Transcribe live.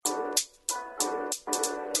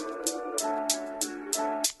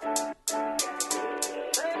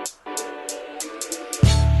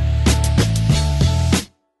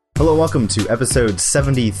Hello, welcome to episode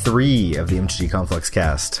 73 of the MTG Complex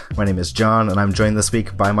Cast. My name is John, and I'm joined this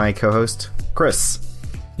week by my co-host, Chris.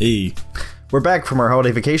 Hey. We're back from our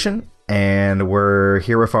holiday vacation, and we're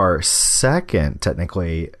here with our second,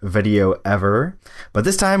 technically, video ever. But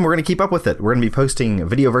this time, we're going to keep up with it. We're going to be posting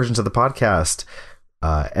video versions of the podcast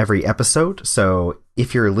every episode. So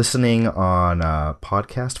if you're listening on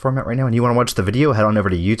podcast format right now and you want to watch the video, head on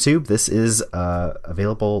over to YouTube. This is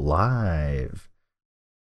available live.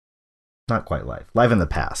 Not quite live in the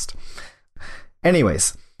past.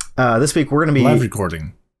 Anyways, this week we're going to be live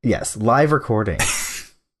recording. Yes, live recording.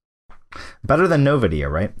 Better than no video,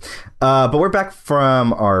 right? But we're back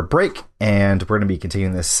from our break, and we're going to be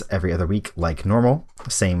continuing this every other week like normal.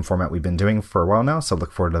 Same format we've been doing for a while now, so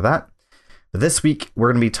look forward to that. This week,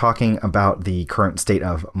 we're going to be talking about the current state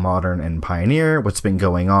of Modern and Pioneer, what's been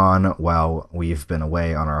going on while we've been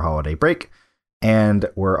away on our holiday break. And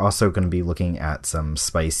we're also going to be looking at some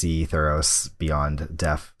spicy Theros Beyond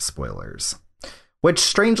Death spoilers, which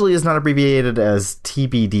strangely is not abbreviated as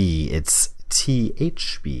TBD. It's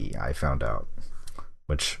THB, I found out,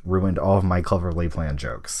 which ruined all of my cleverly planned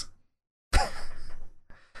jokes.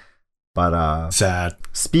 But sad.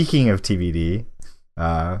 Speaking of TBD,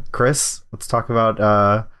 Chris, let's talk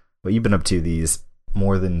about what you've been up to these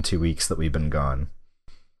more than 2 weeks that we've been gone.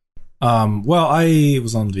 Well, I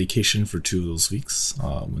was on vacation for 2 of those weeks.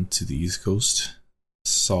 Went to the East Coast,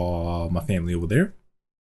 saw my family over there.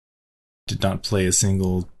 Did not play a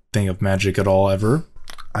single thing of Magic at all ever.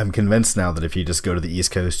 I'm convinced now that if you just go to the East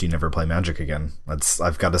Coast, you never play Magic again.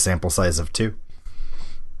 I've got a sample size of 2.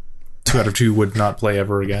 2 out of 2 would not play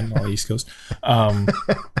ever again on the East Coast. I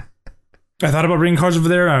thought about bringing cards over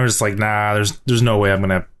there. I was just like, nah, there's no way I'm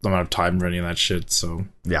gonna have time for any of that shit. So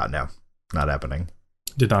yeah, no, not happening.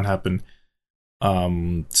 Did not happen.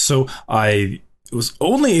 So I was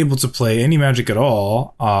only able to play any Magic at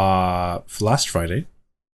all for last Friday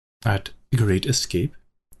at Great Escape.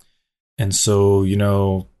 And so,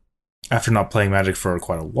 after not playing Magic for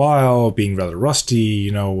quite a while, being rather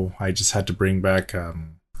rusty, I just had to bring back a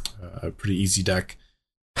pretty easy deck,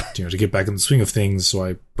 to get back in the swing of things. So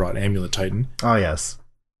I brought Amulet Titan. Oh yes.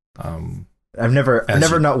 I've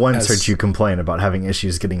never not once heard you complain about having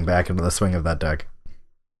issues getting back into the swing of that deck.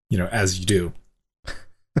 As you do.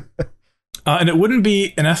 And it wouldn't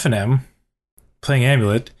be an F&M playing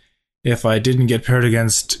Amulet if I didn't get paired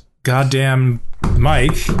against goddamn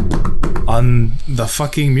Mike on the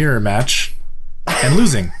fucking mirror match and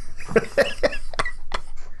losing.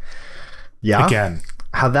 Yeah? Again.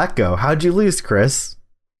 How'd that go? How'd you lose, Chris?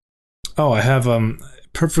 Oh, I have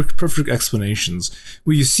perfect explanations.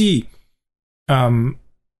 Well, you see, game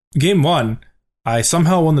 1, I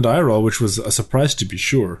somehow won the die roll, which was a surprise to be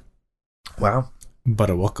sure. Wow. But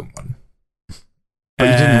a welcome one. But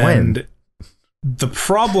you didn't win. The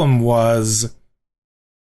problem was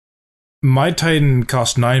my Titan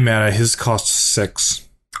cost 9 mana, his cost 6.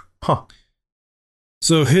 Huh.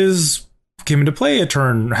 So his came into play half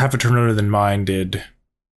a turn earlier than mine did.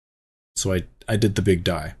 So I did the big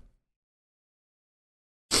die.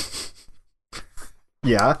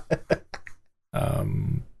 Yeah.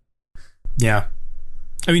 Yeah.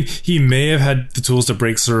 I mean, he may have had the tools to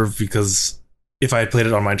break serve because if I had played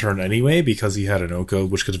it on my turn anyway, because he had an Oko,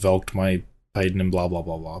 which could have velked my Titan and blah, blah,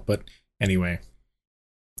 blah, blah. But anyway.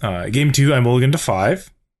 Game 2, I mulliganed to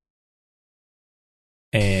 5.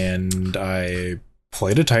 And I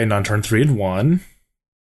played a Titan on turn 3 and won.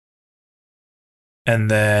 And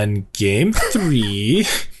then game 3...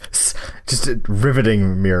 Just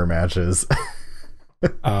riveting mirror matches.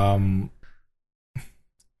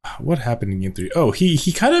 What happened in game 3? Oh,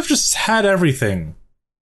 he kind of just had everything.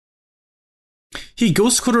 He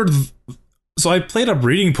ghost quartered. So I played a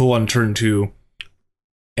breeding pool on turn 2,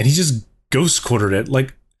 and he just ghost quartered it.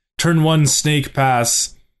 Like turn 1 snake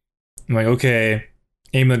pass. I'm like, okay,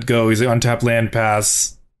 Amulet go. He's like untap land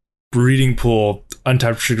pass, breeding pool,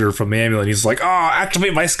 untap trigger from Amulet. He's like,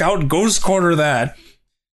 activate my scout, ghost quarter that.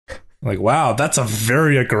 I'm like, wow, that's a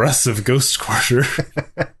very aggressive ghost quarter.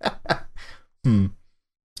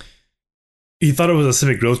 He thought it was a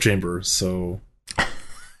Civic Growth Chamber, so...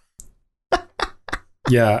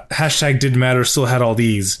 yeah, hashtag didn't matter, still had all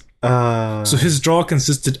these. So his draw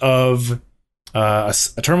consisted of a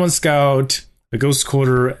turn 1 scout, a ghost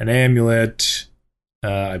quarter, an amulet,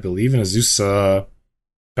 I believe an Azusa,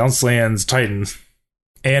 bounce lands, Titan,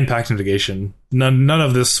 and Pact Negation. None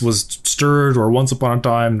of this was stirred or once upon a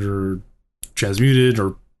time or transmuted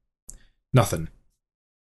or nothing.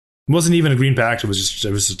 It wasn't even a green Pact, it was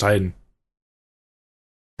just a Titan.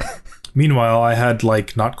 Meanwhile, I had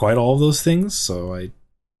not quite all of those things, so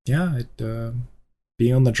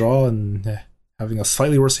being on the draw and having a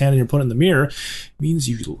slightly worse hand than your opponent in the mirror means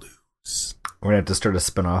you lose. We're going to have to start a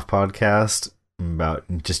spin-off podcast about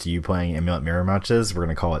just you playing Amulet mirror matches. We're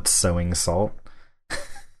going to call it Sowing Salt.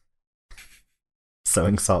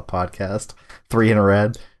 Sowing Salt podcast. 3 in a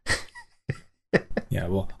red. Yeah,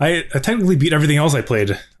 well, I technically beat everything else I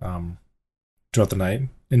played throughout the night,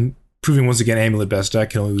 and proving once again Amulet best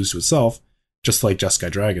deck can only lose to itself, just like Jeskai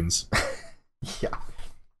Dragons. Yeah.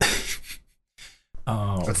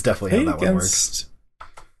 That's definitely how that one works.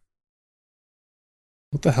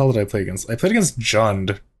 What the hell did I play against? I played against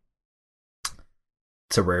Jund.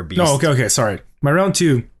 It's a rare beast. No, okay, sorry. My round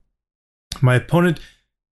 2, my opponent,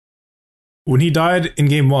 when he died in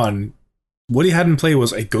game 1, what he had in play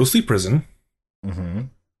was a Ghostly Prison,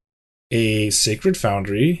 a Sacred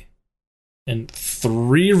Foundry, and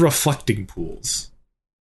 3 Reflecting Pools.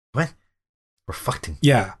 What? Reflecting?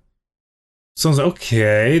 Yeah. So I was like,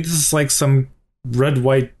 okay, this is like some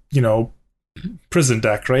red-white, prison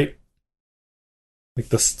deck, right? Like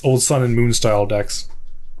the old Sun and Moon style decks.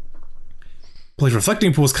 But like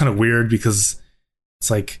Reflecting Pool is kind of weird because it's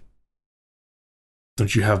like,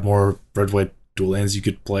 don't you have more red-white dual lands you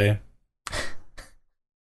could play?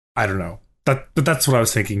 I don't know. But that's what I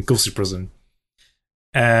was thinking. Ghostly Prison.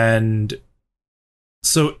 And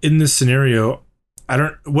so in this scenario, I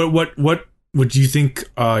don't. What would you think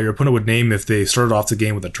your opponent would name if they started off the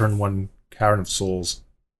game with a turn 1 Cavern of Souls?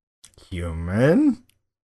 Human?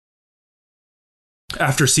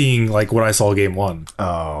 After seeing like what I saw game 1.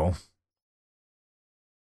 Oh.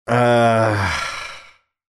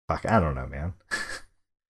 Fuck, I don't know, man.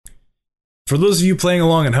 For those of you playing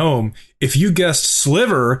along at home, if you guessed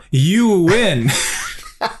Sliver, you win.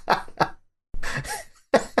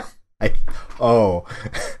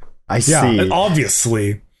 I see. Yeah,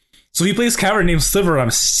 obviously. So he plays Cavern named Sliver.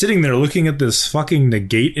 I'm sitting there looking at this fucking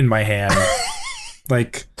negate in my hand.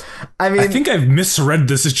 Like, I mean, I think I've misread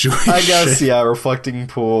the situation. I guess, yeah, Reflecting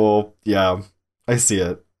Pool. Yeah, I see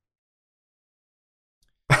it.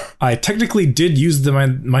 I technically did use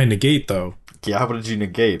my negate, though. Yeah, what did you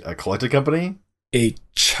negate? A Collected Company? A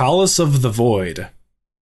Chalice of the Void.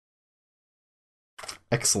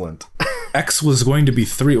 Excellent. X was going to be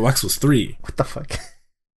 3. Oh, X was 3. What the fuck?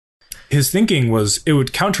 His thinking was it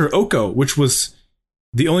would counter Oko, which was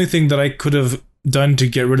the only thing that I could have done to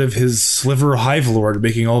get rid of his Sliver Hive Lord,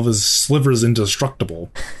 making all of his slivers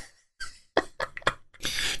indestructible.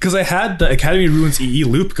 Because I had the Academy Ruins EE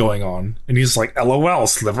loop going on, and he's like, LOL,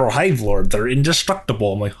 Sliver Hive Lord, they're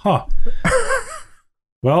indestructible. I'm like, huh.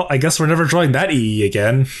 Well, I guess we're never drawing that EE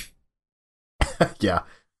again. Yeah.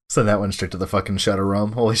 Send that one straight to the fucking Shadow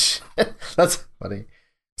Realm. Holy shit. That's funny.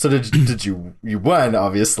 So did you won,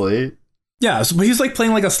 obviously. Yeah, so he's like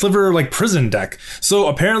playing like a Sliver like prison deck. So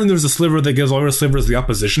apparently there's a Sliver that gives all your Slivers the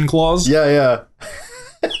opposition clause. Yeah.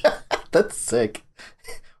 That's sick.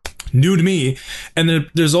 New to me. And then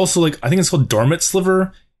there's also like, I think it's called Dormant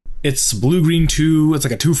Sliver. It's blue-green 2. It's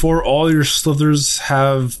like a 2/4. All your Slivers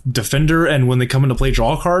have Defender, and when they come into play,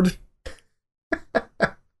 draw a card.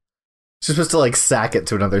 You're supposed to like sack it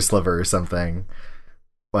to another Sliver or something.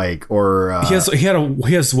 Like, or he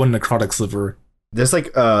has one Necrotic Sliver. There's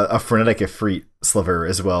like a Frenetic Ifrit Sliver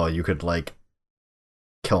as well. You could like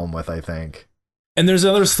kill him with, I think. And there's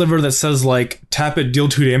another Sliver that says like tap it, deal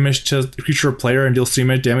 2 damage to the creature or player, and deal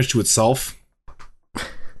 3 damage to itself.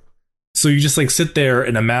 So you just like sit there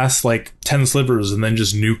and amass like 10 Slivers and then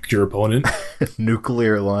just nuke your opponent.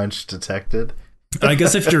 Nuclear launch detected. And I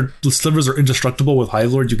guess if your Slivers are indestructible with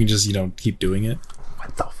Hive Lord, you can just keep doing it.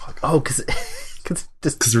 What the fuck? Oh, because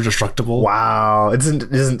they're destructible. Wow, it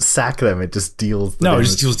doesn't sack them. It just deals. No, damage. It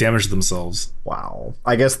just deals damage to themselves. Wow.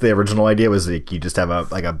 I guess the original idea was like you just have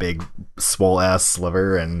a big swole ass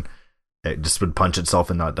Sliver and it just would punch itself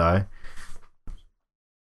and not die.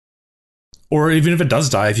 Or even if it does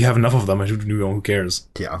die, if you have enough of them, who cares?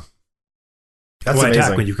 Yeah, that's Why amazing.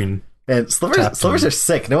 Attack when you can. And Slivers are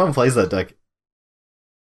sick. No one plays that deck.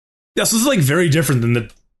 Yeah, so this is like very different than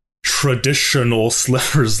the traditional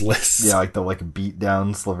Slivers list. Yeah, like the beat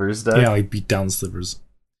down Slivers deck. Yeah, like beat down Slivers.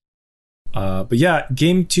 But yeah,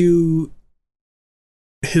 game 2,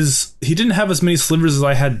 he didn't have as many Slivers as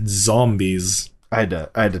I had zombies. I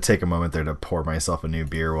had to take a moment there to pour myself a new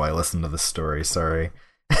beer while I listened to this story. Sorry.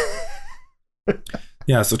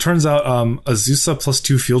 Yeah, so it turns out Azusa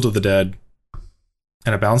 +2 Field of the Dead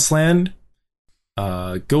and a bounce land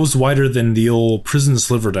goes wider than the old Prison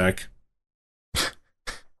Sliver deck.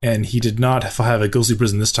 And he did not have a Ghostly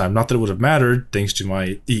Prison this time. Not that it would have mattered, thanks to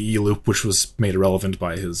my EE loop, which was made irrelevant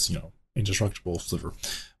by his, indestructible Sliver.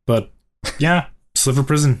 But yeah, Sliver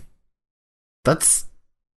Prison. That's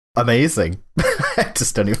amazing. I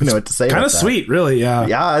just don't even know what to say. Kind of sweet, really. Yeah.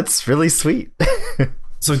 Yeah, it's really sweet.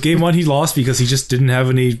 So game 1 he lost because he just didn't have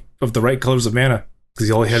any of the right colors of mana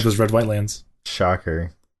because all he had was red white lands.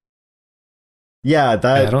 Shocker. Yeah, And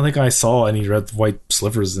I don't think I saw any red white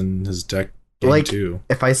slivers in his deck. Game 2.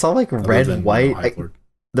 If I saw like red white,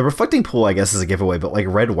 the reflecting pool I guess is a giveaway, but like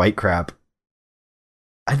red white crap,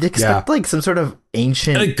 I'd expect like some sort of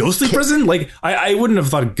ancient and a ghostly prison. Like I wouldn't have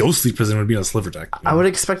thought a ghostly prison would be in a sliver deck. I would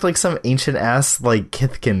expect like some ancient ass like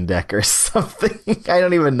Kithkin deck or something. I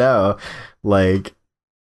don't even know. Like,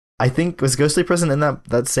 I think was ghostly prison in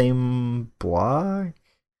that same block.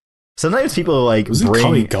 Sometimes people like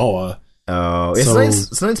bring Kamigawa. Oh,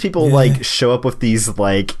 it's sometimes people like show up with these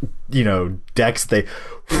like, you know, decks they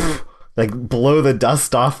like blow the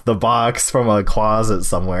dust off the box from a closet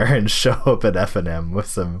somewhere and show up at FNM with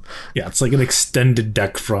some. Yeah, it's like an extended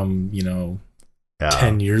deck from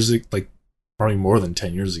 10 years, like probably more than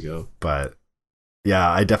 10 years ago. But yeah,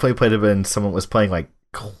 I definitely played it when someone was playing like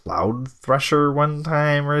Cloud Thresher one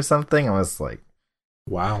time or something. I was like,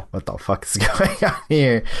 wow, what the fuck is going on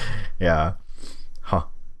here? Yeah. Huh.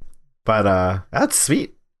 But that's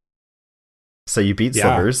sweet. So you beat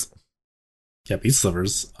Slivers. Yeah, beat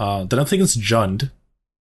Slivers. Then I'm thinking it's Jund.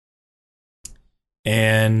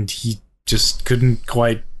 And he just couldn't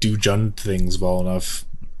quite do Jund things well enough.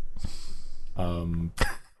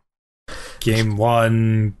 Game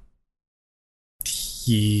 1,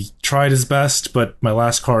 he tried his best, but my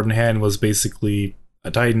last card in hand was basically a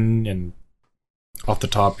Titan, and off the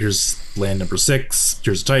top, here's land number 6.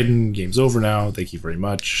 Here's a Titan. Game's over now. Thank you very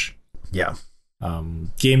much. Yeah.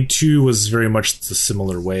 Game 2 was very much the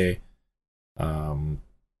similar way.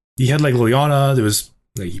 He had like Liliana. There was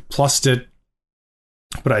like, he plussed it,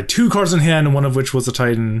 but I had 2 cards in hand, one of which was a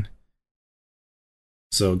Titan.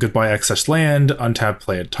 So goodbye excess land, untap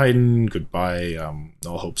play a Titan. Goodbye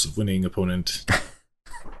all hopes of winning opponent.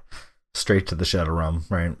 Straight to the Shadow Realm,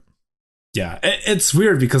 right? Yeah, it's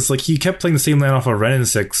weird because like he kept playing the same land off of Renin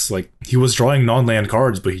 6. Like he was drawing non-land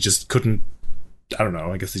cards, but he just couldn't. I don't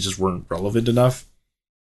know. I guess they just weren't relevant enough.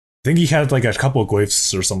 I think he had like a couple of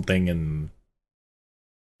Gwaifs or something, and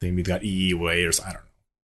maybe he got EE away or something.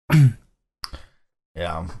 I don't know.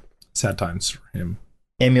 Yeah, sad times for him.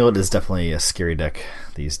 Amulet is definitely a scary deck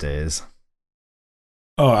these days.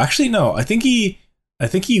 Oh, actually, no. I think he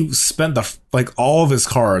spent all of his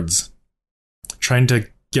cards trying to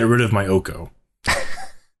get rid of my Oko.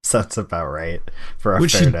 Sounds about right. For a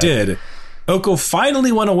which fair he deck. did. Oko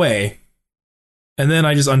finally went away, and then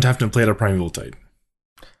I just untapped and played a Primeval Titan.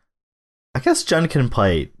 I guess Jund can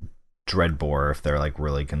play Dreadbore if they're like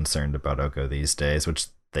really concerned about Oko these days, which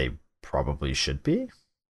they probably should be.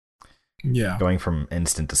 Yeah. Going from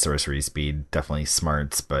instant to sorcery speed, definitely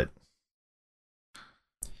smarts, but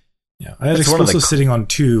yeah, I had Explosive sitting on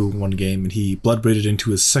 2 one game, and he bloodbraided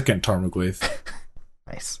into his second Tarmogoyf.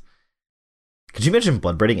 Nice. Could you imagine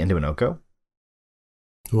bloodbraiding into an Oko?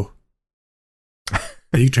 Oh.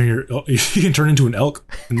 You can turn into an elk,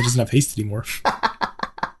 and it doesn't have haste anymore.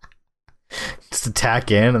 Just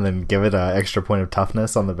attack in and then give it an extra point of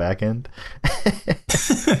toughness on the back end.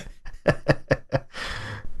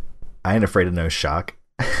 I ain't afraid of no shock.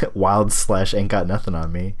 Wild / ain't got nothing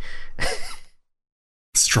on me.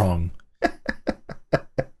 Strong.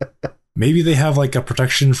 Maybe they have like a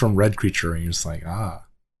protection from red creature, and you're just like,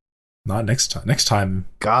 not next time. Next time,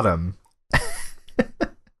 got him.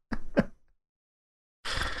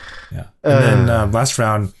 Yeah. And then last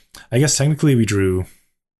round, I guess technically we drew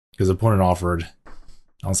because the opponent offered.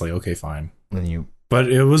 I was like, okay, fine.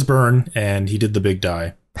 But it was burn, and he did the big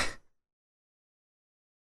die.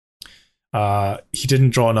 He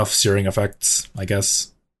didn't draw enough searing effects, I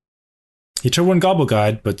guess. He tried one Gobble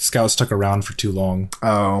Guide, but Scout stuck around for too long.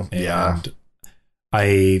 Oh, and yeah.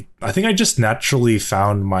 I think I just naturally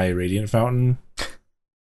found my Radiant Fountain.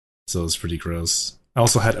 So it was pretty gross. I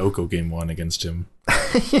also had Oko game 1 against him.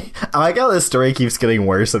 I like how this story keeps getting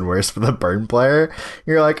worse and worse for the burn player.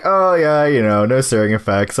 You're like, oh yeah, no searing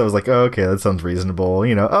effects. I was like, oh, okay, that sounds reasonable.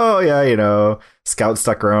 Oh yeah, Scout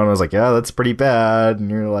stuck around. I was like, yeah, that's pretty bad. And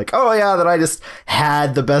you're like, oh yeah, then I just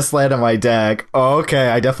had the best land on my deck. Oh, okay,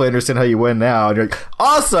 I definitely understand how you win now. And you're like,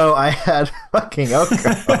 also, I had fucking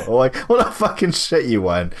Oko. Like, what a fucking shit you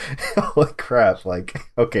won. Holy crap. Like,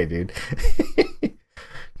 okay, dude.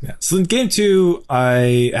 Yeah. So in game 2,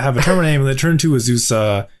 I have a Terminate Amulet, turn 2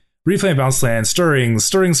 Azusa, replay Bounce Land,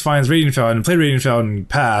 Stirrings finds Radiant Fountain, play Radiant Fountain,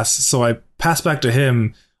 pass. So I pass back to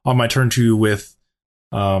him on my turn 2 with,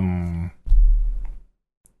 I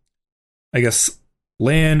guess,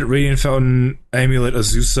 land, Radiant Fountain, Amulet,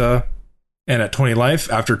 Azusa, and at 20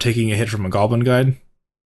 life after taking a hit from a Goblin Guide.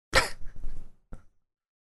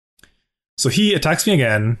 So he attacks me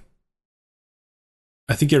again.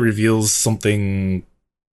 I think it reveals something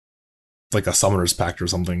like a Summoner's Pact or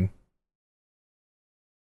something.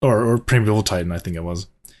 Or Primeval Titan, I think it was.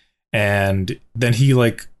 And then he,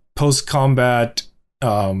 like, post-combat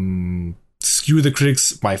skew the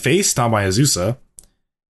critics my face, not my Azusa.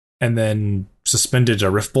 And then suspended a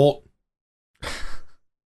Rift Bolt.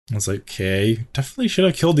 I was like, okay, definitely should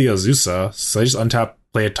have killed the Azusa. So I just untap,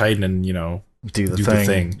 play a Titan, and, you know, do the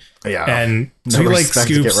thing. Yeah. And so he, like,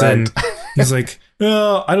 scoops and he's like,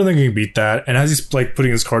 oh, I don't think I can beat that. And as he's, like,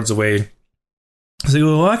 putting his cards away, I was like,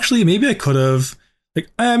 well, actually, maybe I could have.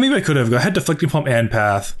 Like, maybe I could have. I had Deflecting Palm and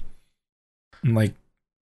Path. I'm like,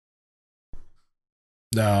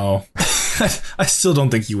 no. I still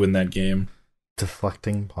don't think you win that game.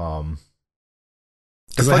 Deflecting Palm.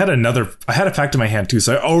 Because I had a pact in my hand too,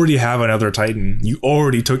 so I already have another Titan. You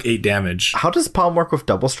already took 8 damage. How does Palm work with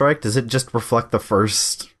Double Strike? Does it just reflect the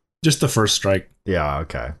first? Just the first strike. Yeah,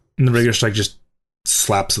 okay. And the regular strike just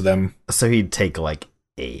slaps them. So he'd take like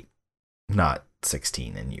 8, not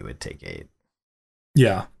 16, and you would take 8.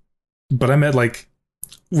 Yeah. But I meant, like,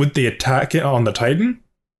 with the attack on the Titan,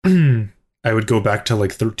 I would go back to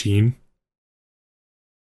like 13.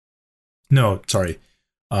 No, sorry.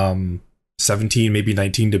 17, maybe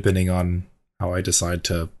 19, depending on how I decide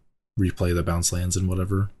to replay the bounce lands and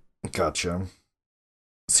whatever. Gotcha.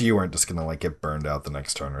 So you weren't just gonna like get burned out the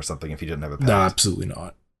next turn or something if you didn't have a pact? No, absolutely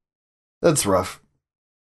not. That's rough.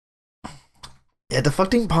 Yeah,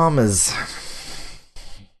 Deflecting Palm is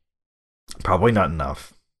probably not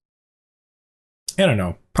enough. I don't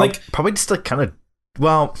know. Probably just like kind of.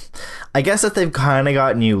 Well, I guess if they've kind of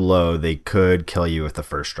gotten you low, they could kill you with the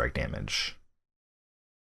first strike damage.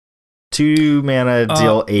 2 mana,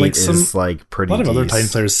 deal 8 like is like pretty. A lot of other Titan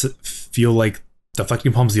players feel like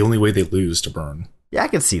Deflecting Palm's the only way they lose to burn. Yeah, I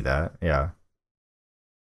could see that. Yeah.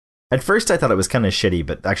 At first, I thought it was kind of shitty,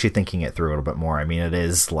 but actually thinking it through a little bit more, I mean, it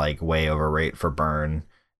is like way overrate for burn,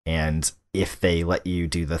 and if they let you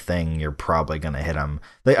do the thing, you're probably gonna hit them.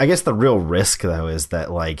 I guess the real risk though is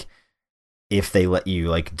that like if they let you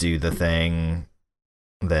like do the thing,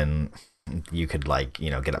 then you could like, you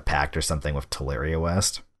know, get a pact or something with Teleria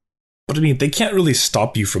West. But I mean, they can't really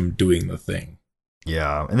stop you from doing the thing.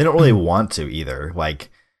 Yeah, and they don't really want to either. Like,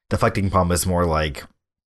 Deflecting Palm is more like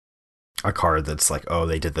a card that's like, oh,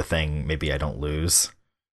 they did the thing, maybe I don't lose.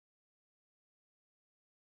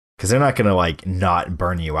 Because they're not going to, like, not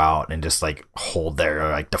burn you out and just, like, hold their,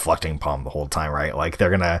 like, Deflecting Palm the whole time, right? Like, they're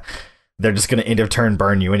just going to end of turn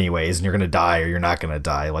burn you anyways, and you're going to die or you're not going to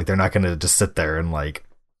die. Like, they're not going to just sit there and, like...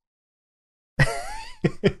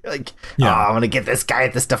 like, yeah. I'm gonna get this guy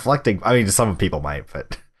at this deflecting. I mean, some people might,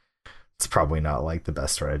 but it's probably not like the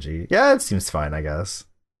best strategy. Yeah, it seems fine, I guess.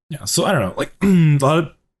 Yeah, so I don't know. Like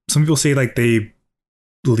some people say like they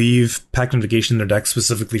leave Pact Invocation in their deck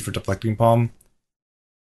specifically for Deflecting Palm.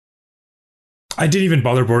 I didn't even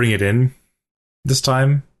bother boarding it in this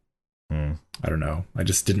time. I don't know. I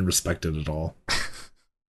just didn't respect it at all.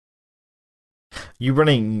 You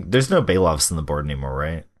running? There's no Bailoffs in the board anymore,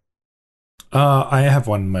 right? I have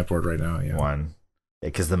one on my board right now, yeah. One.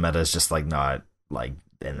 Because the meta is just like not like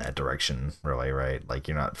in that direction, really, right? Like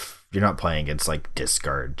you're not playing against like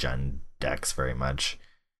discard gen decks very much.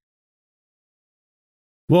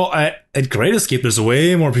 Well, at Great Escape, there's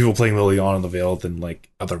way more people playing Liliana in the Veil than like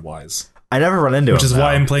otherwise. I never run into which is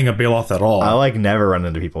why I'm playing a Bailoff at all. I like never run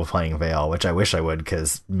into people playing Veil, which I wish I would,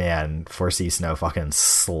 because man, 4C Snow fucking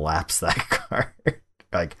slaps that card.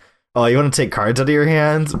 Like, oh, you want to take cards out of your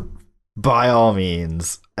hands? By all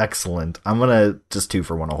means. Excellent. I'm gonna just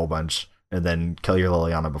 2-for-1 a whole bunch and then kill your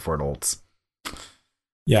Liliana before it ults.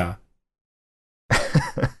 Yeah.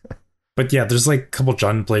 But yeah, there's like a couple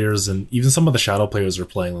Jund players and even some of the Shadow players are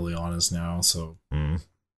playing Lilianas now, so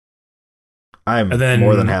I'm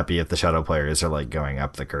more than happy if the Shadow players are like going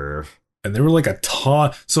up the curve. And there were like a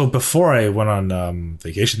ton. So before I went on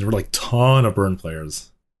vacation, there were like a ton of Burn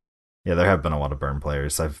players. Yeah, there have been a lot of Burn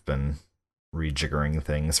players. I've been rejiggering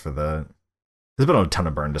things for there's been a ton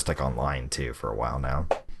of Burn just like online too for a while now.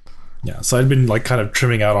 Yeah, so I'd been like kind of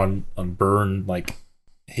trimming out on Burn like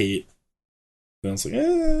hate. And it's like,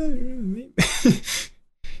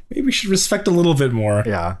 maybe we should respect a little bit more.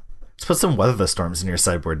 Yeah, let's put some Weather the Storms in your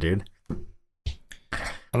sideboard, dude.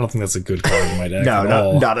 I don't think that's a good card in my deck.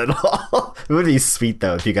 No, not at all. It would be sweet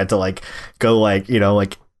though if you got to like go like, you know,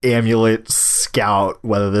 like Amulet Scout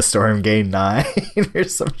Weather the Storm gain 9 or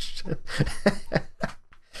some shit.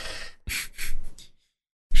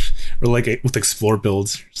 Or like with Explore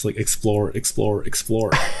builds, just like explore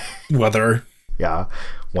weather. Yeah.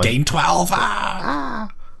 Gain 12. Yeah.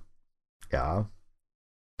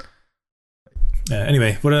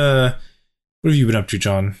 Anyway, what What have you been up to,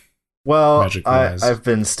 John? Well, I've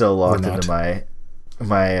been still locked into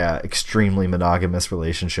my extremely monogamous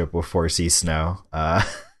relationship with 4C Snow. I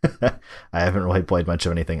haven't really played much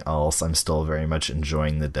of anything else. I'm still very much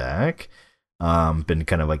enjoying the deck. Been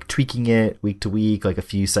kind of like tweaking it week to week, like a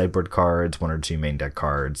few sideboard cards, 1 or 2 main deck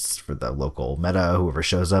cards for the local meta. Whoever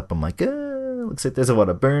shows up, I'm like, looks like there's a lot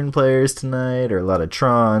of Burn players tonight or a lot of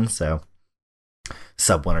Tron, so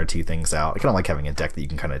sub 1 or 2 things out. I kind of like having a deck that you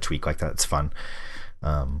can kind of tweak like that. It's fun.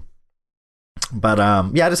 But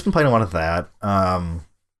yeah, I just been playing a lot of that.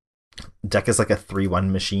 Deck is like a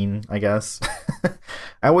 3-1 machine, I guess.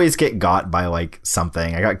 I always get got by like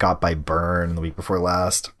something. I got by Burn the week before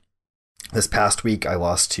last. This past week, I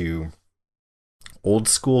lost to old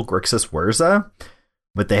school Grixis Wurza,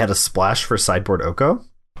 but they had a splash for sideboard Oko.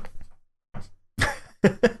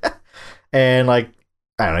 And like,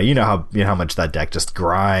 I don't know, you know how much that deck just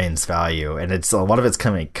grinds value, and it's a lot of it's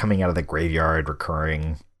coming out of the graveyard,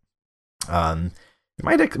 recurring. My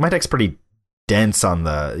deck's pretty dense on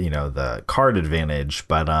the card advantage,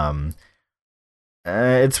 but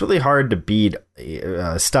it's really hard to beat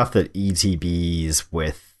stuff that ETBs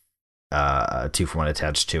with 2-for-1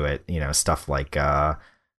 attached to it. Stuff like the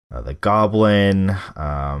Goblin,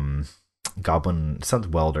 it's not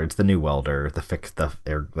Welder, it's the new Welder, the fixed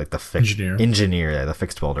Engineer, the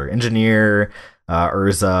fixed Welder, Engineer,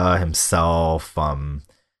 Urza himself.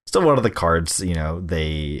 Still, one of the cards,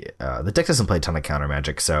 the deck doesn't play a ton of counter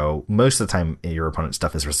magic, so most of the time your opponent's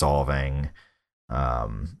stuff is resolving.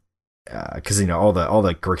 Because all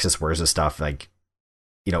the Grixis Wurza stuff, like,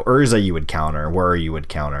 Urza you would counter, Whir you would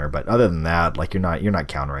counter, but other than that, like, you're not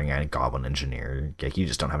countering a Goblin Engineer. Like, you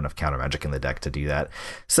just don't have enough counter magic in the deck to do that.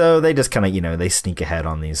 So they just kind of, they sneak ahead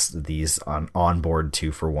on these onboard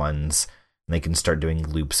 2-for-1s, and they can start doing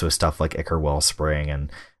loops with stuff like Ichor Wellspring,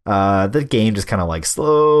 and the game just kind of like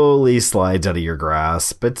slowly slides out of your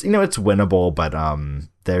grasp. It's it's winnable, but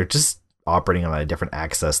they're just operating on a different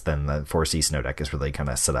axis than the 4C Snow deck is really kind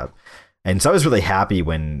of set up. And so I was really happy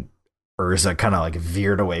when Urza kind of like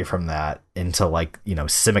veered away from that into like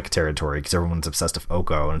Simic territory, because everyone's obsessed with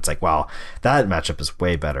Oko, and it's like, wow, that matchup is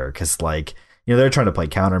way better, because like they're trying to play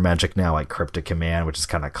counter magic now, like Cryptic Command, which is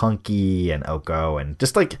kind of clunky, and Oko, and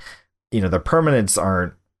just like the permanents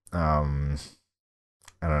aren't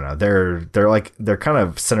I don't know. They're kind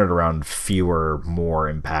of centered around fewer,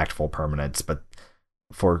 more impactful permanents, but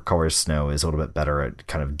 4-Color Snow is a little bit better at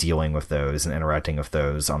kind of dealing with those and interacting with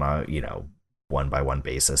those on a 1-by-1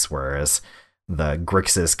 basis, whereas the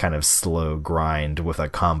Grixis kind of slow grind with a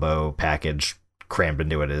combo package crammed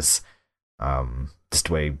into it is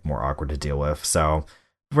just way more awkward to deal with. So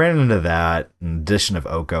ran into that. In addition of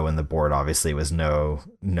Oko in the board, obviously, was no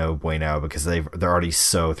bueno, because they're already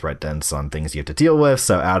so threat dense on things you have to deal with.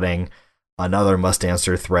 So adding another must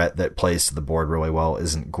answer threat that plays to the board really well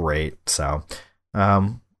isn't great. So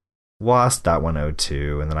lost that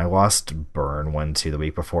 1-0-2, and then I lost Burn 1-2 the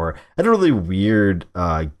week before. I had a really weird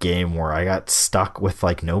game where I got stuck with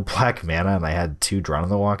like no black mana, and I had 2 Drawn on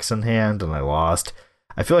the Walks in hand, and I lost.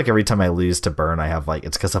 I feel like every time I lose to Burn, I have like,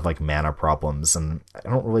 it's because of like mana problems, and I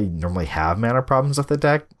don't really normally have mana problems with the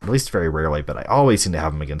deck, at least very rarely, but I always seem to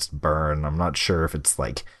have them against Burn. I'm not sure if it's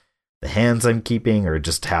like the hands I'm keeping or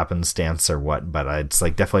just happenstance or what, but it's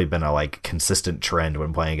like definitely been a like consistent trend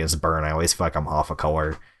when playing against Burn. I always feel like I'm off a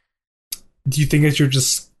color. Do you think that you're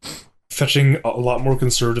just fetching a lot more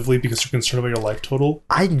conservatively because you're concerned about your life total?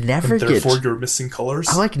 I never and therefore you're missing colors?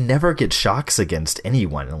 I like never get shocks against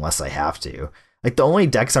anyone unless I have to. Like, the only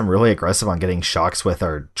decks I'm really aggressive on getting shocks with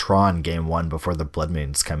are Tron game 1 before the Blood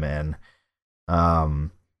Moons come in. Yeah,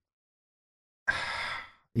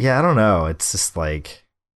 I don't know. It's just like,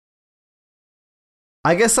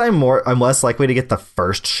 I guess I'm less likely to get the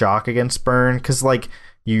first shock against Burn, because like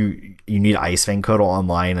you need Icefang Codal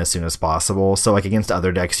online as soon as possible. So like against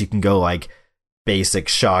other decks, you can go like basic,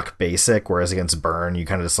 shock, basic, whereas against Burn, you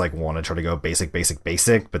kind of just like want to try to go basic,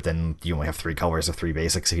 but then you only have 3 colors of 3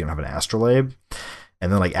 basics if you don't have an Astrolabe.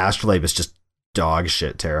 And then like Astrolabe is just dog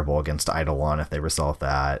shit terrible against Eidolon if they resolve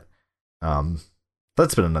that.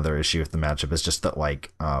 That's been another issue with the matchup, is just that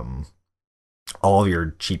like all of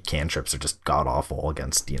your cheap cantrips are just god awful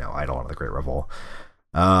against Eidolon of the Great Revel.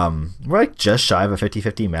 We're like just shy of a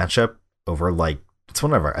 50-50 matchup over like, it's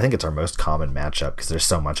one of our, I think it's our most common matchup because there's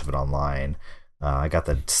so much of it online. I got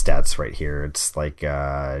the stats right here. It's like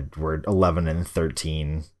we're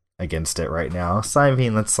 11-13 against it right now. So I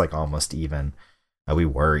mean, that's like almost even. We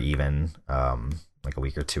were even like a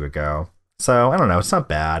week or 2 ago. So I don't know. It's not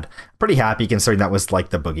bad. Pretty happy considering that was like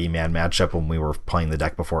the boogeyman matchup when we were playing the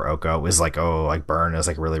deck before Oko. It was like, oh, like Burn is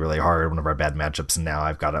like really, really hard. One of our bad matchups. And now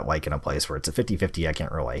I've got it like in a place where it's a 50-50. I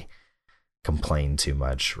can't really complain too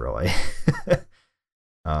much, really.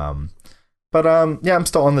 But yeah, I'm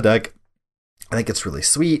still on the deck. I think it's really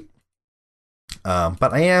sweet.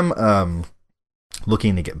 But I am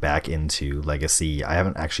looking to get back into Legacy. I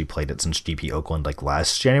haven't actually played it since GP Oakland, like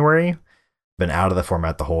last January. Been out of the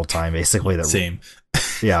format the whole time, basically. Same.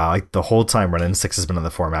 Yeah, like the whole time Wrenn and 6 has been in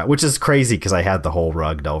the format, which is crazy because I had the whole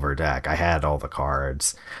Rug Delver deck. I had all the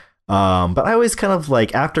cards. But I always kind of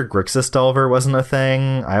like, after Grixis Delver wasn't a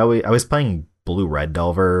thing, I was playing Blue Red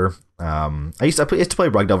Delver. I used to play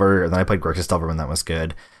Rug Delver, and then I played Grixis Delver when that was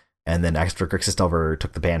good. And then after Grixis Delver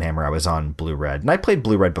took the Banhammer, I was on Blue Red. And I played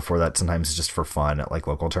Blue Red before that, sometimes just for fun at like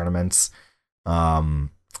local tournaments.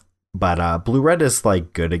 But Blue Red is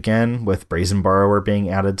like good again with Brazen Borrower being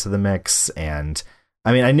added to the mix. And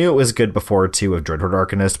I mean, I knew it was good before too with Dreadhorde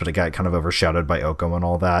Arcanist, but it got kind of overshadowed by Oko and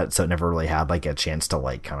all that. So it never really had like a chance to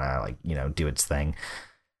like kind of like, you know, do its thing.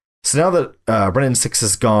 So now that Wrenn and 6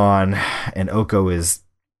 is gone and Oko is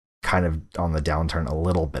kind of on the downturn a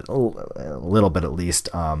little bit at least,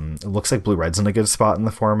 it looks like Blue Red's in a good spot in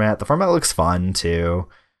the format. The format looks fun too.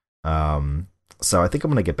 So I think I'm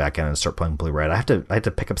gonna get back in and start playing Blue Red. I had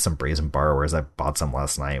to pick up some Brazen Borrowers. I bought some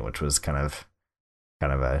last night, which was kind of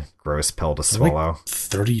a gross pill to swallow. Like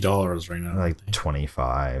 $30 right now. Like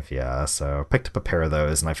 25, yeah. So picked up a pair of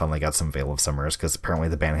those, and I finally got some Veil of Summers because apparently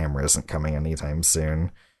the Banhammer isn't coming anytime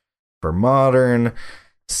soon for Modern.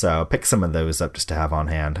 So pick some of those up just to have on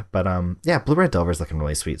hand. But yeah, Blue Red Delver is looking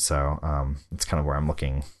really sweet. So it's kind of where I'm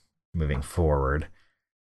looking moving forward.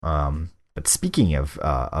 But speaking of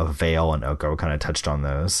Veil and Oko, kind of touched on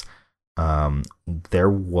those. There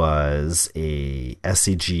was a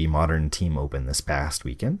SCG Modern Team Open this past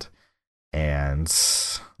weekend, and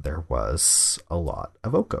there was a lot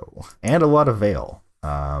of Oko and a lot of Veil.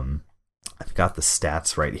 I've got the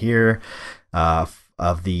stats right here.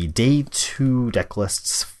 Of the day 2 deck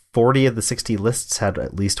lists, 40 of the 60 lists had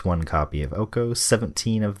at least one copy of Oko,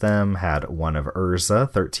 17 of them had one of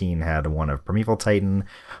Urza, 13 had one of Primeval Titan,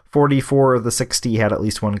 44 of the 60 had at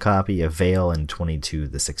least one copy of Veil, and 22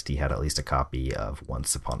 of the 60 had at least a copy of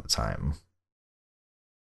Once Upon a Time.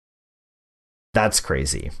 That's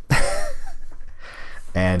crazy.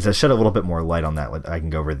 And to shed a little bit more light on that, I can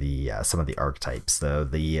go over the some of the archetypes.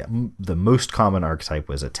 The most common archetype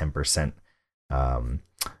was a 10%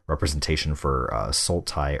 representation for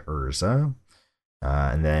Sultai Urza.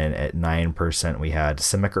 And then at 9% we had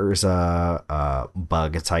Simic Urza,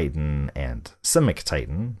 Bug Titan, and Simic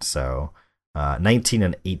Titan. So 19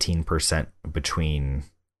 and 18% between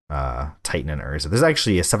Titan and Urza. There's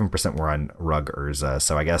actually a 7% were on Rug Urza.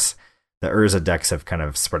 So I guess the Urza decks have kind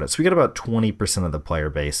of spread out. So we got about 20% of the player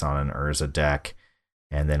base on an Urza deck.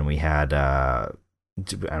 And then we had I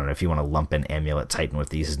don't know if you want to lump in Amulet Titan with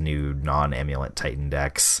these new non-Amulet Titan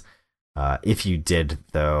decks. If you did,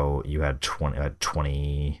 though, you had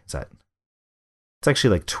 20. Is that? It's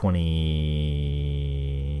actually like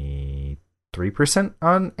 23%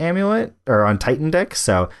 on Amulet or on Titan decks.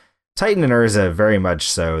 So Titan and Urza very much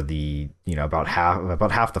so the, you know, about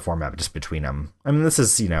half the format just between them. I mean, this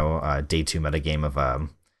is, you know, a day 2 metagame of a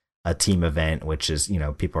team event, which is, you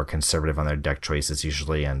know, people are conservative on their deck choices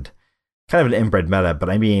usually, and kind of an inbred meta, but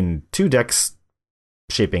I mean, 2 decks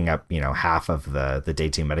shaping up, you know, half of the day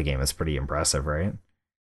 2 metagame is pretty impressive, right?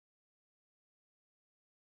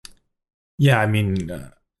 Yeah, I mean,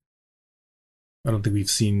 I don't think we've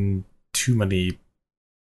seen too many.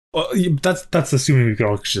 Well, that's assuming we could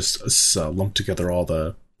all just lump together all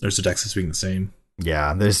there's the decks as being the same.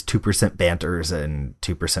 Yeah, there's 2% Banters and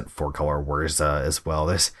 2% 4-color Wurza as well.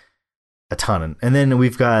 There's a ton, and then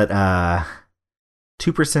we've got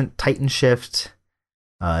 2% Titan Shift,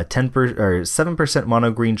 7%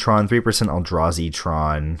 Mono Green Tron, 3% Eldrazi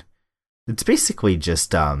Tron. It's basically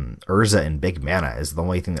just Urza and Big Mana is the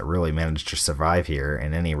only thing that really managed to survive here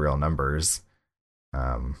in any real numbers.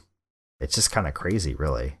 It's just kind of crazy,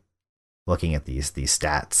 really, looking at these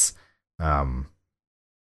stats.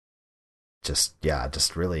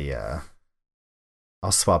 Just really.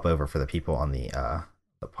 I'll swap over for the people on the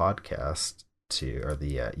podcast or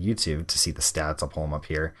the YouTube to see the stats. I'll pull them up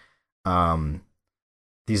here.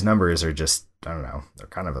 These numbers are just, I don't know, they're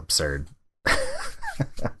kind of absurd.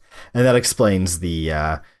 And that explains the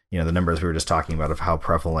the numbers we were just talking about of how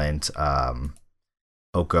prevalent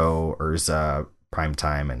Oko, Urza,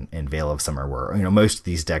 Primetime, and Veil of Summer were. You know, most of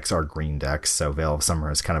these decks are green decks, so Veil of Summer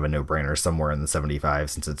is kind of a no-brainer somewhere in the 75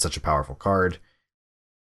 since it's such a powerful card.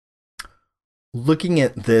 Looking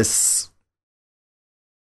at this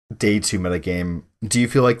day 2 metagame, do you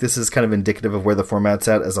feel like this is kind of indicative of where the format's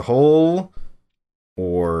at as a whole?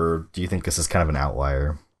 Or do you think this is kind of an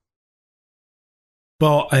outlier?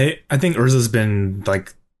 Well, I think Urza's been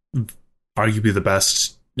like arguably the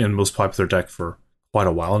best and most popular deck for quite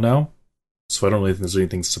a while now. So I don't really think there's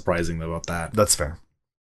anything surprising about that. That's fair.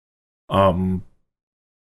 But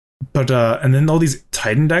and then all these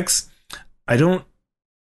Titan decks, I don't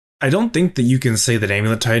think that you can say that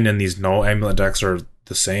Amulet Titan and these no Amulet decks are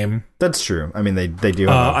the same. That's true. I mean, they do.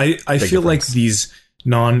 Have I feel difference. like these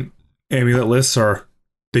non-Amulet lists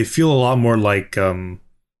they feel a lot more like I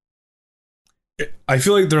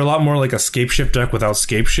feel like they're a lot more like a Scapeshift deck without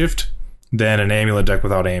Scapeshift than an Amulet deck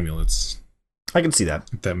without amulets. I can see that.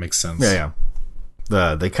 If that makes sense. Yeah.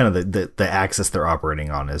 The kind of the axis they're operating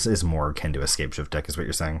on is more akin to a Scapeshift deck, is what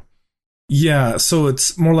you're saying. Yeah, so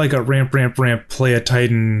it's more like a ramp, play a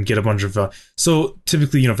Titan, get a bunch of... so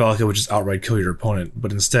typically, Valakut would just outright kill your opponent,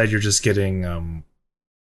 but instead you're just getting,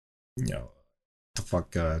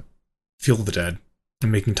 Field of the Dead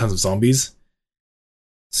and making tons of zombies.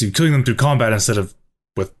 So you're killing them through combat instead of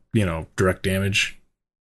with, direct damage.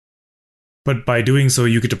 But by doing so,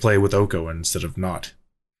 you get to play with Oko instead of not.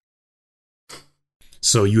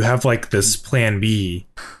 So you have, this plan B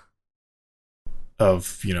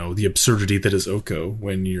of, the absurdity that is Oko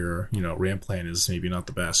when your, ramp plan is maybe not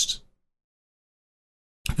the best.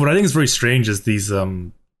 What I think is very strange is these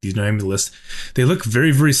Naomi lists, they look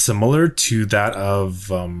very, very similar to that of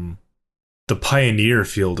the Pioneer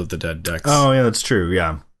Field of the Dead decks. Oh, yeah, that's true,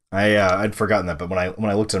 yeah. I'd forgotten that, but when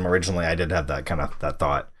I looked at them originally, I did have that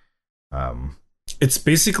thought. It's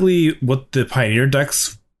basically what the Pioneer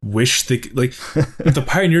decks wish they could, if the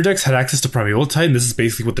Pioneer decks had access to Primeval Titan, this is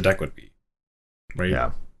basically what the deck would be. Right?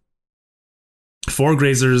 Yeah. 4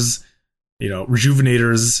 Grazers,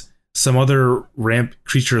 Rejuvenators, some other ramp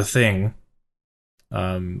creature thing.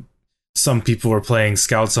 Some people are playing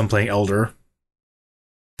Scout, some playing Elder.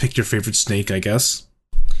 Pick your favorite snake, I guess.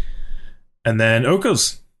 And then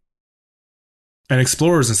Okos. And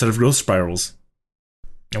Explorers instead of Growth Spirals.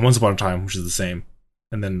 And Once Upon a Time, which is the same.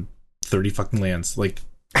 And then 30 fucking lands.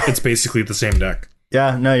 It's basically the same deck.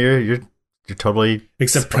 Yeah, no, you're totally...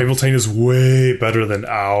 Except Primeval Titan is way better than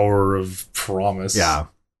Hour of Promise. Yeah,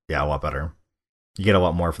 a lot better. You get a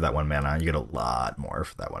lot more for that 1 mana. You get a lot more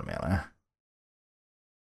for that 1 mana.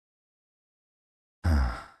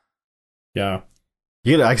 Yeah.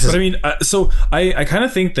 You get access... But I mean, so I kind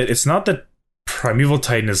of think that it's not that Primeval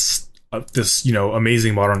Titan is this,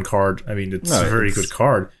 amazing modern card. I mean, it's a very good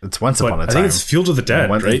card. It's Once Upon a Time. I think it's Field of the Dead,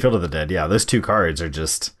 right? Field of the Dead, yeah. Those 2 cards are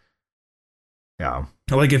just... Yeah.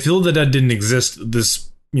 If Field of the Dead didn't exist,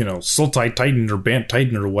 this, Sultai Titan or Bant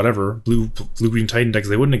Titan or whatever, blue-green Titan decks,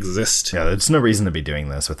 they wouldn't exist. Yeah, there's no reason to be doing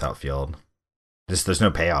this without Field. There's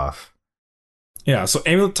no payoff. Yeah, so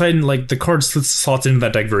Amulet Titan, the card slots into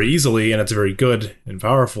that deck very easily, and it's very good and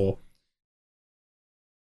powerful.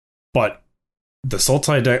 But the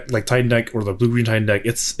Sultai deck, Titan deck, or the blue-green Titan deck,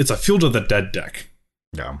 it's a Field of the Dead deck.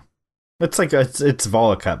 Yeah. It's it's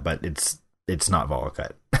Volakut, but it's not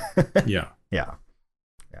Volakut. Yeah. Yeah.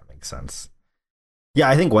 Yeah, makes sense. Yeah,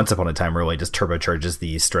 I think Once Upon a Time really just turbocharges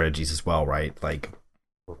these strategies as well, right?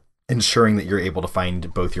 Ensuring that you're able to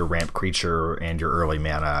find both your ramp creature and your early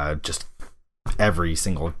mana just every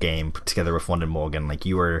single game put together with London Mulligan.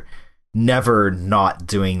 You are never not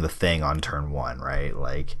doing the thing on turn 1,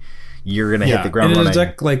 right? You're gonna hit the ground running. In a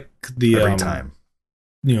deck like the every time.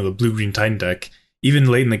 The blue-green Titan deck, even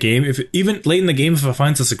late in the game, if it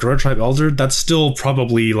finds a Sakura Tribe Elder, that's still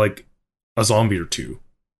probably a zombie or 2.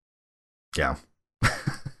 Yeah.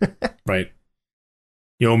 Right.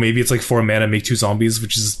 Maybe it's 4 mana, make 2 zombies,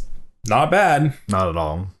 which is not bad. Not at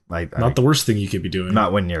all. Not the worst thing you could be doing.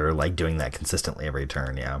 Not when you're doing that consistently every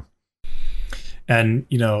turn, yeah. And,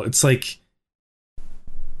 it's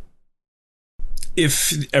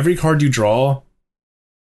if every card you draw,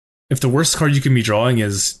 if the worst card you can be drawing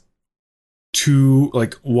is 2,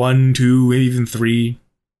 1, 2, maybe even 3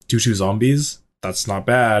 2/2 zombies, that's not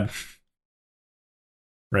bad.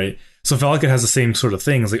 Right? So Valakut has the same sort of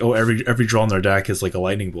thing. It's every draw in their deck is a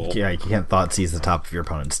lightning bolt. Yeah, you can't thought seize the top of your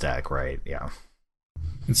opponent's deck, right? Yeah.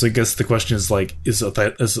 And so I guess the question is is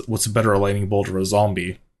what's better, a lightning bolt or a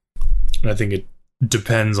zombie? And I think it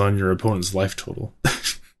depends on your opponent's life total.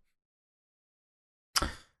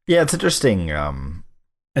 Yeah, it's interesting. And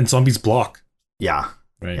zombies block. Yeah.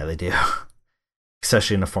 Right. Yeah, they do.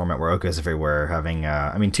 Especially in a format where Oko is everywhere. Having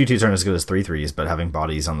 2/2s aren't as good as 3/3s, but having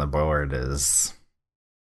bodies on the board is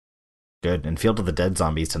good. And Field of the Dead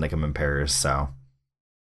zombies tend to come in pairs, so.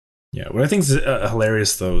 Yeah, what I think is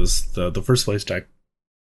hilarious, though, is the first place deck,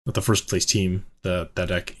 with the first place team, that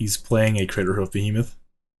deck, he's playing a Crater Hoof Behemoth.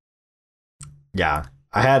 Yeah.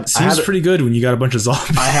 Seems pretty good when you got a bunch of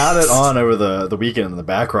zombies. I had it on over the weekend in the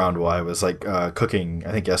background while I was like cooking.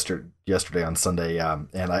 I think yesterday on Sunday, and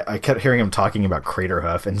I kept hearing him talking about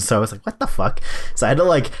Craterhoof, and so I was like, "What the fuck?" So I had to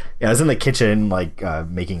I was in the kitchen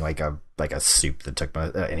making like a soup that took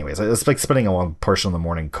my. Anyways, I was like spending a long portion of the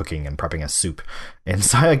morning cooking and prepping a soup, and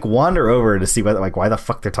so I wander over to see why the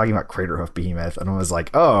fuck they're talking about Craterhoof Behemoth, and I was like,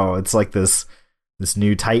 "Oh, it's like this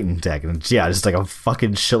new Titan deck," and just like a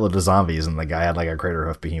fucking shitload of zombies, and the guy had like a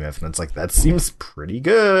Craterhoof Behemoth, and it's like, that seems pretty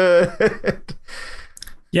good.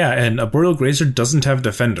 Yeah, and a Boreal Grazer doesn't have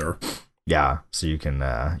Defender. Yeah, so you can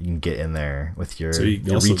get in there with your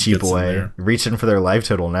Reachy boy, reaching for their life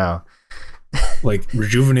total now. Like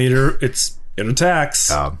Rejuvenator, it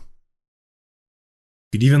attacks.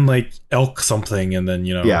 You'd even like elk something, and then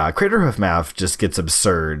Yeah, Craterhoof Math just gets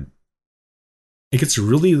absurd. It gets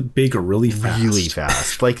really big or really fast. Really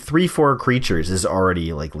fast. Like 3-4 creatures is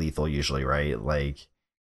already like lethal usually, right? Like,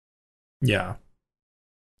 yeah.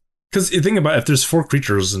 Because you think about it, if there's 4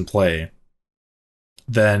 creatures in play,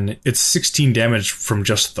 then it's 16 damage from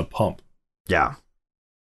just the pump. Yeah.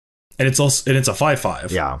 And it's a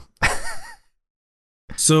 5/5. Yeah.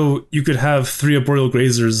 So you could have 3 Arboreal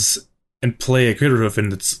Grazers and play a Craterhoof,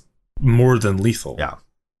 and it's more than lethal. Yeah.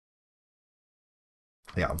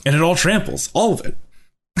 Yeah. And it all tramples. All of it.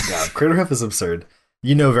 Yeah, Craterhoof is absurd.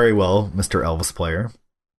 You know very well, Mr. Elvis player.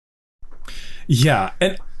 Yeah,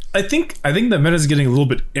 and I think the meta is getting a little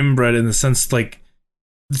bit inbred in the sense, like,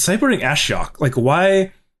 the sideboarding Ashiok. Like,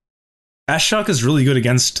 why... Ashiok is really good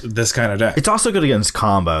against this kind of deck. It's also good against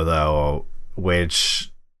combo, though,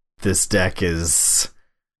 which this deck is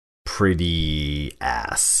pretty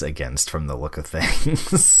ass against from the look of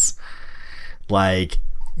things. Like,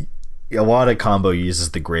 a lot of combo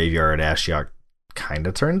uses the graveyard. Ashiok kind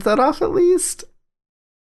of turns that off, at least.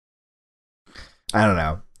 I don't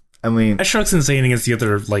know. I mean, Ashiok's insane against the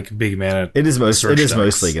other like big mana. It is mostly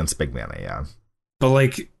against big mana, yeah. But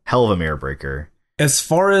like, hell of a mirror breaker. As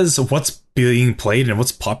far as what's being played and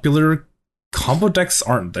what's popular, combo decks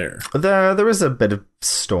aren't there. There was a bit of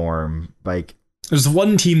Storm, like. There's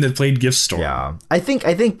one team that played Gift Storm. Yeah, I think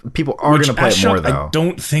people are going to play it more, though. I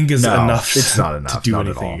don't think is enough. It's not enough to do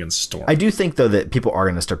anything against Storm. I do think, though, that people are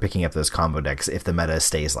going to start picking up those combo decks if the meta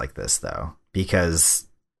stays like this, though, because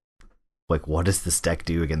like, what does this deck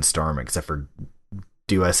do against Storm except for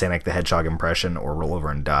do a Sanic the Hedgehog impression or roll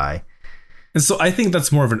over and die? And so I think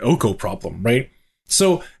that's more of an Oko problem, right?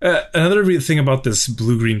 So another thing about this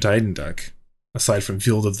blue-green Titan deck, aside from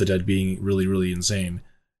Field of the Dead being really, really insane,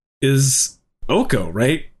 is Oko,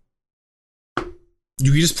 right?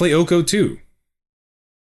 You can just play Oko too.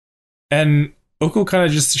 And Oko kind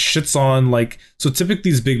of just shits on, like, so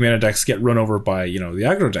typically these big mana decks get run over by, the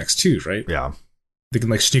aggro decks too, right? Yeah. They can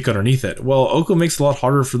like sneak underneath it. Well, Oko makes it a lot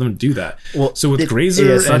harder for them to do that. Well, so with Grazer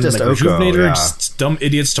and like Oko, Rejuvenator, just dumb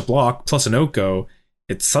idiots to block, plus an Oko,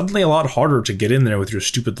 it's suddenly a lot harder to get in there with your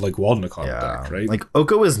stupid like Waldnikov deck, right? Like,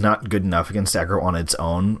 Oko is not good enough against aggro on its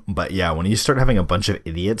own, but yeah, when you start having a bunch of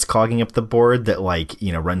idiots clogging up the board that like,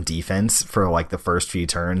 run defense for like the first few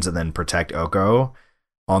turns and then protect Oko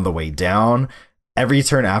on the way down, every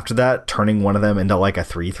turn after that, turning one of them into like a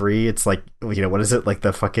 3/3, it's like, what is it? Like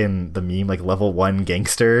the meme, like level 1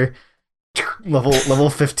 gangster, level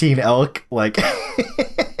 15 elk, like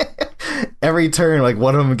every turn, like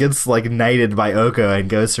one of them gets like knighted by Oko and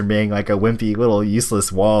goes from being like a wimpy little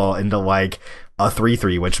useless wall into like a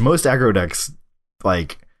 3/3, which most aggro decks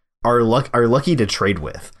like are lucky to trade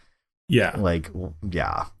with. Yeah. Like,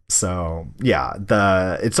 yeah. So yeah,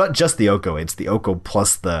 it's not just the Oko, it's the Oko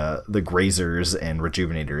plus the Grazers and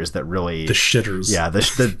Rejuvenators that really the shitters. Yeah,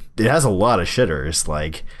 it has a lot of shitters.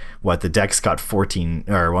 Like, the deck's got 14,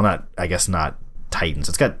 or well, not Titans.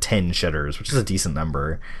 It's got 10 shitters, which is a decent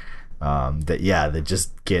number. That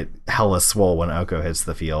just get hella swole when Oko hits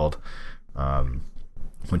the field,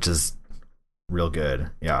 which is real good.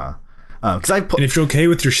 Yeah. And if you're okay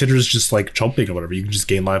with your shitters just like jumping or whatever, you can just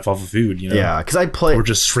gain life off of food, Yeah, because or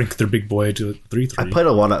just shrink their big boy to 3/3. I played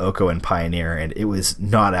a lot of Oko and Pioneer, and it was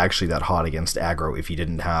not actually that hot against aggro if you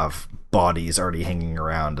didn't have bodies already hanging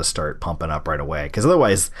around to start pumping up right away. Because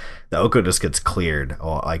otherwise, the Oko just gets cleared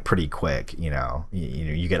like pretty quick. You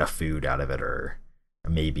get a food out of it, or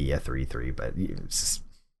maybe a 3/3, but it's just.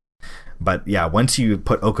 But yeah, once you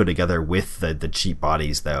put Oko together with the cheap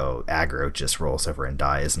bodies, though, aggro just rolls over and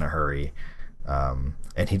dies in a hurry. And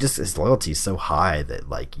his loyalty is so high that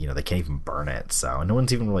like, they can't even burn it. So no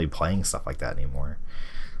one's even really playing stuff like that anymore.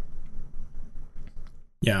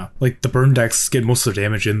 Yeah, like the burn decks get most of their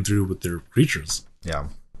damage in through with their creatures. Yeah.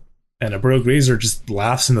 And a Burrow Grazer just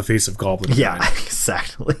laughs in the face of Goblin. Yeah,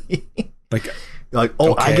 exactly. Like, Like,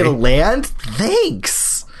 oh, okay. I get a land?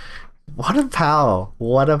 Thanks! What a pal.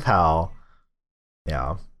 What a pal.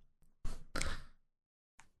 Yeah.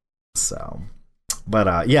 So,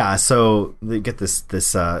 but yeah, so they get this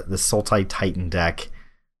Sultai Titan deck,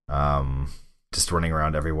 just running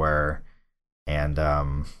around everywhere, and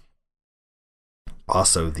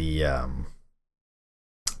also the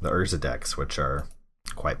Urza decks, which are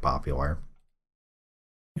quite popular.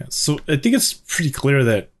 Yeah, so I think it's pretty clear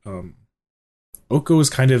that Oko is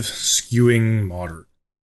kind of skewing modern.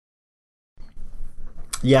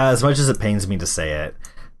 Yeah, as much as it pains me to say it.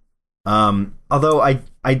 Although I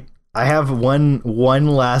have one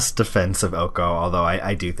last defense of Oko, although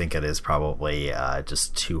I do think it is probably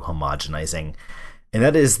just too homogenizing, and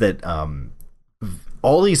that is that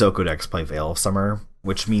all these Oko decks play Veil of Summer,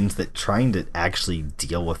 which means that trying to actually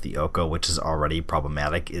deal with the Oko, which is already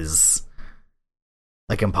problematic, is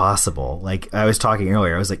like impossible. Like I was talking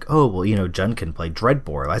earlier, I was like, oh well, Jund can play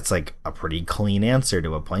Dreadbore. That's like a pretty clean answer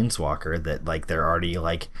to a Planeswalker that like they're already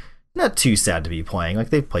like not too sad to be playing. Like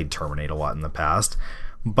they've played Terminate a lot in the past,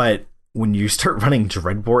 but when you start running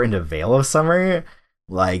Dreadbore into Veil of Summer,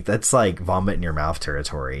 like that's like vomit in your mouth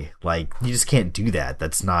territory. Like you just can't do that.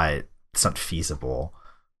 It's not feasible.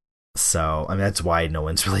 So I mean that's why no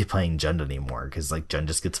one's really playing Jund anymore, because like Jund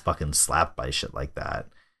just gets fucking slapped by shit like that.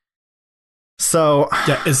 So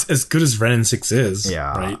yeah, as good as Wrenn and 6 is,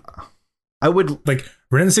 yeah, right? I would like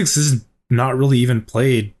Wrenn and 6 is not really even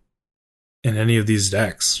played in any of these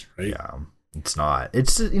decks, right? Yeah, it's not.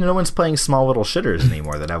 It's no one's playing small little shitters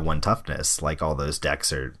anymore that have 1 toughness. Like all those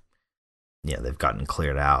decks are, they've gotten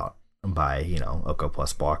cleared out by Oko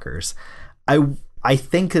plus blockers. I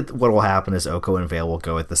think that what will happen is Oko and Veil will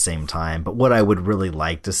go at the same time. But what I would really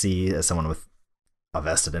like to see as someone with a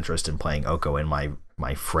vested interest in playing Oko in my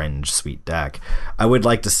Fringe Suite deck, I would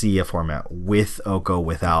like to see a format with Oko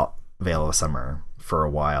without Veil of Summer for a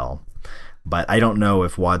while. But I don't know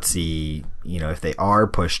if WotC, if they are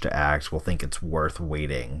pushed to act, will think it's worth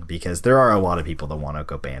waiting, because there are a lot of people that want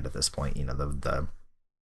Oko banned at this point. The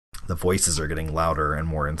voices are getting louder and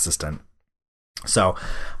more insistent. So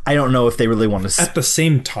I don't know if they really want to. At the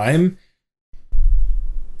same time,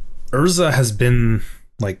 Urza has been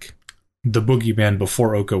like the boogeyman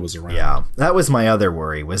before Oko was around. Yeah, that was my other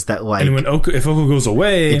worry, was that like, and if Oko goes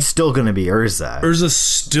away, it's still going to be Urza. Urza's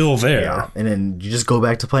still there. Yeah, and then you just go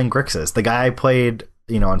back to playing Grixis. The guy I played,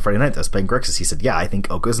 on Friday night that was playing Grixis, he said, yeah, I think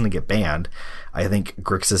Oko's going to get banned. I think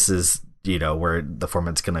Grixis is, where the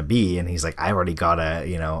format's going to be. And he's like, I already got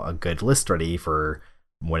a good list ready for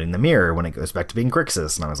winning the mirror when it goes back to being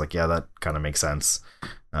Grixis. And I was like, yeah, that kind of makes sense.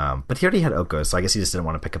 But he already had Oko, so I guess he just didn't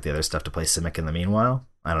want to pick up the other stuff to play Simic in the meanwhile.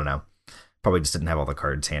 I don't know. Probably just didn't have all the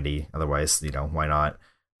cards handy. Otherwise, why not?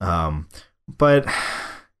 But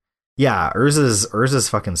yeah, Urza's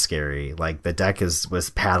fucking scary. Like the deck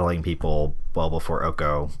was paddling people well before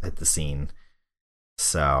Oko hit the scene.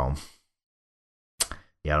 So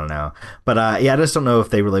yeah, I don't know. But I just don't know if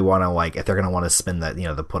they really want to, like, if they're going to want to spend that,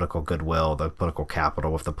 the political goodwill, the political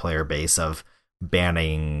capital with the player base of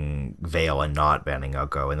banning Veil and not banning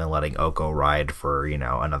Oko, and then letting Oko ride for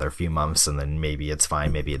another few months, and then maybe it's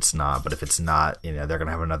fine, maybe it's not. But if it's not, they're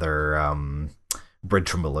gonna have another Bridge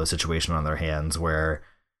from Below situation on their hands where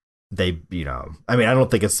they I mean, I don't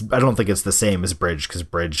think it's the same as Bridge, because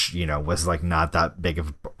Bridge was like not that big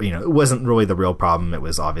of it wasn't really the real problem. It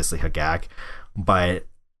was obviously Hagak, but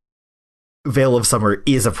Veil of Summer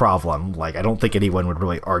is a problem. Like I don't think anyone would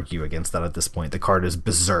really argue against that at this point. The card is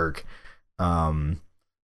berserk.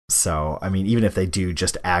 So I mean, even if they do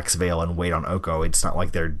just axe Veil and wait on Oko, it's not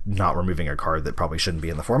like they're not removing a card that probably shouldn't be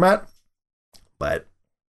in the format. But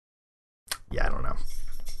yeah, I don't know.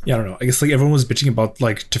 Yeah, I don't know. I guess like everyone was bitching about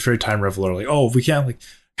like Teferi Time Reveler, like, oh, we can't, like,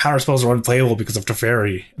 counter spells are unplayable because of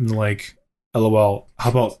Teferi, and like, LOL, how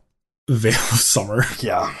about Veil of Summer?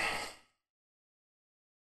 Yeah.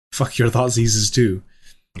 Fuck your Thoughtseizes too.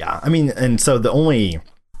 Yeah, I mean, and so I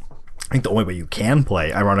think the only way you can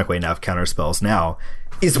play, ironically enough, counter spells now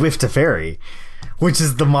is with Teferi, which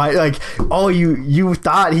is you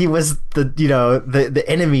thought he was the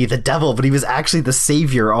enemy, the devil, but he was actually the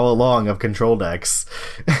savior all along of control decks.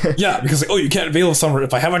 Yeah, because you can't Veil of Summer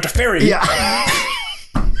if I have a Teferi. Yeah.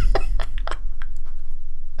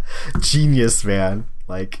 Genius, man.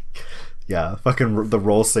 Like, yeah, fucking the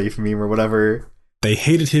roll safe meme or whatever. They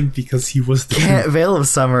hated him because he was the can't Veil of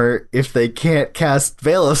Summer if they can't cast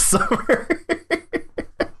Veil of Summer.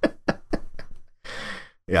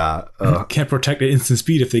 Yeah. Can't protect at instant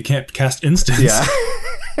speed if they can't cast instants. Yeah.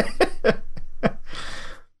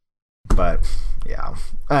 But yeah,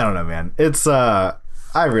 I don't know, man. It's I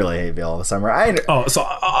really hate Veil of Summer. So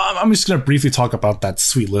I'm just gonna briefly talk about that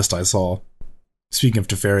sweet list I saw. Speaking of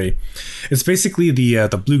Teferi, it's basically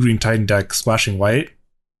the blue-green Titan deck splashing white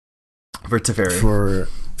For Teferi.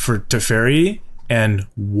 For Teferi and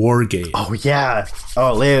Wargate. Oh yeah.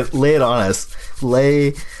 Oh, lay it on us.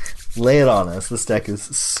 Lay it on us. This deck is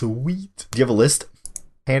sweet. Do you have a list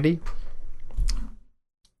handy?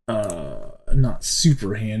 Not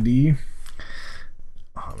super handy.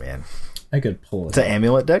 Oh man. I could pull it. It's an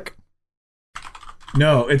amulet deck?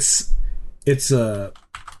 No, it's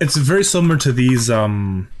very similar to these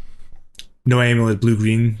no amulet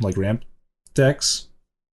blue-green like ramp decks.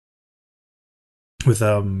 With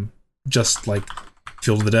just like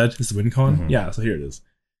Field of the Dead is the win con. Mm-hmm. Yeah, so here it is.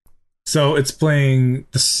 So it's playing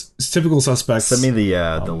this typical suspects. Send me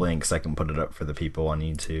the link so I can put it up for the people on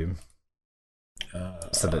YouTube.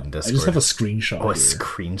 Send it in Discord. I just have a screenshot. Oh, a here.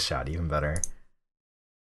 screenshot, even better.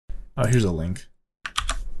 Oh, here's a link.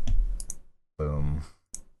 Boom.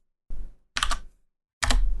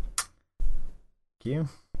 Thank you.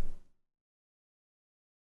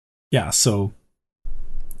 Yeah, so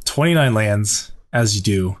 29 lands, as you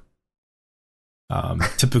do.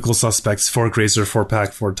 Typical suspects: 4 Grazer, 4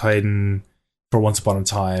 Pack, 4 Titan, 4 Once Upon a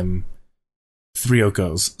Time, 3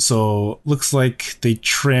 Okos. So looks like they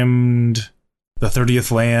trimmed the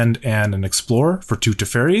 30th land and an Explorer for 2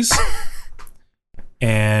 Teferis,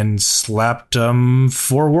 and slapped 4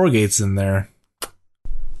 Wargates in there.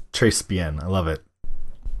 Trace Bien, I love it.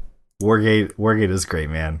 Wargate is great,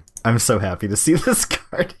 man. I'm so happy to see this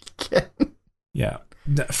card again. Yeah.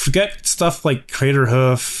 Forget stuff like Crater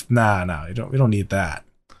Hoof. Nah, we don't need that.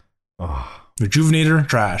 Oh. Rejuvenator,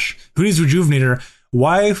 trash. Who needs Rejuvenator?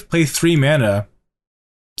 Why play 3 mana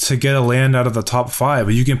to get a land out of the top 5,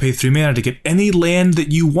 but you can pay 3 mana to get any land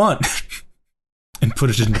that you want and put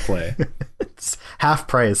it into play. It's half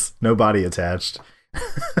price, no body attached.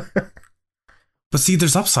 But see,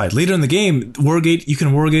 there's upside. Later in the game, you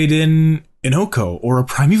can Wargate in an Oko or a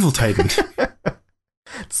Primeval Titan.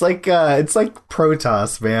 It's like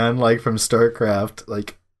Protoss, man, like from StarCraft.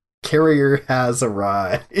 Like, carrier has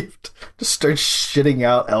arrived. Just start shitting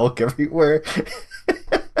out elk everywhere.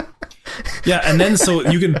 Yeah, and then so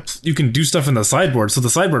you can do stuff in the sideboard. So the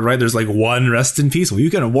sideboard, right? There's like 1 rest in peace. Well,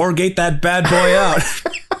 you can Wargate that bad boy out.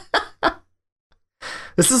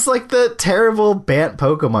 This is like the terrible Bant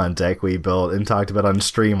Pokemon deck we built and talked about on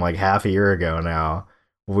stream like half a year ago now.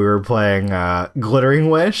 We were playing Glittering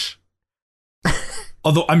Wish.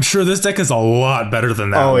 Although I'm sure this deck is a lot better than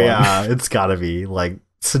that. Oh one. yeah, it's gotta be like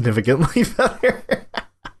significantly better.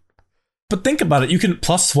 But think about it. You can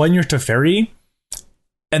 +1 your Teferi,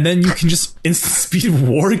 and then you can just instant speed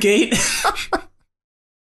Wargate.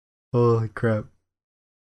 Holy crap.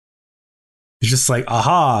 It's just like,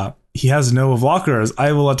 aha, he has no blockers.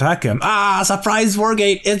 I will attack him. Ah, surprise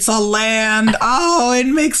Wargate. It's a land. Oh, it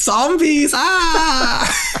makes zombies.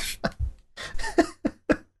 Ah.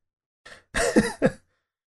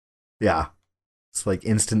 Yeah. It's like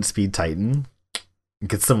instant speed Titan.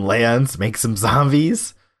 Get some lands, make some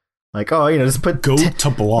zombies. Like, oh, just put to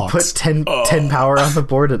blocks. Put 10 power on the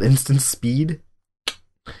board at instant speed.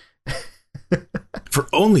 For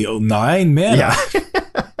only 9 mana. Yeah.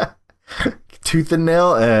 Tooth and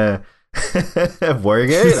nail,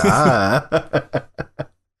 Wargate.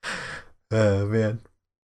 Oh man.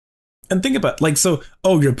 And think about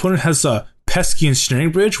your opponent has a pesky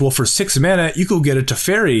ensnaring bridge. Well, for 6 mana, you go get a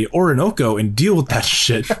Teferi or an Oko and deal with that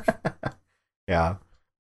shit. Yeah.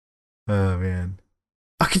 Oh man.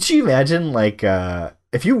 Oh, could you imagine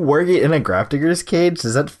if you Wargate in a Grafdigger's Cage,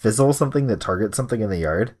 does that fizzle something that targets something in the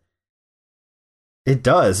yard? It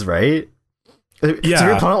does, right? Yeah. So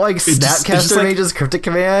your opponent Snapcaster Mage's Cryptic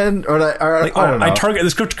Command? I don't know. I target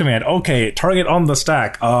this Cryptic Command. Okay, target on the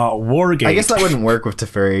stack. Wargate. I guess that wouldn't work with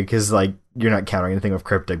Teferi because you're not countering anything with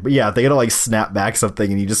Cryptic. But yeah, if they gotta snap back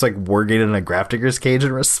something and you just Wargate in a Grafdigger's Cage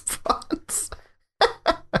in response.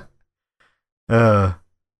 That's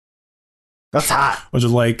hot. Which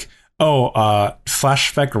is Flash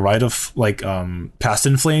Effect Rite of Past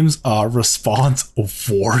in Flames response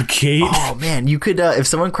Wargate. Oh man, you could if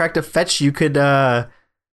someone cracked a fetch, you could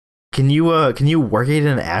can you Wargate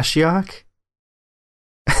an Ashiok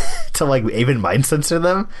to even mind censor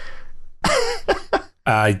them?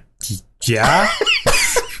 Yeah.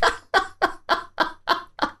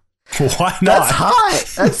 Why not? That's hot.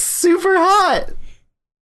 That's super hot.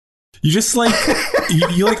 You just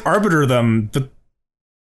you Arbiter them, but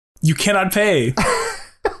you cannot pay.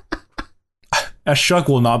 Ashiok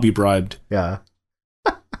will not be bribed. Yeah.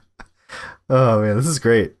 Oh man, this is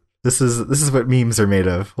great. This is what memes are made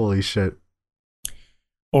of. Holy shit.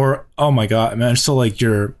 Or oh my god, man! So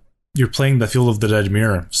you're playing the Field of the Dead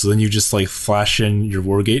Mirror, so then you just flash in your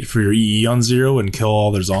Wargate for your EE on 0 and kill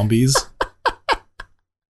all their zombies.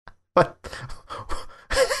 What?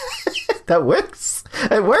 That works.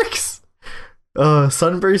 It works.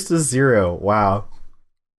 Sunburst is 0. Wow.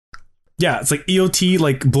 Yeah, it's like EOT,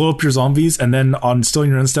 like blow up your zombies, and then on still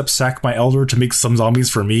in your end step, sack my elder to make some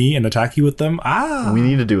zombies for me and attack you with them. We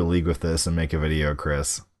need to do a league with this and make a video,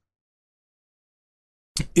 Chris.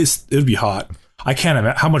 It'd be hot. I can't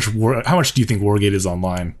imagine how much do you think Wargate is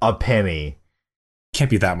online? A penny.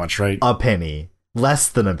 Can't be that much, right? A penny. Less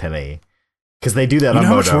than a penny. Because they do that on Modo. You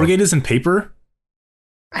know how much Wargate is in paper?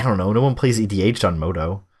 I don't know. No one plays EDH on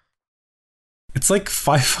Modo. It's like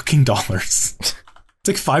 $5 It's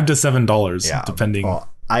like $5 to $7, depending. Well,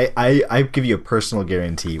 I give you a personal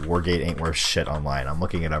guarantee Wargate ain't worth shit online. I'm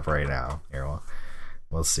looking it up right now. Here,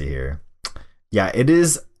 we'll see here. Yeah, it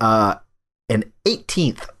is an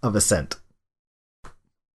 18th of a cent.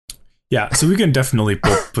 Yeah, so we can definitely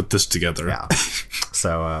put this together. Yeah.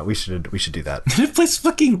 So we should do that. It plays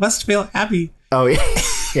fucking Westvale Abbey. Oh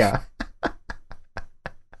yeah.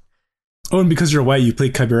 Oh, and because you're white, you play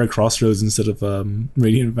Chimera Crossroads instead of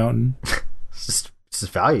Radiant Mountain. It's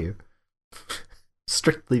just value.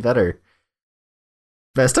 Strictly better.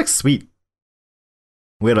 That stuff's sweet.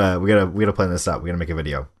 We gotta plan this out. We gotta make a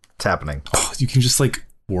video. It's happening. Oh, you can just like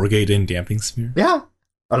Wargate in Damping Sphere. Yeah.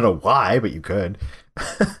 I don't know why, but you could.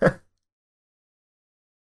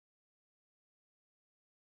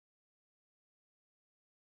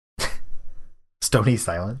 Stony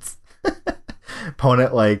silence.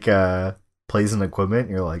 Opponent like plays an equipment,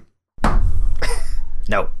 and you're like,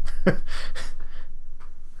 no.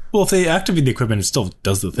 Well, if they activate the equipment, it still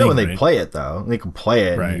does the thing. No, when they right? play it though, they can play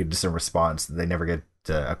it, right. and you get just a response. They never get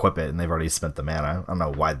to equip it, and they've already spent the mana. I don't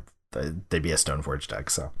know why they'd be a Stoneforge deck.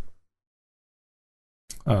 So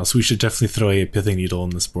we should definitely throw a Pithing Needle on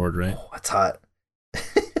this board, right? Oh, that's hot.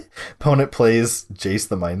 Opponent plays Jace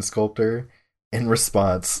the Mind Sculptor. In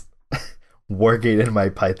response, Wargate in my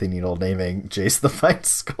Pithing Needle, naming Jace the Mind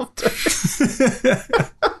Sculptor.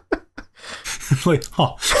 Like,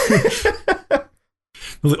 huh.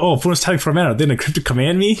 I was like, oh, opponent's tagging for mana. Then a cryptic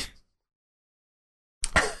command me?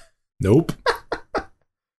 Nope.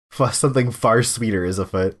 Something far sweeter is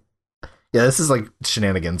afoot. Yeah, this is like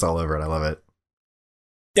shenanigans all over it. I love it.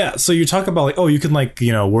 Yeah, so you talk about like, oh, you can like,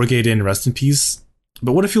 Wargate in Rest in Peace.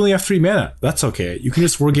 But what if you only have 3 mana? That's okay. You can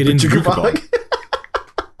just Wargate in Jukabog.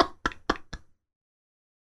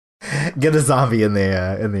 Get a zombie in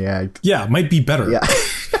the act. Yeah, might be better. Yeah.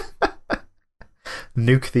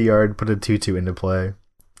 Nuke the yard, put a 2/2 into play.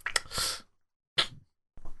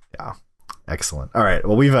 Yeah. Excellent. All right.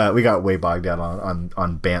 Well, we got way bogged down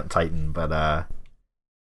on Bant Titan, but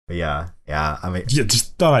yeah. I mean, yeah,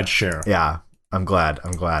 just thought I'd share. Yeah. I'm glad.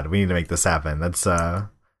 We need to make this happen. That's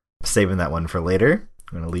saving that one for later.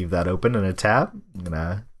 I'm gonna leave that open in a tab. I'm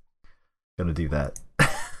gonna do that.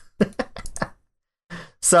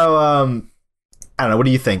 So I don't know. What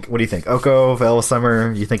do you think? Oko, Veil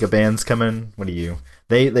Summer. You think a band's coming? What do you?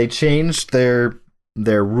 They changed their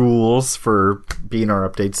rules for BNR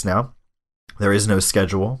updates now. There is no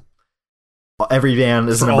schedule. Every band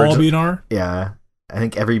is for an all BNR. Yeah, I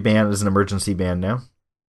think every band is an emergency band now.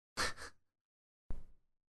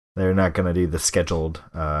 They're not going to do the scheduled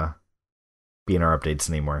BNR updates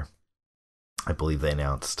anymore. I believe they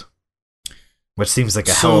announced. Which seems like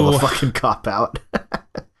a hell of a fucking cop-out.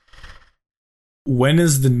 When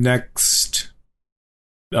is the next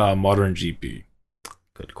Modern GP?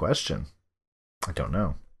 Good question. I don't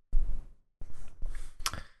know.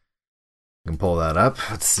 You can pull that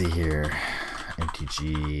up. Let's see here.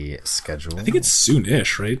 MTG schedule. I think it's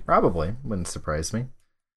soon-ish, right? Probably. Wouldn't surprise me.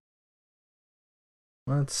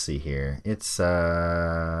 Let's see here. It's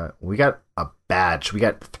we got a batch. We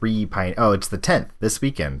got 3 Oh, it's the 10th this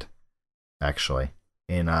weekend, actually,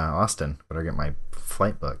 in Austin. Better get my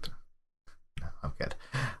flight booked. No, I'm good.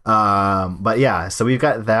 But yeah, so we've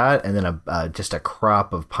got that, and then just a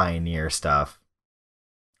crop of Pioneer stuff.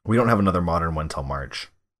 We don't have another Modern one till March.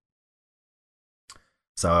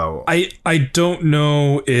 So I don't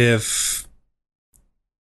know if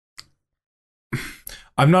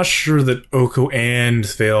I'm not sure that Oko and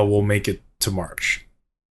Veil will make it to March.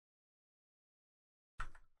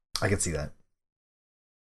 I can see that.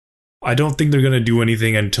 I don't think they're going to do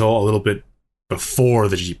anything until a little bit before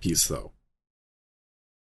the GPs, though.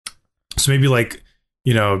 So maybe like,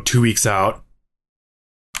 2 weeks out.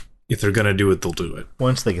 If they're going to do it, they'll do it.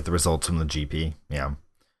 Once they get the results from the GP, yeah.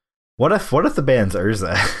 What if the band's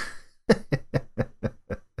Urza?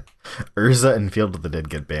 Urza and Field of the Dead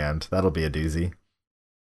get banned. That'll be a doozy.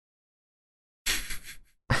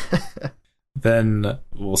 Then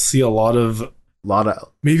we'll see a lot of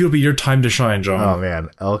maybe it'll be your time to shine, John. Oh man,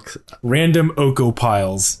 Elk random Oko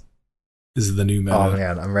piles. is the new meta. Oh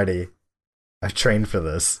man, I'm ready. I've trained for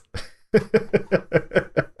this.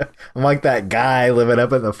 I'm like that guy living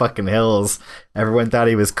up in the fucking hills. Everyone thought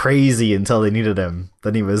he was crazy until they needed him.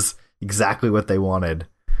 Then he was exactly what they wanted.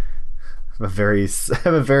 I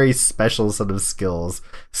have a very special set of skills.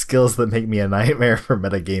 Skills that make me a nightmare for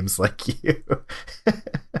metagames like you.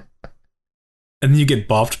 And then you get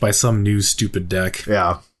bopped by some new stupid deck.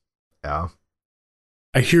 Yeah. I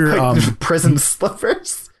hear prison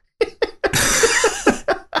slippers.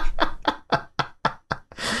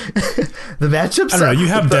 The matchups. I don't know. You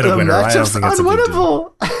have Dead of Winter. I don't think it's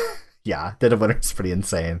unwinnable. Yeah, Dead of Winter is pretty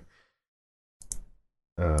insane.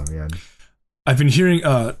 Oh man, I've been hearing.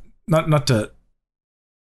 Not to,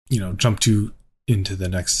 jump too into the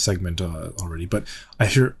next segment already, but I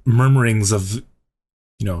hear murmurings of,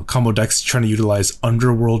 combo decks trying to utilize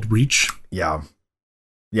Underworld Reach. Yeah,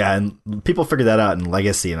 and people figured that out in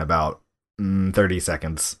Legacy in about 30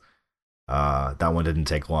 seconds. That one didn't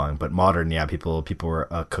take long, but Modern, yeah, people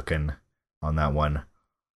were cooking on that one.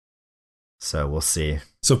 So we'll see.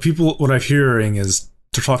 So what I'm hearing is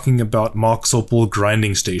they're talking about Mox Opal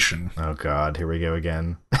Grinding Station. Oh god, here we go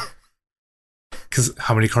again. Because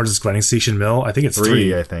how many cards does Grinding Station mill? I think it's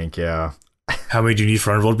 3. I think, yeah. How many do you need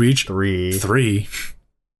for Underworld Reach? 3. 3.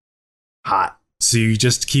 Hot. So you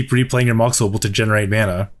just keep replaying your Mox Opal to generate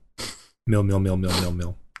mana.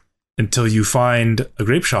 Mill. Until you find a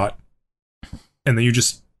Grape Shot. And then you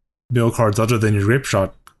just mill cards other than your Grape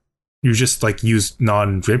Shot. You just use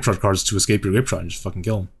non-Grape Shot cards to escape your Grape Shot and just fucking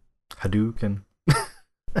kill them. Hadouken.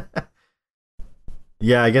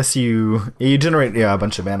 Yeah, I guess you generate a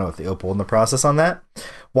bunch of mana with the opal in the process on that.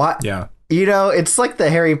 What? Yeah. It's like the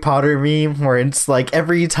Harry Potter meme where it's like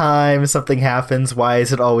every time something happens, why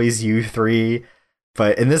is it always you 3?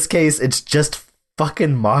 But in this case, it's just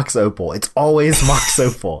fucking Mox Opal. It's always Mox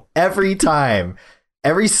Opal. Every time.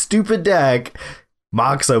 Every stupid deck,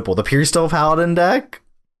 Mox Opal. The Pure Steel Paladin deck,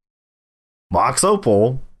 Mox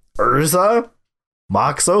Opal. Urza,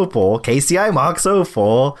 Mox Opal. KCI, Mox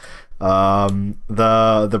Opal.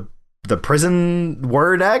 The Prison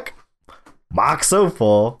War deck, Mox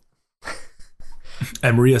Opal.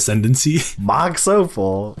 Emery Ascendancy, Mox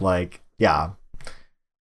Opal. Yeah.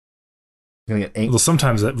 Well,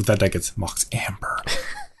 sometimes with that deck it's Mox Amber.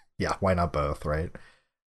 Yeah, why not both, right?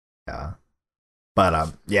 Yeah.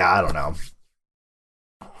 But yeah, I don't know.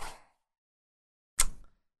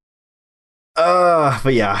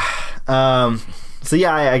 But yeah. So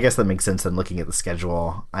yeah, I guess that makes sense in looking at the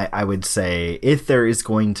schedule. I would say if there is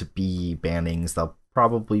going to be bannings, they'll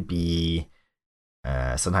probably be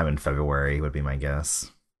sometime in February would be my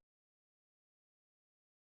guess.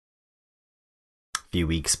 A few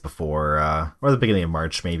weeks before, or the beginning of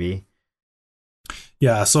March, maybe.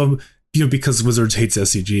 Yeah, so because Wizards hates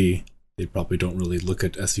SCG, they probably don't really look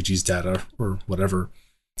at SCG's data or whatever.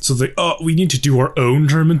 So we need to do our own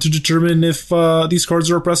tournament to determine if these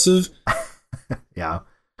cards are oppressive. Yeah.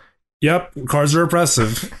 Yep, cards are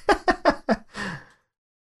oppressive.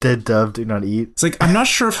 Dead dove do not eat. It's I'm not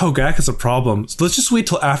sure if Hogak is a problem, so let's just wait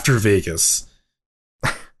till after Vegas.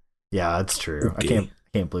 Yeah, that's true. Okay. I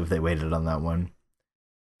can't believe they waited on that one.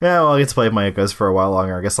 Yeah, well, I get to play with my Echoes for a while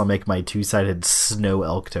longer. I guess I'll make my 2-sided Snow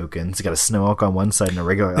Elk tokens. You got a Snow Elk on one side and a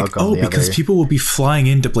regular Elk on the other. Because people will be flying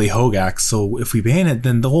in to play Hogak, so if we ban it,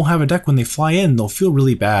 then they'll have a deck when they fly in. They'll feel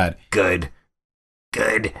really bad. Good.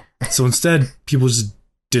 So instead, people just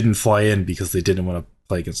didn't fly in because they didn't want to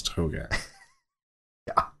play against Hogak.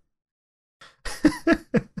 Yeah.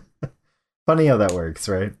 Funny how that works,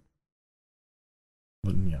 right?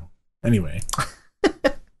 But, anyway.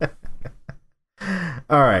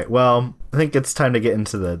 All right. Well, I think it's time to get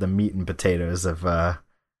into the meat and potatoes of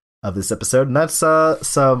this episode, and that's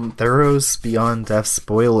some Theros Beyond Death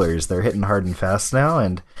spoilers. They're hitting hard and fast now,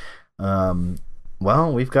 and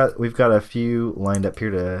well, we've got a few lined up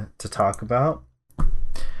here to talk about.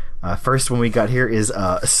 First one we got here is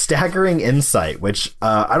Staggering Insight, which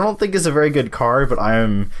I don't think is a very good card, but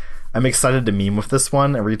I'm excited to meme with this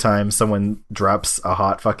one every time someone drops a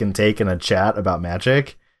hot fucking take in a chat about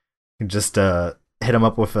Magic. Just hit him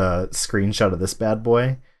up with a screenshot of this bad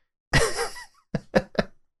boy.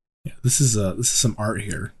 Yeah, this is some art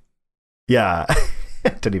here. Yeah, I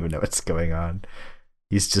don't even know what's going on.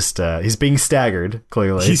 He's just he's being staggered.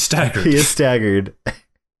 Clearly, he's staggered. He is staggered.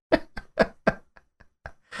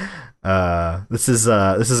 This is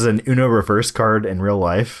an Uno reverse card in real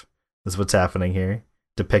life. That's what's happening here,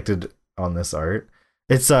 depicted on this art.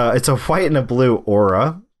 It's a white and a blue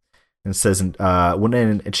aura. And it says, when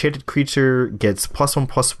an enchanted creature gets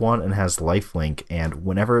 +1/+1 and has lifelink, and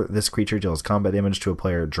whenever this creature deals combat damage to a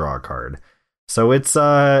player, draw a card. So it's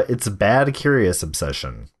Bad Curious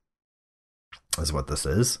Obsession. is what this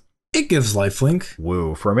is. It gives lifelink.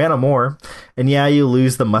 Woo, for a mana more. And yeah, you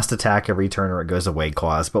lose the must attack every turn or it goes away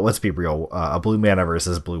clause, but let's be real, a blue mana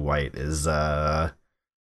versus blue-white is a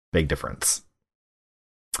big difference.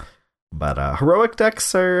 But heroic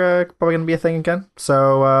decks are probably going to be a thing again.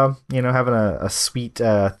 So, having a sweet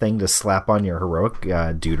thing to slap on your heroic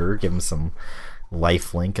duder, give him some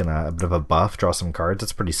lifelink and a bit of a buff, draw some cards.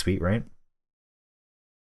 It's pretty sweet, right?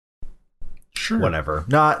 Sure. Whatever.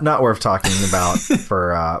 Not worth talking about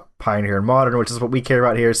for Pioneer and Modern, which is what we care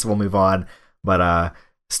about here, so we'll move on. But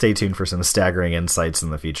stay tuned for some staggering insights in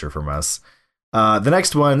the future from us. The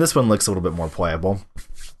next one, this one looks a little bit more playable.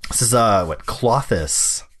 This is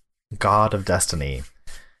Klothys, God of Destiny.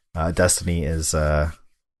 Destiny is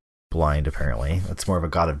blind, apparently. It's more of a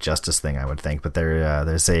God of Justice thing, I would think, but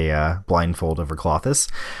there's a blindfold over Klothys.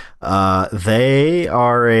 They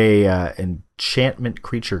are a enchantment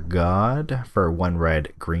creature god for 1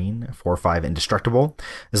 red green, 4/5 indestructible.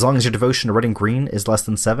 As long as your devotion to red and green is less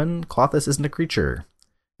than 7, Klothys isn't a creature.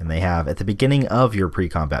 And they have, at the beginning of your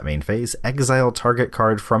pre-combat main phase, exile target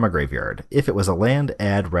card from a graveyard. If it was a land,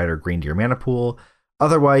 add red or green to your mana pool.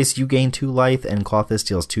 Otherwise, you gain 2 life, and Klothys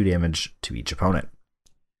deals 2 damage to each opponent.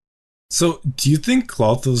 So, do you think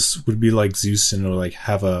Klothys would be like Zeus and like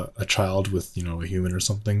have a child with, a human or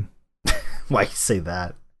something? Why you say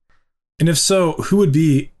that? And if so, who would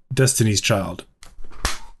be Destiny's child?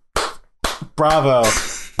 Bravo.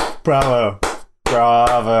 Bravo.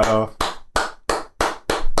 Bravo.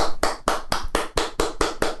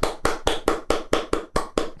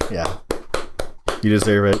 Yeah. You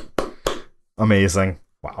deserve it. Amazing.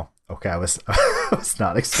 Wow. Okay, I was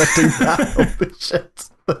not expecting that. Holy shit.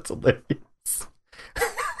 That's hilarious.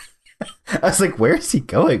 I was like, where is he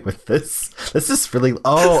going with this? This is really...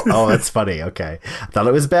 Oh, that's funny. Okay. I thought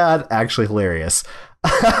it was bad. Actually hilarious.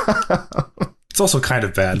 It's also kind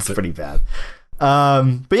of bad. It's pretty bad.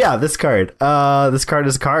 But yeah, this card. This card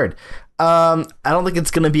is a card. I don't think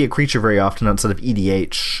it's going to be a creature very often outside of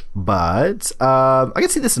EDH, but I can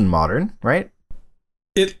see this in Modern, right?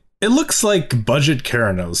 It looks like budget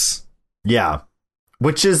Keranos. Yeah,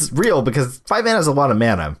 which is real because 5 mana is a lot of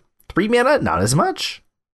mana. 3 mana, not as much.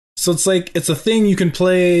 So it's a thing you can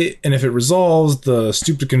play, and if it resolves, the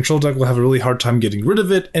stupid control deck will have a really hard time getting rid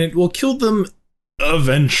of it, and it will kill them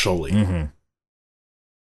eventually. Mm-hmm.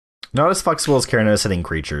 Not as flexible as Keranos hitting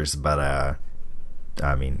creatures, but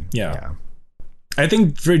I mean, yeah. I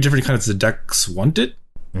think very different kinds of decks want it.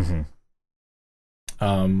 Mm-hmm.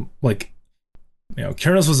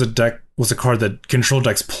 Keranos was a card that control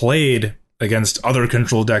decks played against other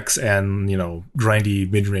control decks and,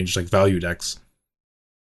 grindy mid-range like value decks.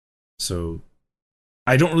 So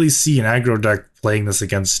I don't really see an aggro deck playing this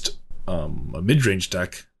against a mid-range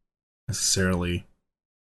deck necessarily.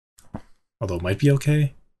 Although it might be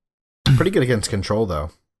okay. Pretty good against control though.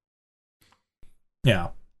 Yeah.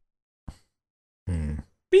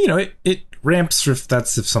 But it ramps if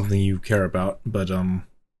something you care about, but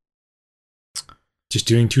just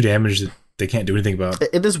doing 2 damage that they can't do anything about.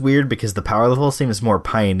 It is weird because the power level seems more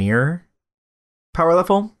Pioneer power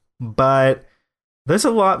level, but there's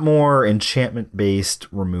a lot more enchantment based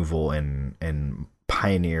removal in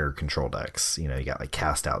Pioneer control decks. You got like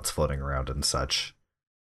cast outs floating around and such.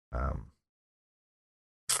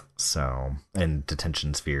 And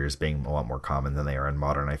detention spheres being a lot more common than they are in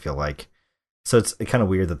Modern, I feel like. So it's kind of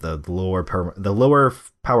weird that the lower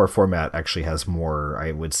power format actually has more,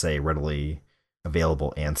 I would say, readily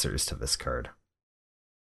available answers to this card.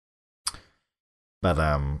 But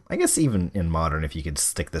I guess even in Modern, if you could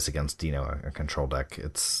stick this against a control deck,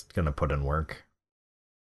 it's gonna put in work.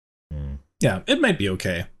 Yeah, it might be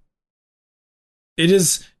okay. It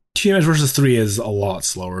is 2 damage versus 3 is a lot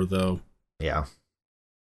slower though. Yeah.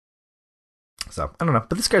 So I don't know,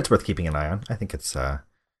 but this card's worth keeping an eye on. I think it's kind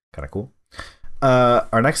of cool.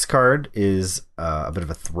 Our next card is a bit of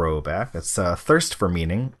a throwback. It's Thirst for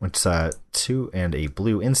Meaning, which is 2 and a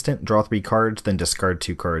blue instant. Draw 3 cards, then discard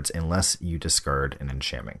 2 cards unless you discard an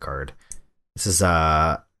enchantment card. This is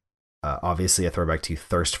obviously a throwback to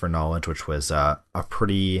Thirst for Knowledge, which was a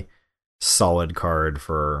pretty solid card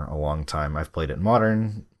for a long time. I've played it in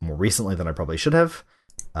Modern more recently than I probably should have.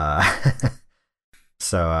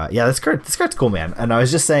 So this card's cool, man. And I was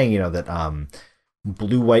just saying, that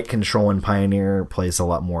blue-white control in Pioneer plays a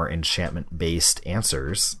lot more enchantment-based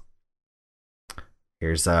answers.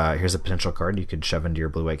 Here's a potential card you could shove into your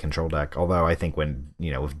blue-white control deck. Although I think when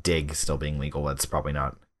with Dig still being legal, that's probably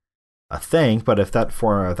not a thing. But if that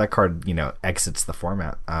card exits the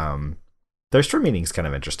format, Thirst for Meaning is kind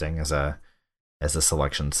of interesting as a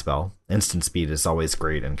selection spell. Instant speed is always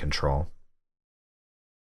great in control.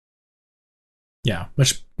 Yeah,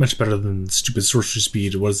 much better than stupid sorcery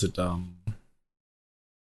speed. What is it?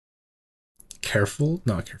 Careful?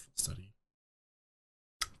 Not careful study.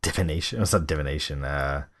 Divination. It's not divination.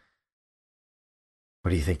 What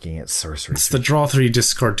are you thinking? It's sorcery. It's the draw 3,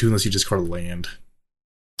 discard 2 unless you discard land.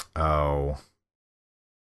 Oh.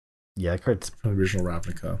 Yeah, that card's from the original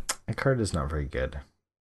Ravnica. That card is not very good.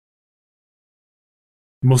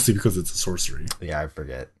 Mostly because it's a sorcery. Yeah, I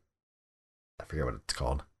forget what it's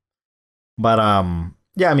called. But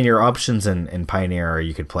yeah, I mean your options in Pioneer are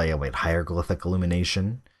you could play a Hieroglyphic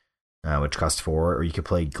Illumination, which costs 4, or you could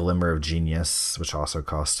play Glimmer of Genius, which also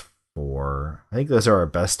costs 4. I think those are our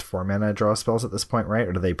best 4-mana draw spells at this point, right?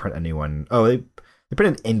 Or do they print a new one? Oh, they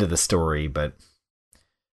printed Into the Story, but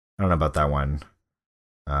I don't know about that one.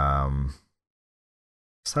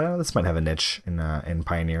 So this might have a niche in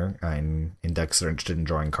Pioneer, in decks that are interested in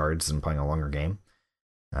drawing cards and playing a longer game.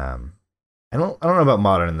 I don't know about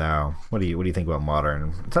Modern though. What do you think about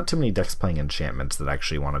Modern? It's not too many decks playing enchantments that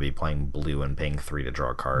actually want to be playing blue and paying 3 to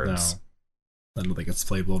draw cards. No, I don't think it's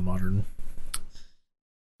playable in Modern.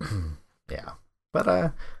 Yeah,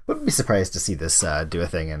 but wouldn't be surprised to see this do a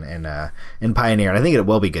thing in Pioneer. And I think it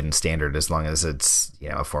will be good in Standard as long as it's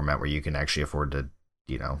a format where you can actually afford to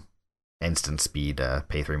instant speed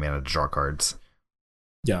pay 3 mana to draw cards.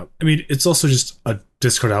 Yeah, I mean it's also just a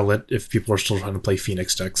discard outlet if people are still trying to play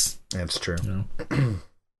Phoenix decks. That's true.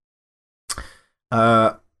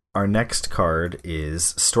 Our next card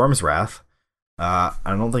is Storm's Wrath. I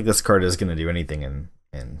don't think this card is going to do anything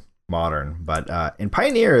in Modern, but in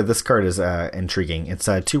Pioneer, this card is intriguing. It's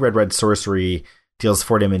a 2 red sorcery, deals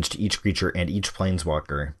 4 damage to each creature and each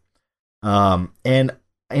planeswalker. And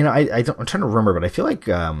I'm trying to remember, but I feel like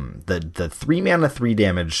the 3 mana 3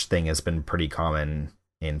 damage thing has been pretty common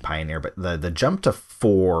in Pioneer, but the jump to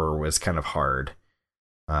 4 was kind of hard.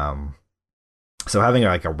 So having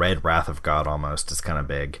like a red Wrath of God almost is kind of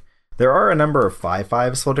big. There are a number of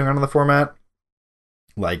 5/5s floating around in the format,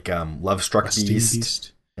 like Lovestruck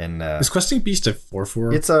Beast. And is Questing Beast a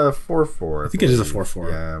 4/4? It's a 4/4. I think it is a 4/4.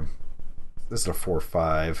 Yeah, this is a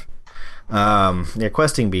 4/5. Yeah,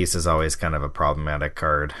 Questing Beast is always kind of a problematic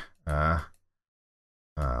card. But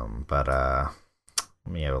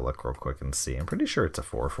let me have a look real quick and see. I'm pretty sure it's a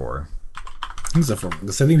 4/4. I think it's a 4/4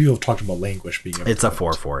 because I think people have talked about Languish being. It's a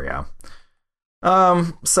 4/4, yeah.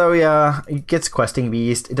 So yeah, it gets Questing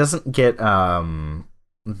Beast. It doesn't get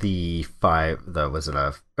the 5. Was it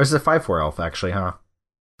a? Or is it a 5/4 elf actually? Huh?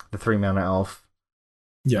 The 3 mana elf.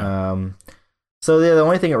 Yeah. So the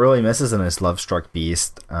only thing it really misses in is Lovestruck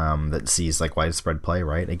Beast, that sees like widespread play,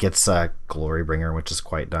 right? It gets Glorybringer, which is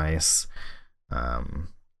quite nice.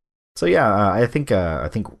 So yeah, I think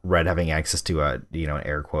Red having access to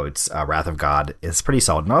air quotes Wrath of God is pretty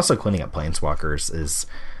solid, and also cleaning up Planeswalkers is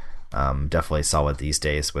definitely solid these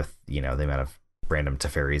days with the amount of random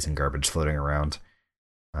Teferis and garbage floating around.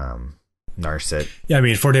 Narset. Yeah, I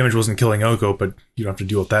mean 4 damage wasn't killing Oko, but you don't have to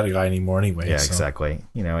deal with that guy anymore anyway. Yeah, so. Exactly.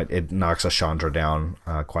 It knocks a Chandra down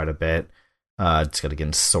quite a bit. It's good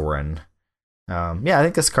against Sorin. Yeah, I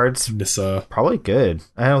think this card's Nissa. Probably good.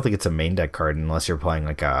 I don't think it's a main deck card unless you're playing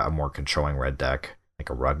like a more controlling red deck, like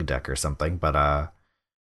a rug deck or something. But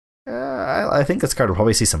I think this card will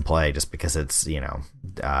probably see some play just because it's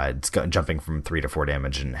it's jumping from 3 to 4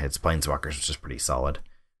 damage and hits Planeswalkers, which is pretty solid.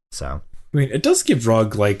 So I mean, it does give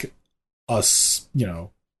Rug like a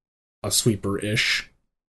sweeper-ish.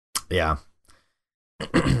 Yeah.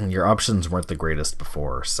 Your options weren't the greatest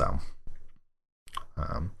before, so.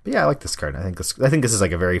 But yeah, I like this card. I think this is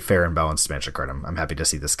like a very fair and balanced Magic card. I'm happy to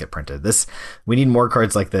see this get printed. We need more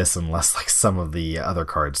cards like this, and less like some of the other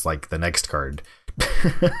cards, like the next card,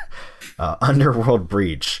 Underworld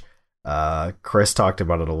Breach. Chris talked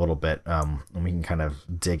about it a little bit, and we can kind of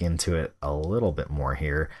dig into it a little bit more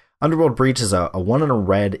here. Underworld Breach is a 1 and a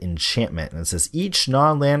red enchantment, and it says each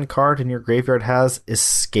non-land card in your graveyard has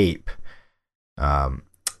Escape.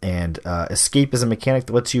 Escape is a mechanic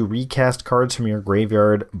that lets you recast cards from your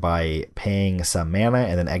graveyard by paying some mana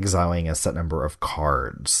and then exiling a set number of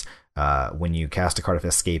cards. When you cast a card of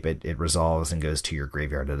Escape, it resolves and goes to your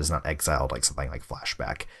graveyard. It is not exiled like something like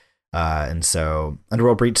Flashback. And so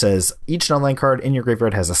Underworld Breach says each non-land card in your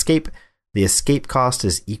graveyard has Escape. The escape cost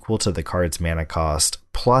is equal to the card's mana cost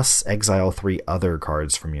plus exile 3 other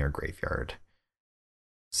cards from your graveyard.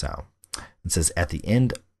 So it says at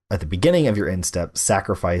the beginning of your end step,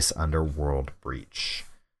 sacrifice Underworld Breach.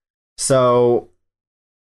 So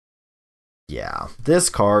yeah, this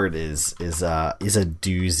card is a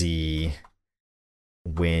doozy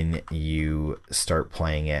when you start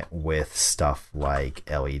playing it with stuff like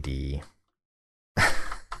LED.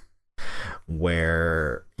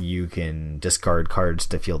 Where you can discard cards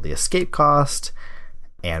to field the escape cost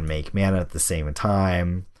and make mana at the same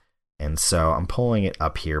time. And so I'm pulling it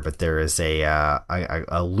up here, but there is a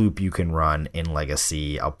loop you can run in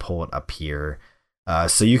Legacy. I'll pull it up here.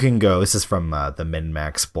 So you can go, this is from the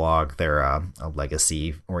MinMax blog. They're a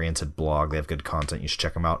Legacy-oriented blog. They have good content. You should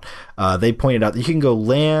check them out. They pointed out that you can go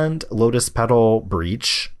land, Lotus Petal,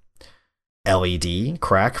 Breach, LED,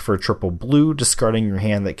 crack for triple blue, discarding your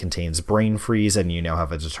hand that contains Brain Freeze, and you now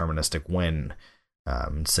have a deterministic win.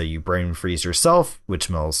 So you Brain Freeze yourself, which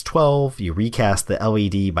mills 12. You recast the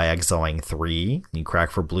LED by exiling 3. You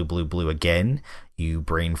crack for blue, blue, blue again. You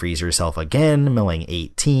Brain Freeze yourself again, milling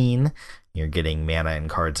 18. You're getting mana and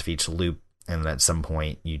cards of each loop, and then at some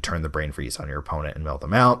point you turn the Brain Freeze on your opponent and mill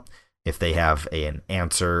them out. If they have an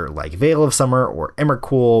answer like Veil of Summer or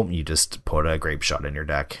Emrakul, you just put a Grape Shot in your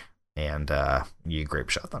deck, and you Grape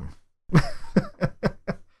Shot them.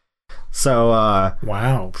 So,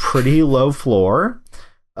 wow, pretty low floor.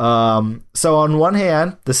 So on one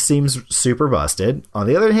hand, this seems super busted. On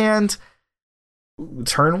the other hand,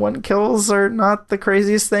 turn 1 kills are not the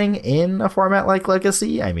craziest thing in a format like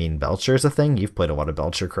Legacy. I mean, Belcher's a thing. You've played a lot of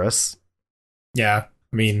Belcher, Chris. Yeah,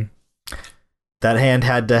 I mean, that hand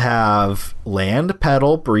had to have land,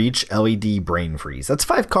 Petal, Breach, LED, Brain Freeze. That's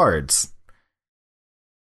 5 cards.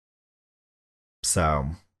 So,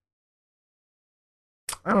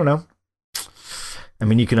 I don't know. I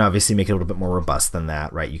mean, you can obviously make it a little bit more robust than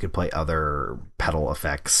that, right? You could play other Petal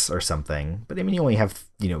effects or something. But I mean, you only have,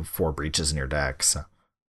 4 breaches in your deck, so.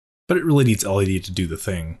 But it really needs LED to do the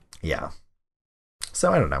thing. Yeah.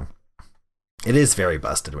 So I don't know. It is very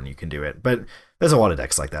busted when you can do it, but there's a lot of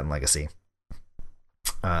decks like that in Legacy.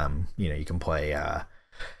 You can play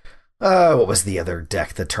what was the other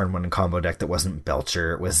deck, the turn 1 combo deck that wasn't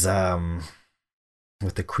Belcher? It was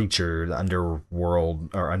with the creature, the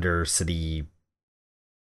Underworld or Undercity.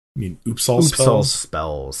 I mean, Oopsal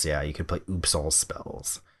spells. Yeah, you could play Oopsal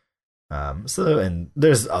spells. So, and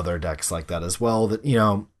there's other decks like that as well that,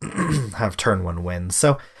 have turn 1 wins.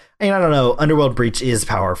 So, I don't know. Underworld Breach is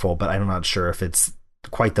powerful, but I'm not sure if it's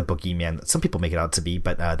quite the boogeyman that some people make it out to be.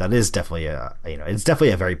 But that is definitely it's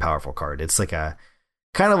definitely a very powerful card. It's like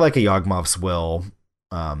kind of like a Yawgmoth's Will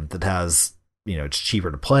that has, it's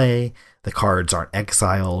cheaper to play. The cards aren't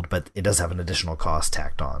exiled, but it does have an additional cost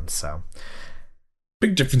tacked on. So,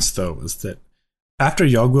 big difference though is that after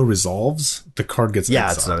Yawgmoth resolves, the card gets exiled.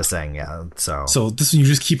 That's what I was saying. Yeah, so this one you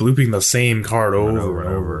just keep looping the same card over and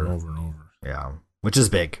over. Yeah, which is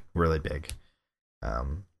big, really big.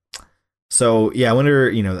 So yeah, I wonder,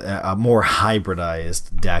 a more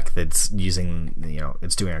hybridized deck that's using,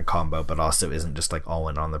 it's doing a combo, but also isn't just like all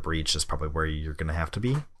in on the Breach is probably where you're going to have to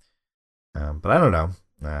be. But I don't know.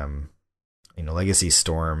 Legacy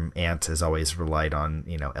Storm Ant has always relied on,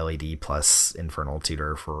 LED plus Infernal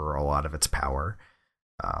Tutor for a lot of its power.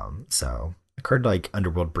 So a card like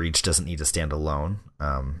Underworld Breach doesn't need to stand alone.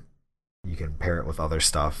 You can pair it with other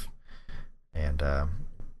stuff, and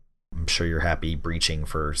I'm sure you're happy breaching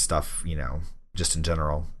for stuff, just in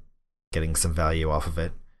general, getting some value off of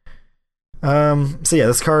it. So yeah,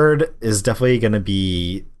 this card is definitely going to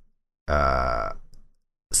be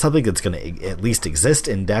something that's going to at least exist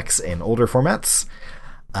in decks in older formats,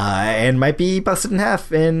 and might be busted in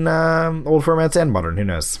half in old formats and modern. Who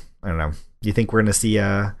knows? I don't know. You think we're going to see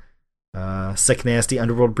a sick, nasty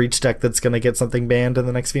Underworld Breach deck that's going to get something banned in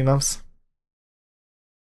the next few months?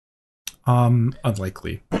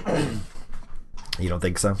 Unlikely. You don't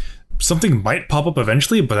think so? Something might pop up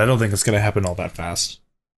eventually, but I don't think it's going to happen all that fast.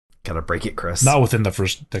 Gotta break it, Chris. Not within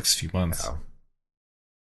the next few months. No.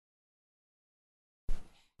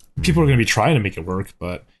 People are going to be trying to make it work,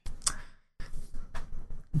 but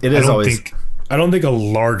it is I don't think a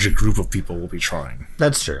large group of people will be trying.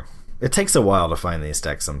 That's true. It takes a while to find these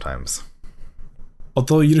decks sometimes.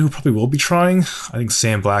 Although, who probably will be trying? I think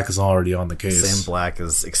Sam Black is already on the case. Sam Black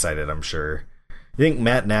is excited, I'm sure. You think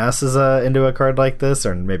Matt Nass is into a card like this?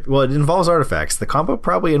 Or maybe, well, it involves artifacts. The combo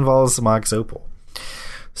probably involves Mox Opal.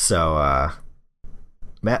 So,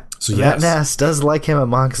 Matt Nass does like him a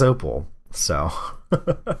Mox Opal. So,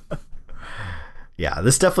 yeah,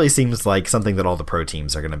 this definitely seems like something that all the pro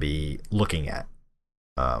teams are going to be looking at.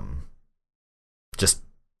 Just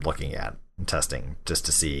looking at and testing just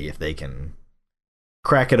to see if they can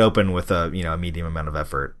crack it open with a medium amount of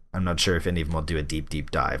effort. I'm not sure if any of them will do a deep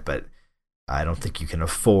dive, but I don't think you can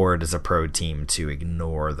afford as a pro team to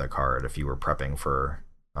ignore the card if you were prepping for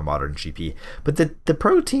a modern GP. But the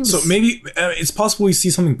pro teams, so maybe it's possible we see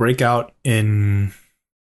something break out in,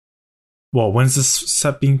 well, when's this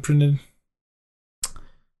set being printed?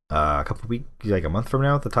 A couple weeks, like a month from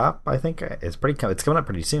now at the top. I think it's coming up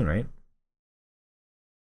pretty soon, right?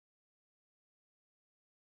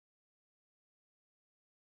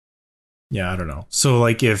 Yeah, I don't know. So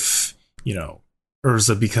like if,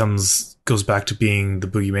 Urza goes back to being the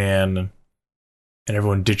boogeyman and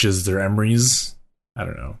everyone ditches their Emrys, I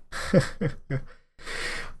don't know.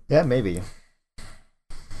 Yeah, maybe.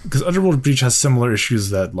 Because Underworld Breach has similar issues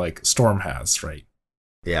that like Storm has, right?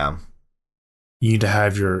 Yeah. You need to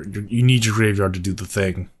have you need your graveyard to do the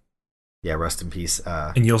thing. Yeah, rest in peace.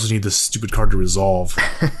 And you also need this stupid card to resolve.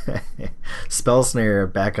 Spell Snare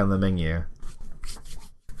back on the menu.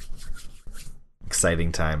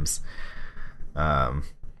 Exciting times. But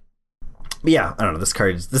yeah, I don't know. This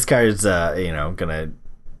card's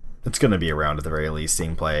gonna be around at the very least,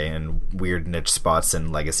 seeing play in weird niche spots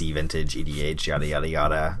in Legacy, Vintage, EDH, yada yada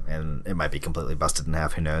yada, and it might be completely busted in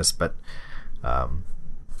half. Who knows? But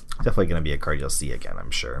definitely gonna be a card you'll see again,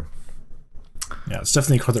 I'm sure. Yeah, it's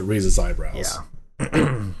definitely a card that raises eyebrows.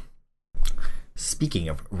 Yeah. Speaking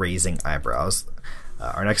of raising eyebrows,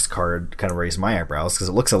 our next card kind of raised my eyebrows because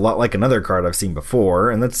it looks a lot like another card I've seen before,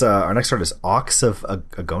 and that's our next card is Ox of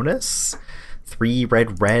Agonis. 3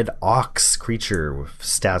 red Ox creature with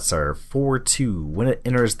stats are 4/2. When it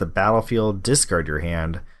enters the battlefield, discard your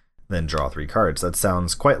hand, then draw 3 cards. That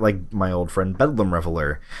sounds quite like my old friend Bedlam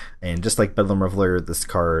Reveler, and just like Bedlam Reveler, this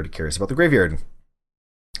card cares about the graveyard.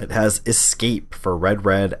 It has Escape for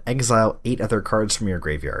red, exile 8 other cards from your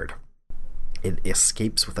graveyard. It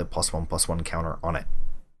escapes with a +1/+1 counter on it.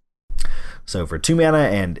 So for 2 mana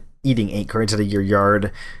and eating 8 cards out of your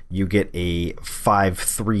yard, you get a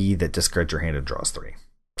 5/3 that discards your hand and draws 3.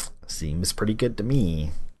 Seems pretty good to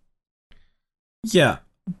me. Yeah,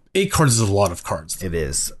 8 cards is a lot of cards. It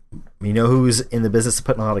is. You know who's in the business of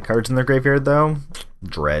putting a lot of cards in their graveyard, though?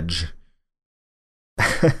 Dredge.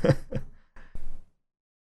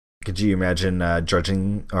 Could you imagine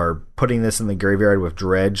dredging or putting this in the graveyard with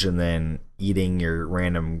Dredge and then eating your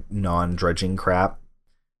random non-dredging crap,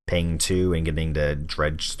 paying 2 and getting to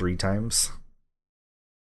dredge 3 times?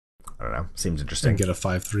 I don't know. Seems interesting. And get a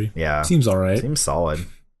 5/3. Yeah. Seems alright. Seems solid.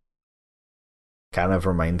 Kind of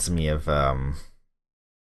reminds me of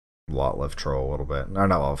Lotlif Troll a little bit. No,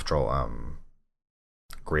 not Lotlif Troll.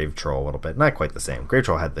 Grave Troll a little bit. Not quite the same. Grave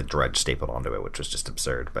Troll had the dredge stapled onto it, which was just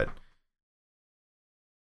absurd, but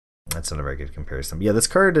that's not a very good comparison. But yeah, this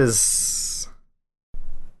card is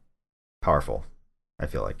powerful, I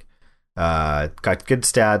feel like. Got good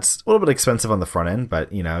stats, a little bit expensive on the front end, but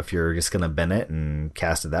if you're just gonna bend it and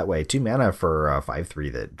cast it that way, 2 mana for 5/3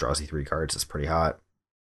 that draws you 3 cards is pretty hot.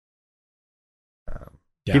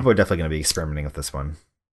 Yeah. People are definitely going to be experimenting with this one.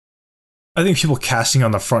 I think people casting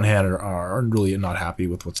on the front hand are really not happy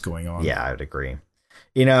with what's going on. Yeah, I would agree.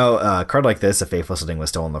 A card like this, if Faithless Looting was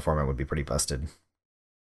still in the format, would be pretty busted.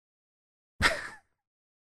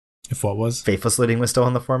 If what was? Faithless Looting was still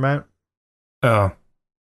in the format? Oh.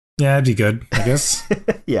 Yeah, it'd be good, I guess.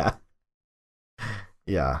 Yeah.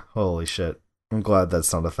 Yeah, holy shit. I'm glad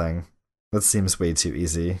that's not a thing. That seems way too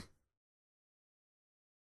easy.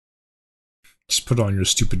 Just put on your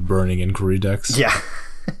stupid burning inquiry decks. Yeah.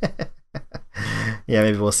 Yeah,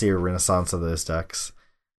 maybe we'll see a renaissance of those decks.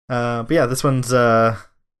 But yeah, this one's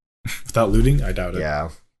without looting? I doubt it.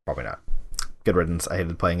 Yeah, probably not. Good riddance. I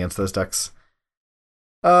hated playing against those decks.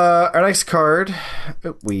 Our next card,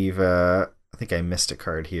 I think I missed a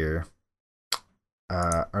card here.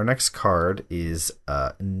 Our next card is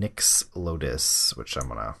Nyx Lotus, which I'm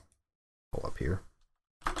gonna pull up here.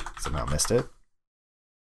 Somehow missed it.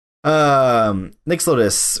 Nyx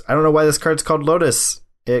Lotus. I don't know why this card's called Lotus.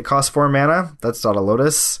 It costs 4 mana. That's not a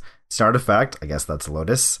Lotus. It's an artifact. I guess that's a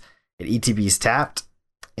Lotus. It ETB's tapped,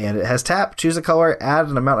 and it has tap. Choose a color. Add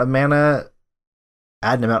an amount of mana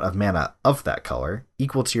of that color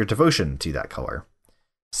equal to your devotion to that color.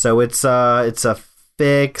 So it's a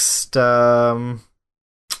fixed Field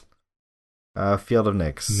of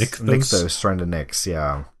Nyx. Nykthos trying to Nyx,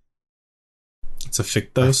 yeah. It's a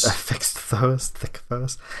Ficthos. A fixed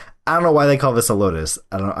Thicthos. I don't know why they call this a Lotus.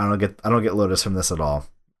 I don't get Lotus from this at all.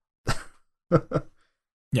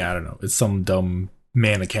 Yeah, I don't know. It's some dumb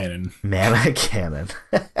mana cannon. Mana cannon.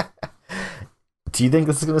 Do you think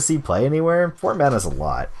this is going to see play anywhere? 4 mana is a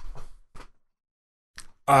lot.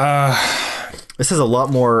 This has a lot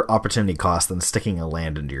more opportunity cost than sticking a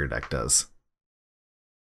land into your deck does.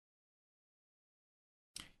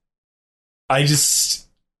 I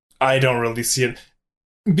don't really see it.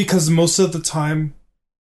 Because most of the time,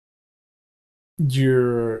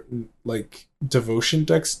 your devotion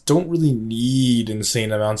decks don't really need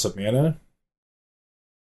insane amounts of mana.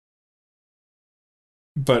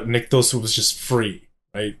 But Nykthos was just free,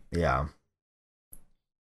 right? Yeah.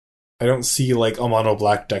 I don't see a mono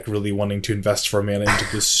black deck really wanting to invest for mana into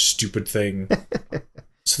this stupid thing.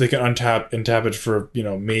 So they can untap and tap it for,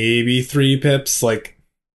 maybe 3 pips.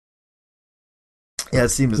 Yeah, that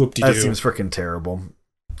seems Whoop-de-doo. freaking terrible.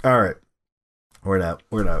 All right. We're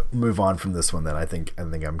gonna move on from this one then. I think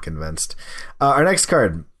I'm convinced. Our next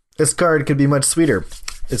card. This card could be much sweeter.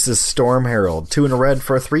 This is Storm Herald, 2 in a red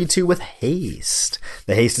for a 3/2 with haste.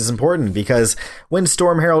 The haste is important because when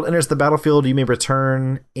Storm Herald enters the battlefield, you may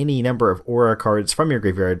return any number of aura cards from your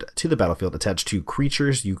graveyard to the battlefield attached to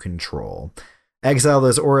creatures you control. Exile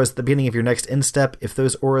those auras at the beginning of your next end step. If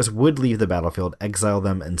those auras would leave the battlefield, exile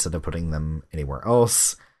them instead of putting them anywhere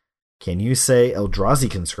else. Can you say Eldrazi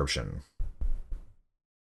Conscription?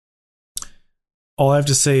 All I have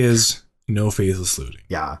to say is no Faithless Looting.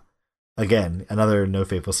 Yeah. Again, another no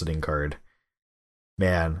Faithless Looting card.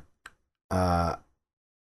 Man. I'm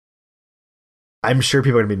sure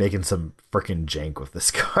people are going to be making some freaking jank with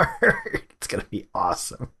this card. It's going to be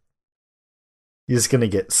awesome. You're just going to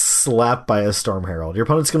get slapped by a Storm Herald. Your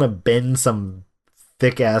opponent's going to bend some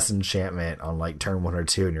thick-ass enchantment on like turn 1 or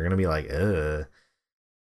 2, and you're going to be like, ugh.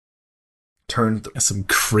 Some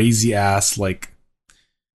crazy-ass, like...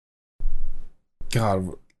 God,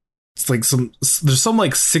 it's like there's some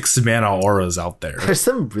like 6 mana auras out there. There's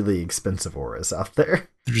some really expensive auras out there.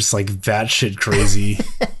 They're just like that shit crazy.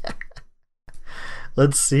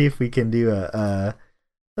 Let's see if we can do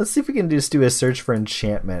just do a search for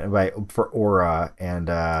enchantment for aura and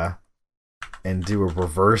do a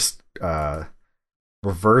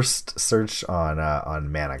reversed search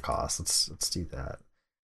on mana cost. Let's do that.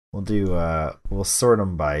 We'll sort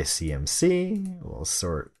them by CMC. We'll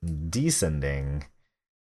sort descending.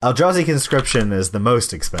 Eldrazi Conscription is the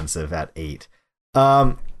most expensive at 8.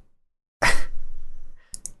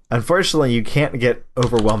 Unfortunately, you can't get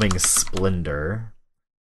Overwhelming Splendor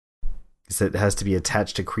because it has to be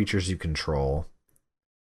attached to creatures you control.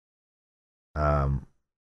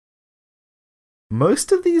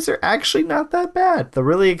 Most of these are actually not that bad. The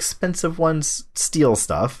really expensive ones steal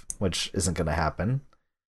stuff, which isn't going to happen.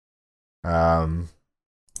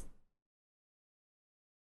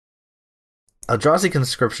 Eldrazi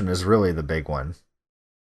Conscription is really the big one.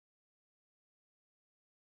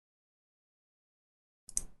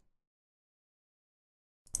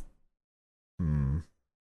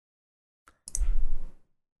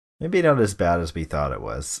 Maybe not as bad as we thought it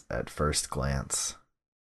was at first glance.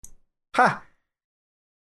 Ha!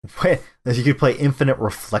 Wait, you could play Infinite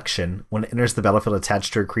Reflection. When it enters the battlefield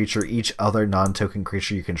attached to a creature, each other non-token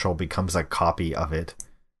creature you control becomes a copy of it.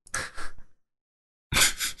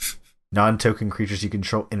 Non-token creatures you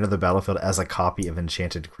control enter the battlefield as a copy of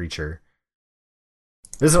enchanted creature.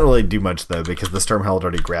 It doesn't really do much though, because the Storm Herald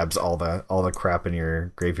already grabs all the crap in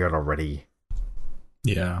your graveyard already.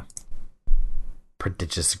 Yeah.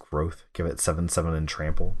 Prodigious Growth. Give it 7/7 and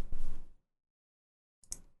trample.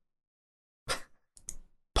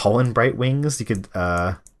 Pollen Bright Wings. You could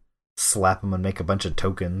slap them and make a bunch of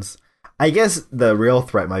tokens. I guess the real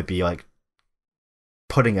threat might be like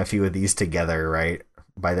putting a few of these together, right?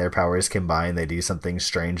 By their powers combined, they do something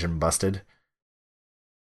strange and busted.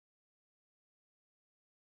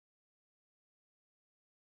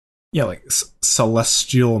 Yeah, like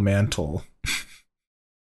Celestial Mantle.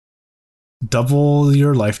 Double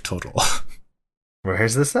your life total.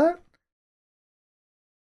 Where's this at?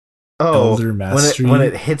 Oh, Elder Mastery. When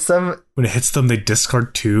it hits them, they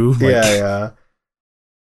discard 2. Like, yeah.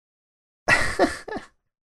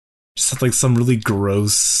 Just have like some really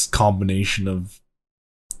gross combination of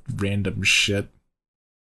random shit.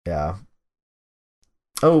 Yeah.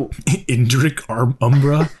 Oh, Indrik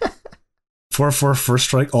Umbra. 4/4 first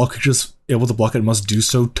strike. All creatures able to block it must do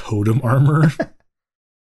so. Totem Armor.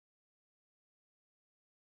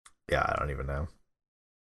 Yeah, I don't even know.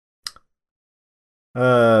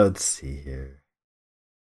 Let's see here.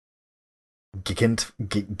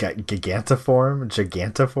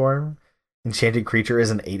 Gigantiform. Enchanted creature is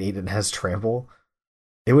an 8/8 and has trample.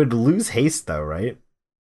 It would lose haste though, right?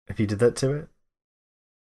 If you did that to it.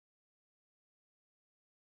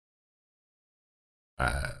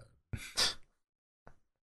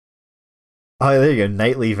 Oh, there you go.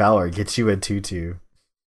 Knightly Valor gets you a 2/2.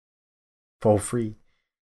 Full free.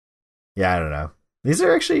 Yeah, I don't know. These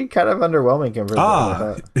are actually kind of underwhelming compared to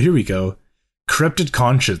that. Here we go. Corrupted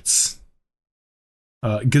Conscience.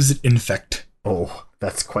 Gives it Infect. Oh,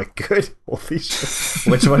 that's quite good. Holy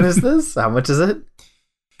shit. Which one is this? How much is it?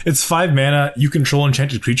 It's 5 mana. You control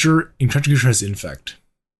enchanted creature. Enchanted creature has Infect.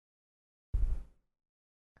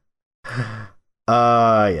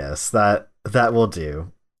 Yes, that will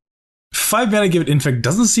do. 5 mana give it Infect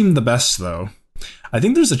doesn't seem the best though. I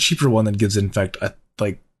think there's a cheaper one that gives Infect.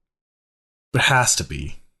 There has to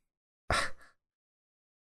be.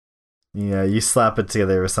 Yeah, you slap it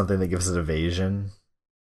together with something that gives it evasion.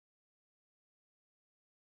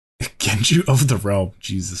 Genju of the Realm.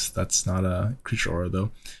 Jesus, that's not a creature aura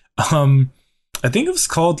though. I think it was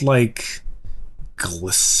called like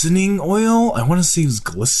Glistening Oil. I want to say it was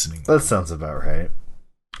Glistening Oil. That sounds about right.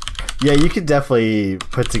 Yeah, you could definitely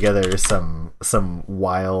put together some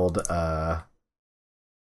wild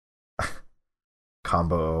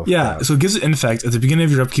combo. Yeah, so it gives it infect. At the beginning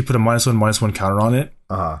of your upkeep, put a -1/-1 counter on it.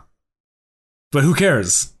 Uh-huh. But who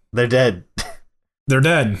cares? They're dead. They're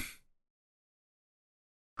dead.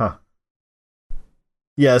 Huh.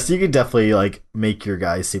 Yeah, so you could definitely like make your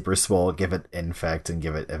guy super swole, give it infect, and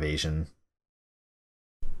give it evasion.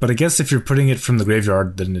 But I guess if you're putting it from the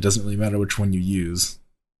graveyard, then it doesn't really matter which one you use.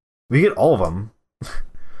 We get all of them.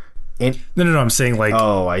 No, I'm saying like...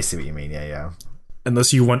 Oh, I see what you mean. Yeah.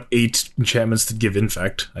 Unless you want 8 enchantments to give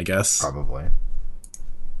infect, I guess. Probably.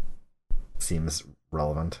 Seems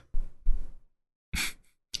relevant.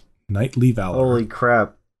 Nightly Valor. Holy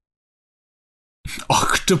crap.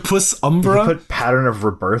 Octopus Umbra? You put Pattern of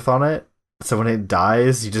Rebirth on it, so when it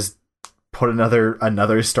dies, you just put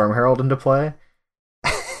another Storm Herald into play.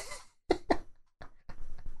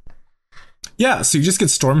 Yeah, so you just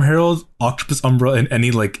get Storm Herald, Octopus Umbra, and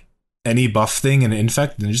any buff thing and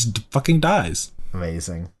infect, and it just fucking dies.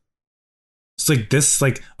 Amazing. It's like this,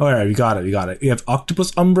 like, alright, we got it. You have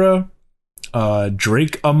Octopus Umbra,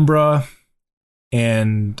 Drake Umbra,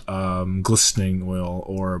 and Glistening Oil,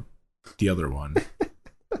 or the other one.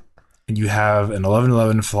 And you have an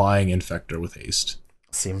 11/11 flying infector with haste.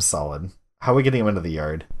 Seems solid. How are we getting him into the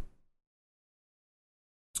yard?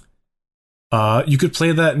 You could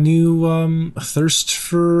play that new Thirst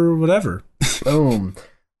for whatever. Boom.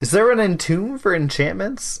 Is there an Entomb for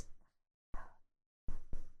enchantments?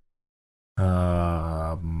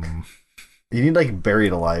 You need like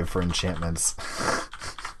Buried Alive for enchantments.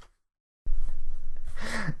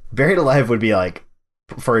 Buried Alive would be like,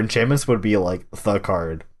 for enchantments, would be like the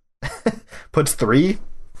card. Puts 3.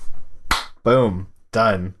 Boom.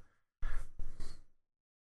 Done.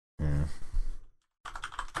 Hmm.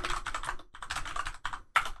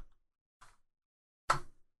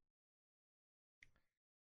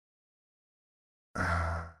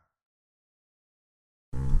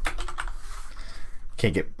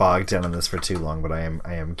 Can't get bogged down in this for too long, but I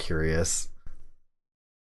am curious.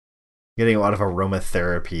 Getting a lot of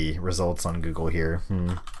aromatherapy results on Google here.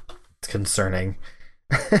 It's concerning.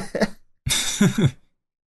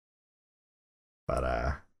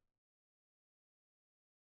 But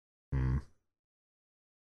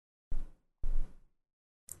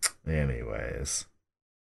anyways.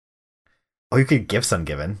 Oh, you could Gifts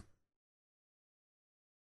Ungiven.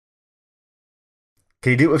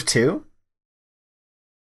 Can you do it with 2?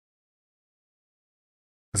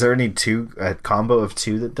 Is there any a combo of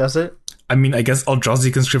 2 that does it? I mean, I guess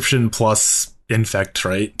Eldrazi Conscription plus Infect,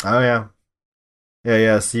 right? Oh yeah.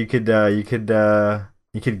 Yeah. So you could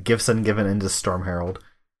Gifts Ungiven into Storm Herald.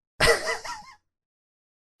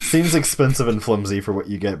 Seems expensive and flimsy for what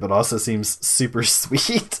you get, but also seems super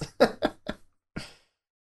sweet.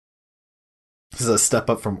 This is a step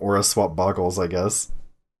up from Aura Swap Boggles, I guess.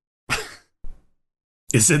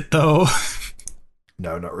 Is it though?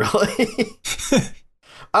 No, not really.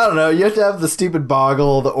 I don't know. You have to have the stupid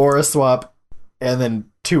Boggle, the Aura Swap, and then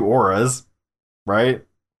 2 auras, right?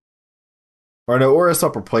 Or no, Aura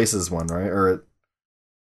Swap replaces one, right? Or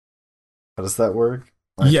how does that work?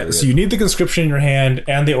 Yeah, so you need the Conscription in your hand,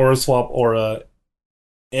 and the Aura Swap Aura,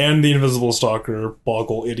 and the Invisible Stalker,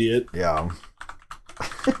 Boggle Idiot. Yeah.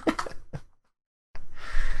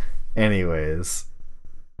 Anyways.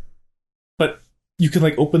 But you can,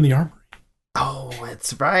 like, open the armory. Oh,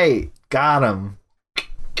 that's right. Got him.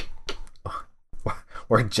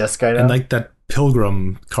 Or Jeskai now. And, like, that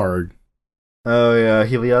Pilgrim card. Oh, yeah.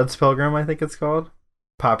 Heliod's Pilgrim, I think it's called.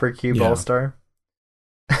 Pauper Cube All-Star.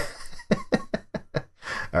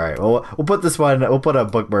 Alright, well, we'll put this one, we'll put a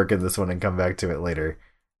bookmark in this one and come back to it later.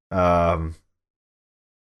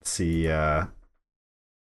 See what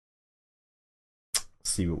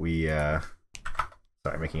we, sorry,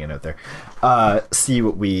 making a note there. See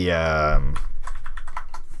what we,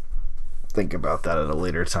 think about that at a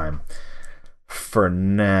later time. For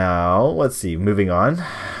now, let's see, moving on.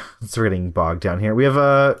 It's getting bogged down here. We have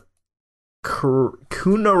a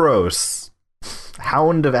Kunaros,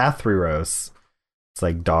 Hound of Athreros. It's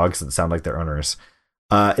like dogs that sound like their owners.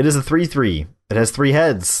 It is a 3/3. It has 3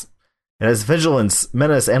 heads. It has Vigilance,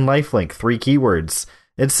 Menace, and Lifelink, 3 keywords.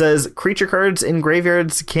 It says creature cards in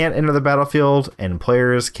graveyards can't enter the battlefield, and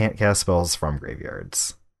players can't cast spells from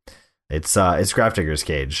graveyards. It's Grafdigger's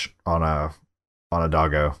Cage on a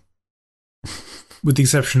doggo. With the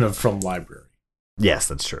exception of from library. Yes,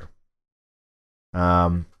 that's true.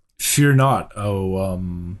 Fear not,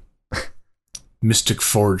 Mystic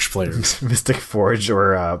Forge players. Mystic Forge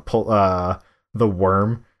or the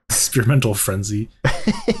Worm. Experimental Frenzy.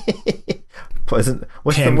 What's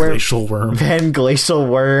Pan the worm? Glacial Worm. Pan Glacial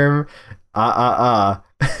Worm. God,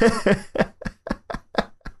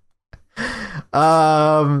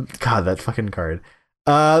 that fucking card.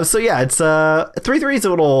 So yeah, it's 3/3 is a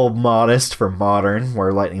little modest for Modern,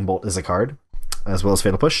 where Lightning Bolt is a card, as well as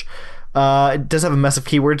Fatal Push. It does have a mess of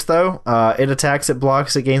keywords though. It attacks, it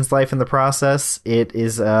blocks, it gains life in the process. It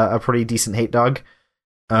is a pretty decent hate dog.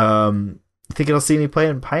 I think it'll see me play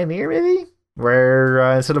in Pioneer, maybe, where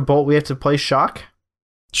instead of Bolt we have to play Shock.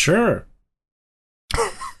 Sure.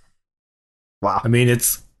 Wow. I mean,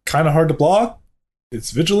 it's kind of hard to block.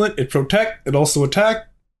 It's vigilant. It protect. It also attack.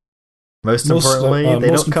 Most importantly, they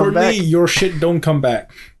don't come back. Your shit don't come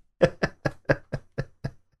back.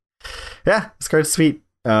 Yeah, this card's sweet.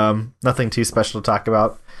 Nothing too special to talk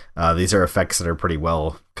about. These are effects that are pretty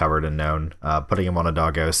well covered and known. Putting him on a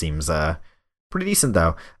doggo seems pretty decent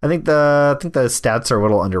though. I think the stats are a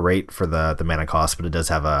little underrated for the mana cost, but it does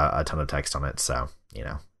have a ton of text on it, so you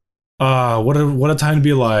know. What a time to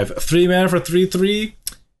be alive. 3 mana for 3/3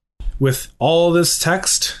 with all this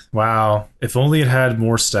text. Wow. If only it had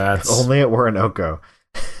more stats. If only it were an Oko.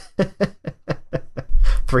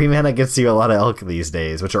 3 mana gets you a lot of elk these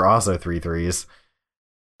days, which are also 3/3s.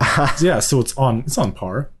 Yeah, so it's on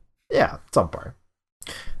par. Yeah, it's on par.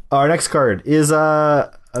 Our next card is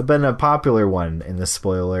been a popular one in the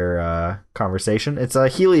spoiler conversation. It's a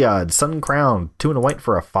Heliod, Sun Crown, 2 and a white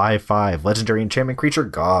for a 5/5 legendary enchantment creature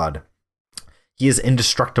god. He is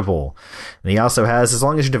indestructible, and he also has, as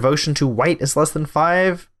long as your devotion to white is less than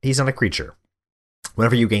 5, he's not a creature.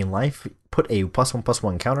 Whenever you gain life, put a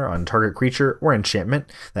 +1/+1 counter on target creature or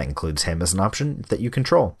enchantment. That includes him as an option that you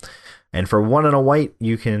control. And for 1 and a white,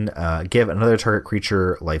 you can give another target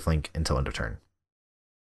creature lifelink until end of turn.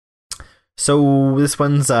 So this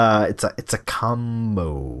one's it's a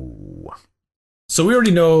combo. So we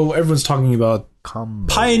already know everyone's talking about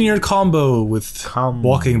Combo. Pioneer combo with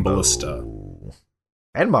Walking Ballista.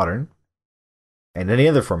 And Modern. And any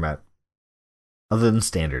other format. Other than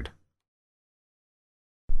Standard.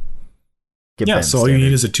 So all you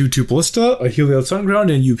need is a 2/2 Ballista, a Heliod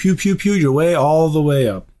Sunground, and you pew your way all the way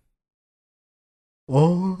up.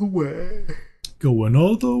 All the way. Going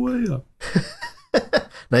all the way up.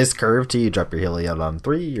 Nice curve too. You drop your Heliod on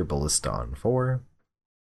 3, your Ballista on 4.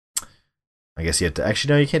 I guess you have to...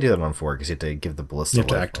 Actually, no, you can't do that on 4 because you have to give the Ballista... You have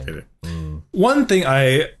to activate it. One thing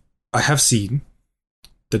I have seen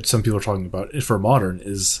that some people are talking about for Modern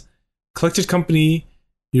is Collected Company,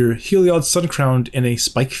 your Heliod Suncrowned, and a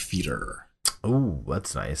Spike Feeder. Ooh,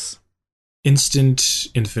 that's nice. Instant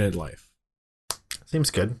infinite life.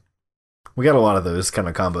 Seems good. We got a lot of those kind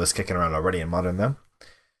of combos kicking around already in Modern, though.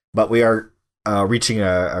 But we are reaching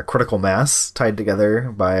a critical mass tied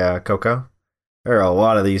together by Coco. There are a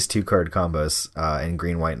lot of these 2-card combos in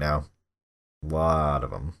green-white now. A lot of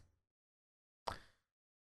them.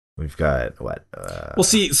 We've got, what? Well,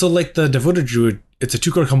 see, so like the Devoted Druid, it's a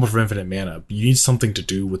 2-card combo for infinite mana. You need something to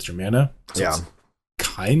do with your mana. So yeah. It's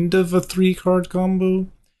kind of a 3-card combo.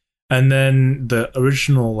 And then the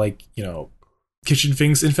original, like, you know, Kitchen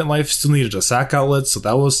Finks Infinite Life still needed a sack outlet, so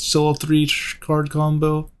that was still a 3-card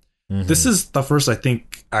combo. Mm-hmm. This is the first, I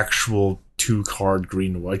think, actual 2-card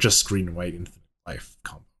green-white, just green-white Infinite Life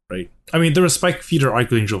combo, right? I mean, there was Spike Feeder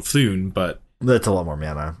Archangel Thune, but... That's a lot more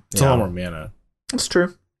mana. It's a lot more mana. That's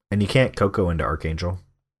true. And you can't Coco into Archangel.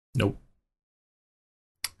 Nope.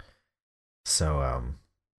 So,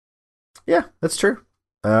 yeah, that's true.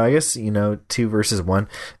 I guess, 2 versus 1.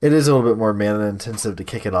 It is a little bit more mana intensive to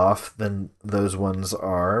kick it off than those ones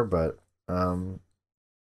are, but...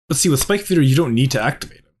 But see, with Spike Feeder, you don't need to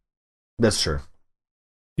activate it. That's true.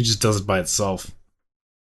 It just does it by itself.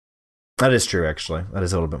 That is true, actually. That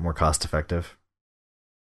is a little bit more cost effective.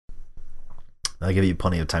 That'll give you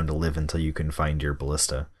plenty of time to live until you can find your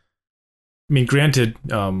Ballista. I mean, granted,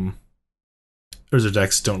 Urza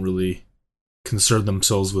decks don't really concern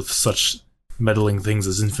themselves with such meddling things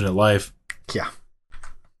as infinite life. Yeah.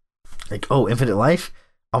 Like, oh, infinite life?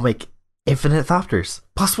 I'll make infinite Thopters.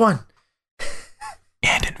 +1.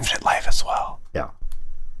 And infinite life as well. Yeah.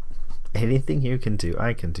 Anything you can do,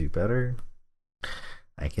 I can do better.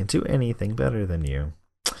 I can do anything better than you.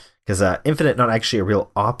 Because infinite not actually a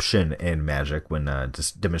real option in Magic when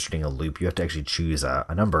just demonstrating a loop. You have to actually choose a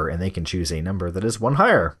number, and they can choose a number that is 1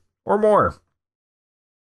 higher or more.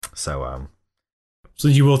 So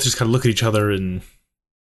you will just kind of look at each other and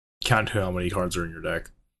count how many cards are in your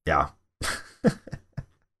deck. Yeah.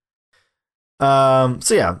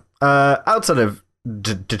 So yeah, outside of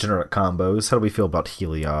degenerate combos. How do we feel about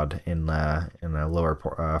Heliod in a lower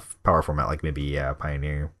power format like maybe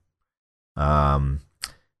Pioneer?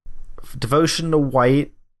 Devotion to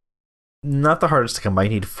white, not the hardest to come by. You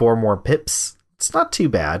need 4 more pips. It's not too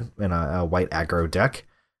bad in a white aggro deck.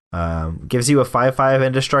 Gives you a 5/5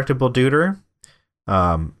 indestructible Duder.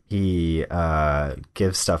 He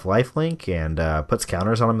gives stuff lifelink and puts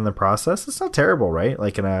counters on him in the process. It's not terrible, right?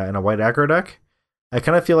 Like in a white aggro deck. I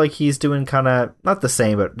kind of feel like he's doing kind of not the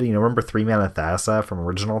same, but remember 3-mana Thassa from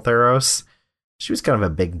original Theros? She was kind of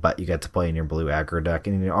a big butt you got to play in your blue aggro deck,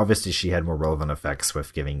 and obviously she had more relevant effects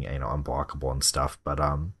with giving unblockable and stuff. But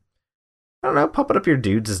I don't know, pumping up your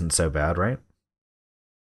dudes isn't so bad, right?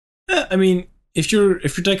 I mean, if your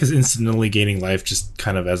deck is instantly gaining life just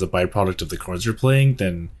kind of as a byproduct of the cards you're playing,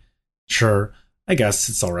 then sure, I guess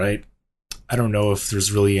it's all right. I don't know if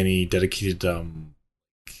there's really any dedicated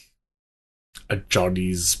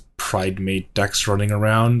Ajani's Pridemate decks running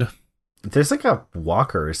around. There's like a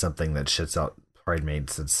Walker or something that shits out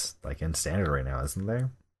Pridemates that's like in standard right now, isn't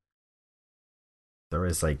there?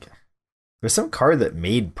 There's some card that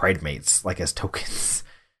made Pridemates like as tokens.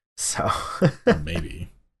 So maybe.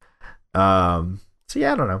 So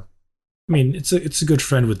yeah, I don't know. I mean, it's a good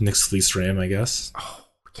friend with Nyx Fleece Ram, I guess. Oh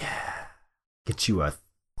yeah. Get you a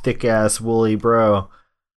thick ass woolly bro.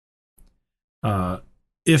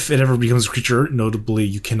 If it ever becomes a creature, notably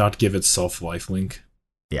you cannot give itself lifelink.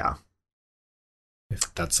 Yeah.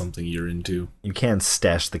 If that's something you're into. You can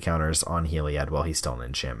stash the counters on Heliod while he's still an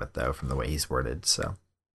enchantment, though, from the way he's worded, so.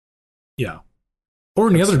 Yeah. Or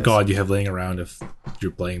any other nice. god you have laying around if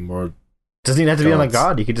you're playing more. Doesn't even have to be on a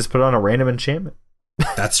god. You could just put it on a random enchantment.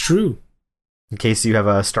 That's true. In case you have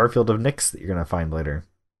a Starfield of Nyx that you're going to find later.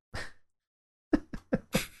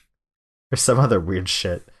 Or some other weird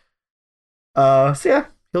shit. So yeah,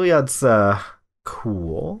 Heliod's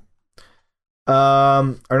cool.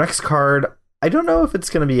 Our next card, I don't know if it's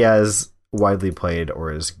going to be as widely played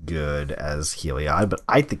or as good as Heliod, but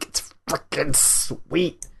I think it's freaking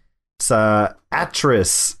sweet. It's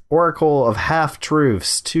Atris, Oracle of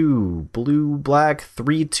Half-Truths, 2 blue-black,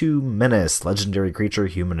 3/2 menace, legendary creature,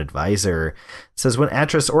 human advisor. It says when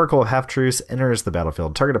Atris, Oracle of Half-Truths enters the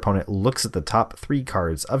battlefield, target opponent looks at the top 3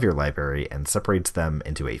 cards of your library and separates them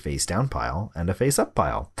into a face-down pile and a face-up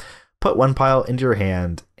pile. Put 1 pile into your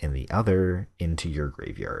hand and the other into your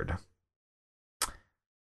graveyard.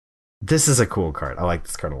 This is a cool card. I like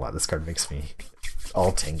this card a lot. This card makes me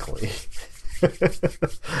all tingly.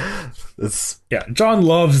 John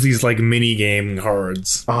loves these like mini game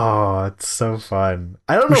cards. Oh, it's so fun.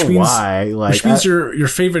 I don't know why. Which means your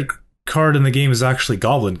favorite card in the game is actually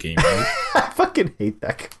Goblin Game, right? I fucking hate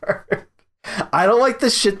that card. I don't like the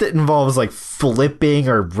shit that involves like flipping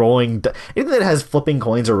or rolling. Anything that has flipping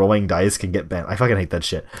coins or rolling dice can get bent. I fucking hate that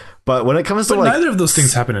shit. But when it comes to neither of those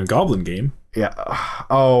things happen in Goblin Game. Yeah.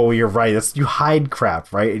 Oh, you're right. You hide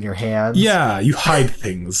crap, right, in your hands. Yeah, you hide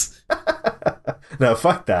things. No,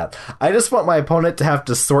 fuck that. I just want my opponent to have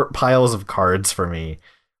to sort piles of cards for me,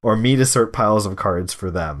 or me to sort piles of cards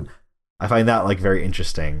for them. I find that like very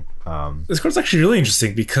interesting. This card's actually really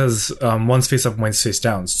interesting because one's face up, one's face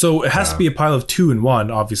down. So it has to be a pile of 2 and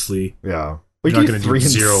 1, obviously. Yeah. You're not going to do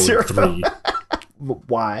 0 and 3.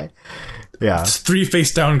 Why? Yeah. It's 3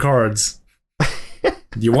 face down cards.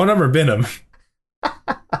 You want them or bin them.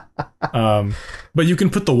 But you can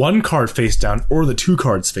put the 1 card face down or the 2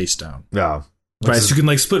 cards face down. Yeah. Right, so you can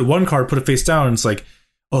like split 1 card, put it face down, and it's like,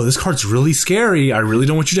 oh, this card's really scary. I really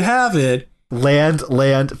don't want you to have it. Land,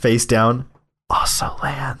 face down. Also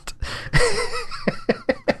land.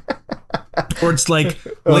 Or it's like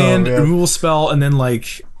land, removal spell, and then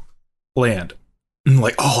like land. And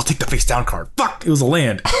like, oh, I'll take the face down card. Fuck, it was a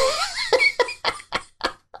land.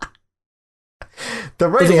 The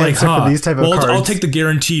right answer for these type of cards. I'll take the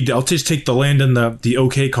guaranteed. I'll just take the land and the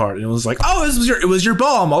okay card. And it was like, oh, it was your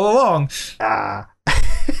bomb all along. I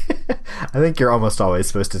think you're almost always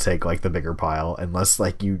supposed to take like the bigger pile unless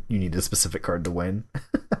like you need a specific card to win.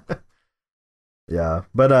 Yeah.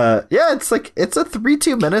 But yeah, it's a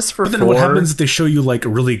 3/2 menace for 4. But then what happens if they show you like a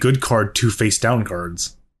really good card, 2 face down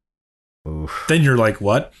cards? Oof. Then you're like,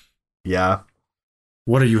 what? Yeah.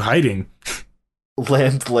 What are you hiding?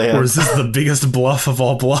 Land. Or is this the biggest bluff of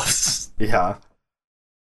all bluffs? Yeah.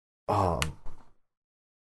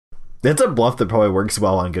 It's a bluff that probably works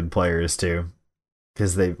well on good players too,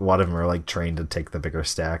 because a lot of them are like trained to take the bigger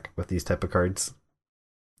stack with these type of cards.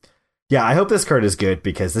 Yeah, I hope this card is good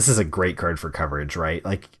because this is a great card for coverage, right?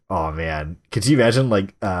 Like, oh man, could you imagine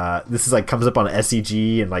like this is like comes up on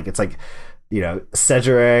SEG and like it's like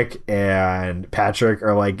Cedric and Patrick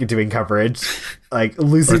are like doing coverage, like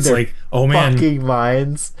losing their like, oh man, fucking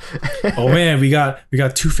minds. Oh man, we got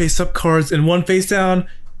 2 face-up cards and 1 face down.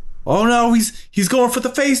 Oh no, he's going for the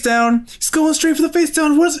face down. He's going straight for the face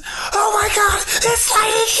down. What is it? Oh my god, it's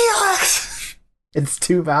Lightning Helix! It's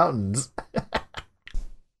 2 mountains.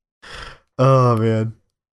 Oh man.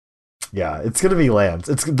 Yeah, it's gonna be lands.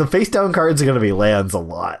 It's the face down cards are gonna be lands a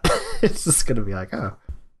lot. It's just gonna be like, oh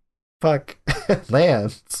fuck.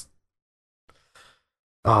 Lands.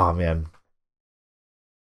 Oh man.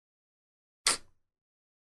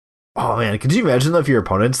 Oh man, could you imagine though if your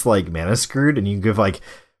opponent's like mana screwed and you give like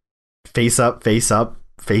face up, face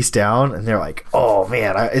down, and they're like, oh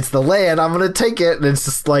man, it's the land, I'm gonna take it, and it's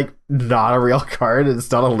just like not a real card, and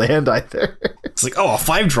it's not a land either. It's like, oh, a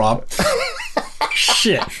 5-drop.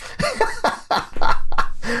 Shit.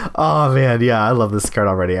 Oh man, yeah, I love this card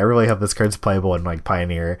already. I really hope this card's playable in like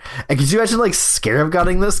Pioneer. And could you imagine like Scarab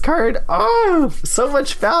getting this card? Oh, so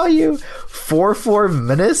much value. 4/4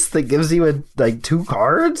 Menace that gives you like 2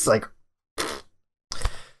 cards. Like,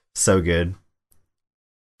 so good.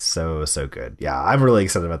 So good. Yeah, I'm really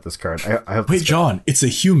excited about this card. I hope. Wait, John, it's a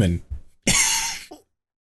human.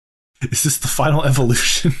 Is this the final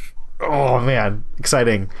evolution? Oh man,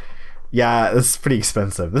 exciting. Yeah, it's pretty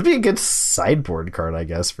expensive. That'd be a good sideboard card, I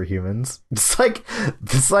guess, for humans. It's like,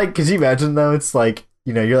 could you imagine though? It's like,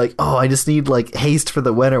 you're like, oh, I just need like haste for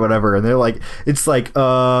the win or whatever, and they're like, it's like,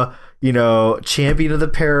 Champion of the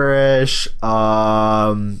Parish,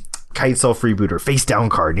 Kitesail Freebooter, face down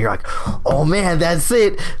card, and you're like, oh man, that's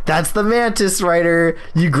it. That's the Mantis Rider.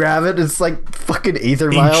 You grab it, it's like fucking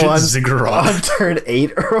Aether Vial on turn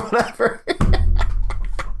 8 or whatever.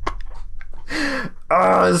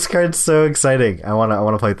 Oh, this card's so exciting. I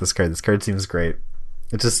wanna play with this card. This card seems great.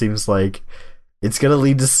 It just seems like it's gonna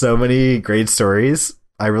lead to so many great stories.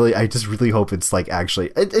 I just really hope it's like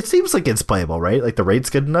actually it seems like it's playable, right? Like the rate's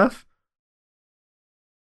good enough.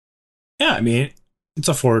 Yeah, I mean it's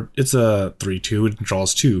a 3/2, it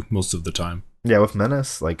draws 2 most of the time. Yeah, with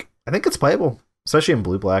Menace, like I think it's playable, especially in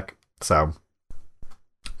blue black. So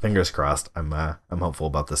fingers crossed. I'm hopeful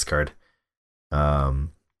about this card.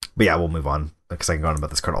 But yeah, we'll move on because I can go on about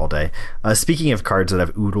this card all day. Speaking of cards that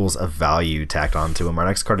have oodles of value tacked onto them, our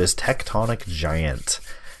next card is Tectonic Giant.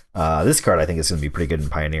 This card I think is going to be pretty good in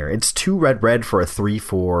Pioneer. It's 2 red for a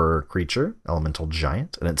 3/4 creature, Elemental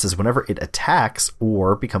Giant, and it says whenever it attacks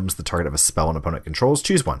or becomes the target of a spell an opponent controls,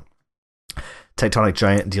 choose one. Tectonic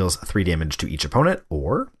Giant deals 3 damage to each opponent,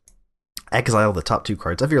 or exile the top 2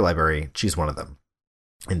 cards of your library, choose one of them.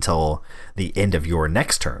 Until the end of your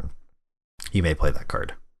next turn, you may play that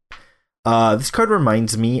card. This card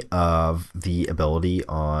reminds me of the ability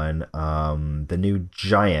on the new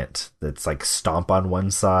Giant that's like Stomp on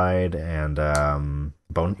one side and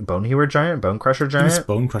Bone Hewer Giant, Bone Crusher Giant. It's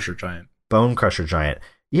Bone Crusher Giant. Bone Crusher Giant.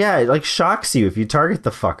 Yeah, it like shocks you if you target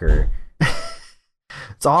the fucker.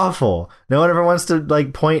 It's awful. No one ever wants to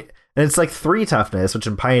like point, and it's like 3 toughness, which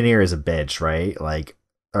in Pioneer is a bitch, right? Like,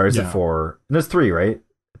 or is it 4? No, it's 3, right?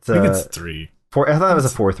 I think it's 3. 4. I thought it was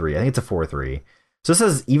a 4/3. I think it's a 4/3. So this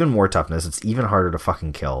has even more toughness. It's even harder to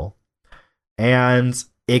fucking kill. And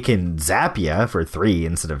it can zap you for 3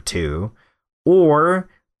 instead of 2. Or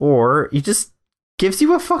it just gives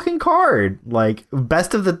you a fucking card. Like,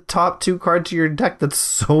 best of the top 2 cards to your deck that's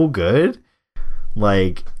so good.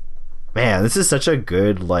 Like, man, this is such a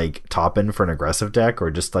good, like, top end for an aggressive deck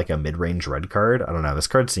or just like a mid-range red card. I don't know. This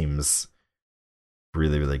card seems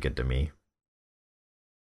really, really good to me.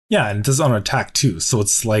 Yeah, and it does on attack too. So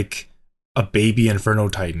it's like a baby Inferno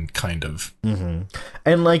Titan, kind of. Mm-hmm.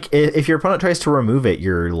 And like, if your opponent tries to remove it,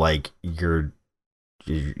 they're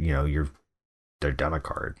down a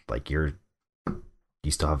card. Like you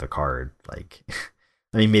still have the card. Like,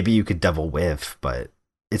 I mean, maybe you could Devil Whiff, but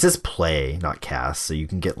it says play, not cast, so you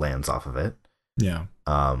can get lands off of it. Yeah.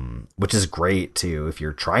 Which is great too. If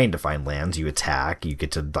you're trying to find lands, you attack. You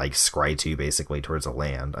get to like scry 2 basically towards a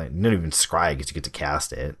land. Not even scry because you get to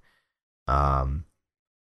cast it.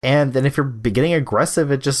 And then if you're getting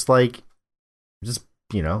aggressive, it just hits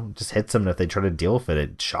them. And if they try to deal with it,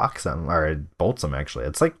 it shocks them or it bolts them. Actually,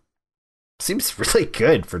 it's like seems really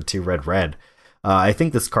good for 2 red. I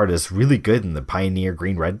think this card is really good in the Pioneer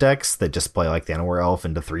green-red decks that just play like the Anowar Elf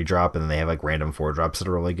into 3-drop, and then they have like random 4-drops that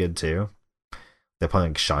are really good too. They play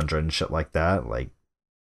like Chandra and shit like that. Like,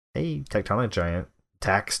 hey, Tectonic Giant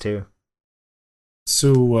tax too.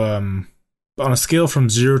 So, on a scale from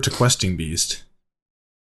 0 to Questing Beast,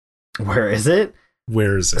 where is it?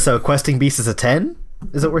 Where is it? So, Questing Beast is a 10.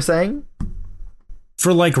 Is what we're saying?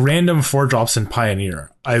 For like random 4-drops in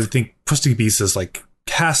Pioneer, I think Questing Beast is like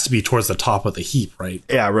has to be towards the top of the heap, right?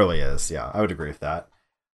 Yeah, it really is. Yeah, I would agree with that.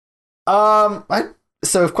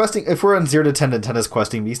 So if we're on 0 to 10 and 10 is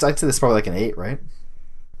questing beast, I'd say this is probably like an 8, right?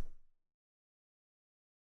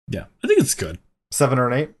 Yeah, I think it's good. 7 or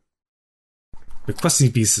an 8? The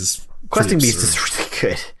questing beast is really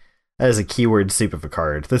good. That is a keyword soup of a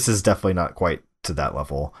card. This is definitely not quite to that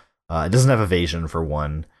level. It doesn't have evasion for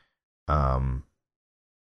 1.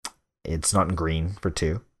 It's not in green for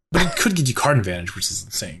 2. But it could get you card advantage, which is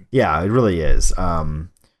insane. Yeah, it really is. And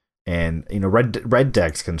red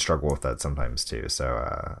decks can struggle with that sometimes too.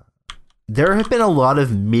 So there have been a lot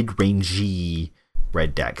of mid-rangey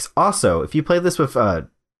red decks. Also, if you play this with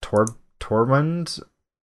Tormund,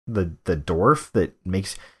 the dwarf that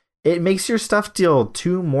makes your stuff deal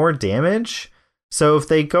 2 more damage. So if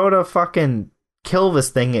they go to fucking kill this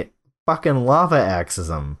thing, it fucking lava axes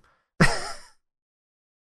them.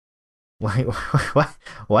 Like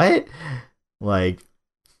what? Like,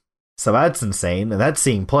 so that's insane, and that's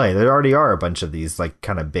seeing play. There already are a bunch of these like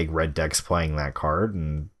kind of big red decks playing that card,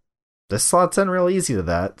 and this slots in real easy to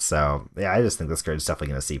that. So yeah, I just think this card is definitely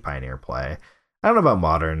going to see Pioneer play. I don't know about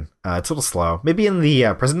Modern. It's a little slow. Maybe in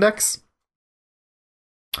the prison decks,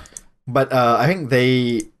 but I think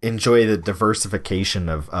they enjoy the diversification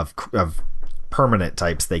of permanent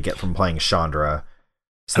types they get from playing Chandra.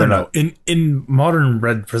 So I don't know. In modern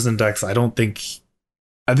red prison decks, I think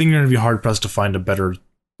you're going to be hard pressed to find a better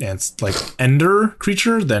like Ender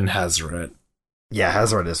creature than Hazoret. Yeah,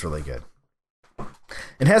 Hazoret is really good,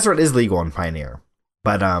 and Hazoret is legal in Pioneer,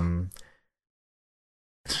 but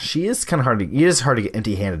she is kind of hard to. It is hard to get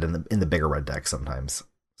empty-handed in the bigger red deck sometimes.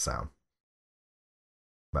 So,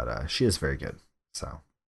 but she is very good. So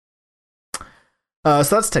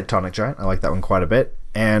that's Tectonic Giant. I like that one quite a bit.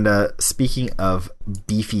 And speaking of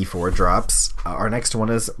beefy 4-drops, our next one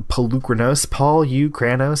is Polukranos. Paul U.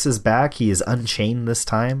 Kranos is back. He is unchained this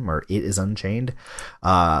time, or it is unchained.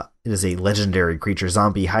 It is a legendary creature,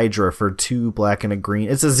 zombie Hydra for 2 black and a green.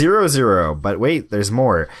 It's a 0/0, but wait, there's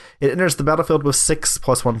more. It enters the battlefield with 6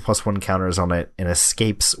 +1/+1 counters on it and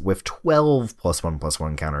escapes with 12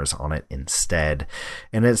 +1/+1 counters on it instead.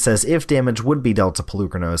 And it says if damage would be dealt to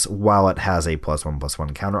Polukranos while it has a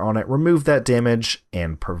 +1/+1 counter on it, remove that damage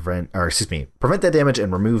and prevent that damage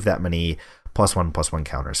and remove that many +1/+1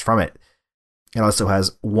 counters from it. It also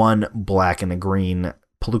has 1 black and a green.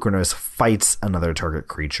 Polukranos fights another target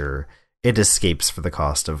creature. It escapes for the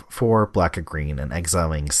cost of 4 black and green and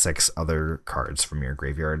exiling 6 other cards from your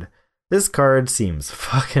graveyard. This card seems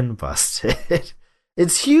fucking busted.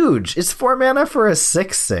 It's huge. It's 4 mana for a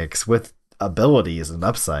 6/6 with abilities and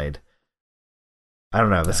upside. I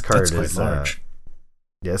don't know. This card is large.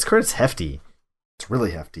 This card is hefty. It's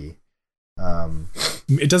really hefty.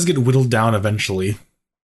 It does get whittled down eventually.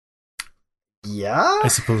 Yeah? I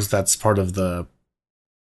suppose that's part of the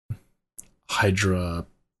Hydra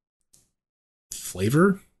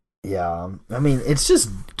flavor. Yeah, I mean, it's just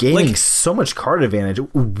gaining so much card advantage.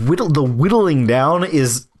 The whittling down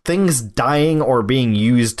is things dying or being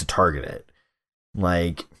used to target it.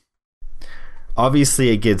 Like, obviously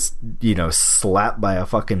it gets, slapped by a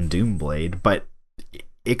fucking Doomblade, but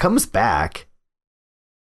it comes back.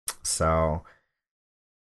 So,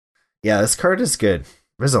 yeah, this card is good.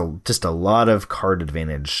 There's just a lot of card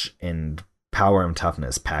advantage and power and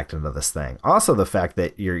toughness packed into this thing. Also, the fact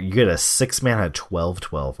that you get a 6 mana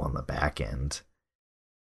 12/12 on the back end.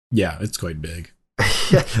 Yeah, it's quite big.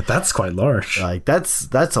 That's quite large. Like that's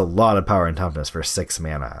a lot of power and toughness for 6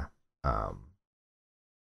 mana. Yeah,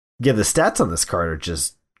 the stats on this card are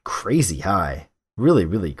just crazy high. Really,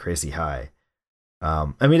 really crazy high. I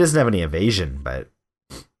mean, it doesn't have any evasion, but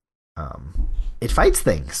it fights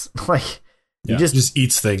things. Like it just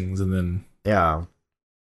eats things and then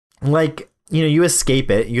like. You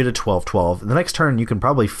escape it, you get a 12/12. The next turn, you can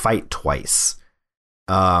probably fight twice.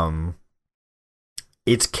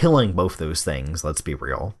 It's killing both those things, let's be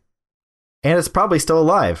real. And it's probably still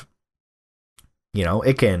alive.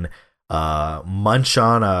 It can munch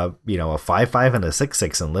on a 5/5 and a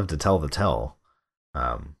 6/6 and live to tell the tale.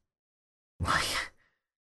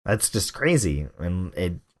 That's just crazy. And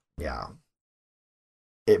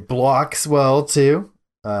it blocks well, too.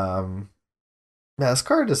 This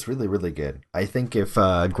card is really, really good. I think if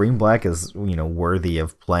green-black is, worthy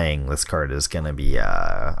of playing, this card is going to be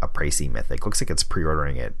a pricey mythic. Looks like it's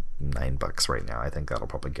pre-ordering at $9 right now. I think that'll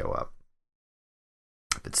probably go up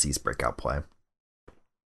if it sees breakout play.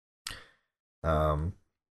 But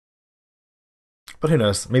who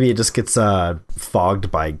knows? Maybe it just gets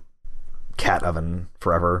fogged by Cat Oven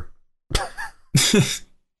forever. Just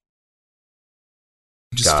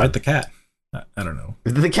fight the cat. I don't know.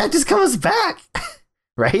 The cat just comes back,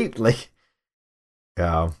 right? Like,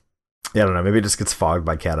 Yeah. Yeah, I don't know. Maybe it just gets fogged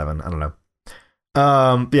by Cat Evan. I don't know.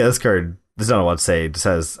 But yeah, this card, there's not a lot to say. It just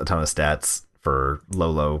has a ton of stats for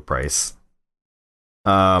low price.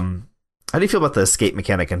 How do you feel about the escape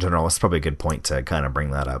mechanic in general? It's probably a good point to kind of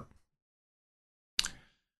bring that up.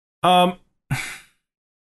 Um,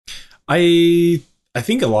 I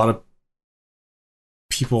think a lot of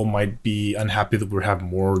people might be unhappy that we have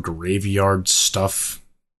more graveyard stuff,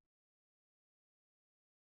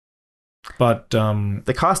 but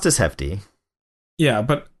the cost is hefty. Yeah,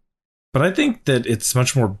 but I think that it's a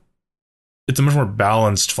much more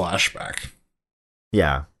balanced flashback.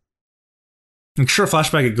 Yeah. Like, sure,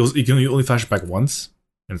 flashback, you can only flash it back once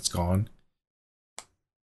and it's gone.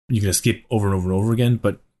 You can escape over and over and over again,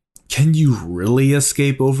 but can you really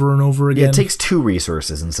escape over and over again? Yeah, it takes 2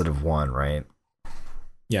 resources instead of 1, right?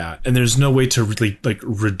 Yeah, and there's no way to really like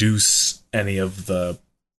reduce any of the,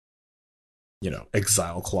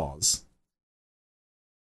 exile clause.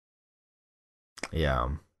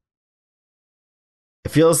 Yeah. It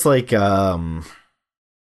feels like and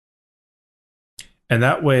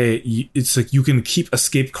that way it's like you can keep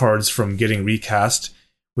escape cards from getting recast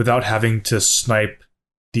without having to snipe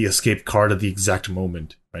the escape card at the exact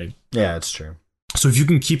moment, right? Yeah, it's true. So if you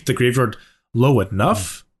can keep the graveyard low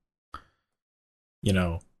enough,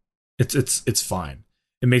 it's fine.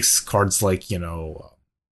 It makes cards like,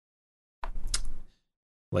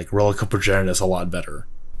 like Relic of Progenitus a lot better,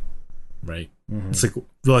 right? Mm-hmm. It's like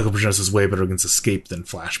Relic of Progenitus is way better against escape than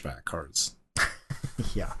flashback cards.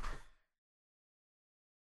 Yeah.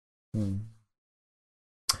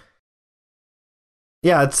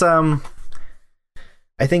 Yeah, it's I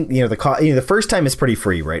think the first time is pretty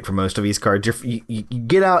free, right? For most of these cards, you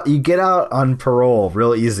get out on parole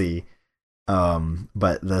real easy.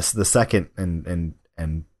 But the second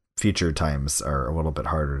and future times are a little bit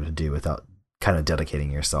harder to do without kind of dedicating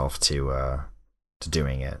yourself to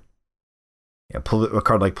doing it. Yeah, a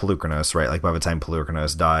card like Polukranos, right? Like by the time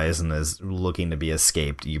Polukranos dies and is looking to be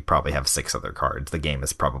escaped, you probably have 6 other cards. The game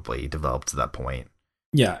is probably developed to that point.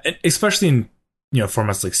 Yeah, especially in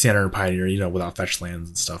formats like Standard and Pioneer, without fetch lands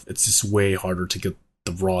and stuff. It's just way harder to get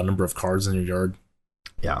the raw number of cards in your yard.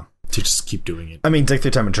 Yeah. To just keep doing it. I mean, Dig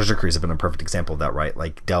Through Time and Treasure Cruise have been a perfect example of that, right?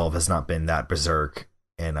 Like Delve has not been that berserk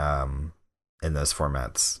in those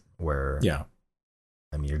formats where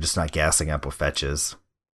I mean, you're just not gassing up with fetches.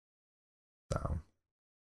 So,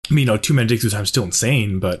 I mean, 2-mana Dig Through Time is still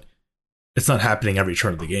insane, but it's not happening every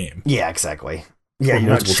turn of the game. Yeah, exactly. Yeah, you're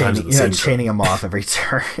not chaining them off every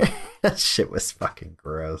turn. That shit was fucking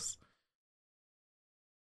gross.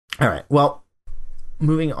 All right, well,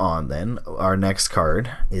 moving on then. Our next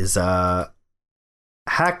card is Haktos,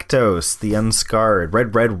 the Unscarred.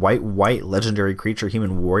 Red, white, legendary creature,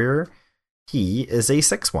 human warrior. He is a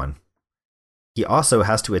 6/1. He also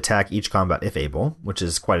has to attack each combat if able, which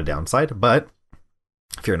is quite a downside, but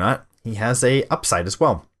fear not, he has a upside as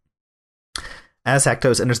well. As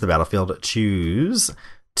Haktos enters the battlefield, choose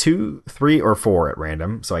 2, 3, or 4 at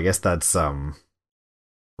random. So I guess that's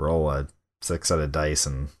roll a 6-sided dice,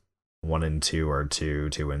 and 1 and 2 are 2,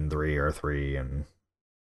 2 and 3 are 3,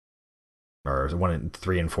 or 1 and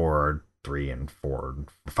 3 and 4 are 3 and 4,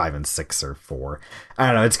 5 and 6 are 4. I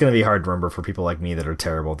don't know. It's going to be hard to remember for people like me that are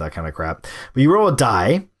terrible at that kind of crap. But you roll a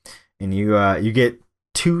die, and you get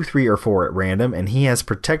 2, 3, or 4 at random, and he has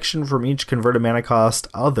protection from each converted mana cost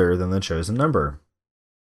other than the chosen number.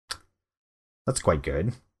 That's quite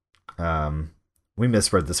good. We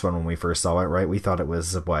misread this one when we first saw it, right? We thought it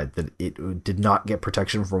was that it did not get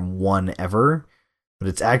protection from 1 ever, but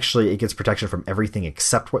it gets protection from everything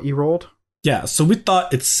except what you rolled. Yeah, so we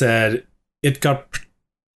thought it said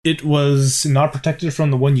it was not protected from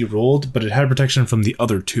the one you rolled, but it had protection from the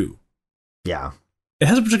other 2. Yeah. It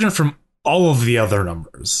has protection from all of the other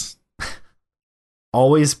numbers.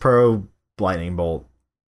 Always pro Lightning Bolt,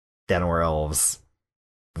 Danwar Elves,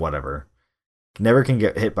 whatever. Never can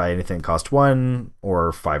get hit by anything that cost 1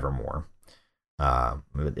 or 5 or more.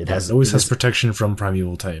 It always has protection from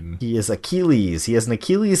Primeval Titan. He is Achilles. He has an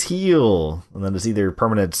Achilles heel, and then it's either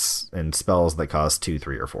permanents and spells that cost 2,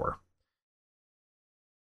 3, or 4.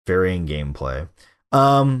 Varying gameplay.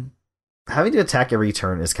 Having to attack every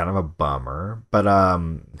turn is kind of a bummer, but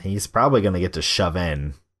he's probably going to get to shove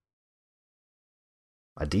in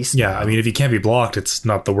a decent. Yeah, I mean, if he can't be blocked, it's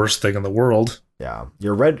not the worst thing in the world. Yeah,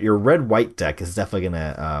 your red white deck is definitely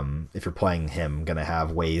gonna, if you're playing him, gonna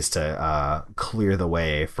have ways to clear the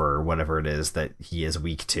way for whatever it is that he is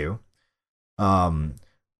weak to.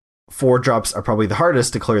 4-drops are probably the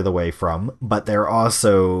hardest to clear the way from, but they're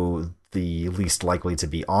also the least likely to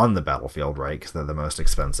be on the battlefield, right? Because they're the most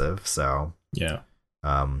expensive. So yeah.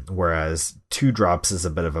 Whereas 2-drops is a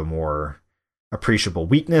bit of a more appreciable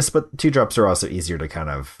weakness, but 2-drops are also easier to kind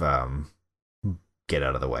of get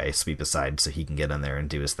out of the way, sweep aside so he can get in there and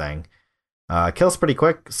do his thing. Kills pretty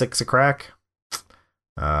quick, 6 a crack.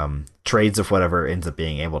 Trades if whatever ends up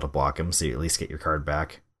being able to block him, so you at least get your card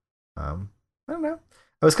back. I don't know.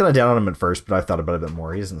 I was kind of down on him at first, but I thought about it a bit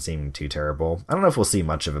more. He doesn't seem too terrible. I don't know if we'll see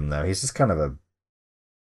much of him, though. He's just kind of a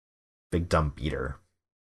big dumb beater.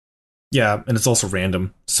 Yeah, and it's also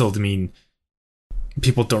random. So, I mean,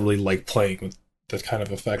 people don't really like playing with that kind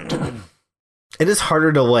of effect. It is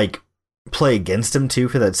harder to, like, play against him, too,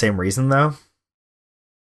 for that same reason, though.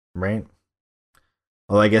 Right?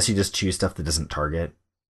 Well, I guess you just choose stuff that doesn't target.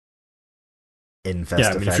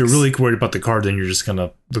 Infest effects. If you're really worried about the card, then you're just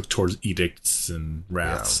gonna look towards edicts and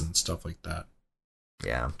wraths and stuff like that.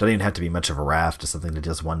 Yeah, don't even have to be much of a wrath, just something that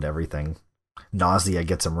does 1 to everything. Nausea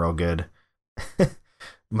gets him real good.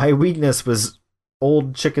 My weakness was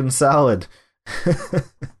old chicken salad. It's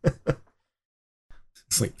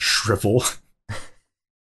like shrivel.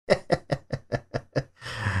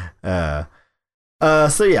 So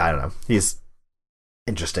yeah, I don't know. He's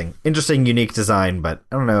interesting, unique design, but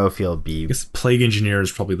I don't know if he'll be. I guess Plague Engineer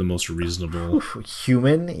is probably the most reasonable.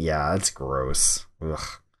 Human, yeah, that's gross. Ugh.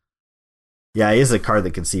 Yeah, he is a card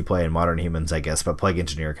that can see play in Modern Humans, I guess, but Plague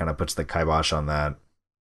Engineer kind of puts the kibosh on that.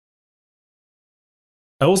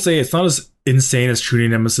 I will say it's not as insane as True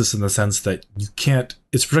Nemesis in the sense that you can't.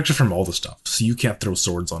 It's protected from all the stuff, so you can't throw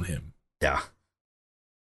swords on him. Yeah.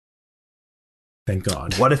 Thank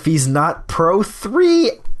God. What if he's not Pro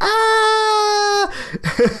 3?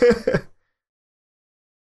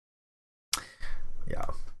 Yeah.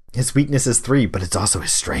 His weakness is 3, but it's also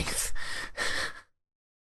his strength.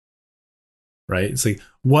 Right? It's like,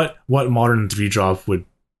 what modern 3-drop would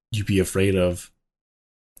you be afraid of?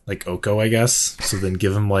 Like Oko, I guess. So then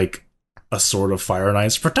give him like a Sword of Fire and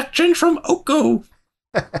Ice protection from Oko.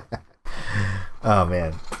 Oh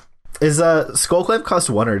man. Is Skullclamp cost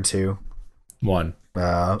 1 or 2? 1.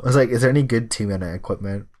 I was like, is there any good 2-mana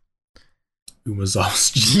equipment?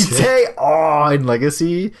 Umazov's Jite. Oh, in Legacy,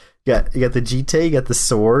 you got the Jite, you got the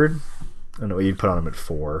sword. I don't know what you'd put on him at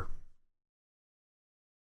 4.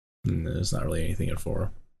 There's not really anything at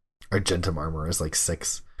 4. Argentum Armor is like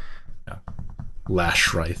 6. Yeah.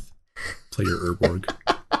 Lash Wraith. Play your Urborg.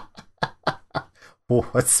 Oh,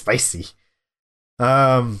 that's spicy.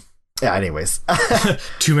 Yeah, anyways.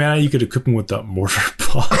 2 mana, you could equip him with the Mortar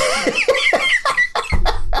Paw.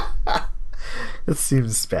 It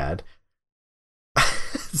seems bad.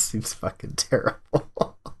 It seems fucking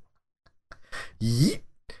terrible. Yeet.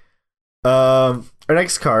 Our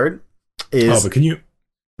next card is. Oh, but can you?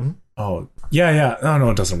 Hmm? Oh, yeah. Oh no,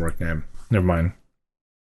 it doesn't work, man. Never mind.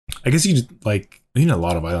 I guess you like you need a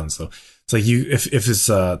lot of islands though. It's like you if it's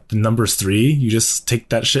the number's 3, you just take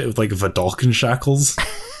that shit with like Vidalcan shackles.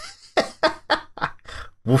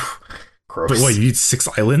 Oof, gross. But what, you need 6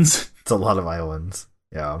 islands? It's a lot of islands.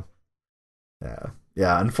 Yeah.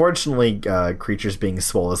 Unfortunately, creatures being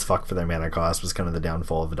swole as fuck for their mana cost was kind of the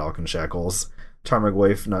downfall of Vidalcan shackles.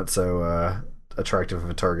 Tarmogoyf, not so attractive of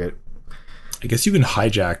a target. I guess you can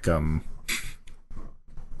hijack.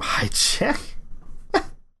 Hijack.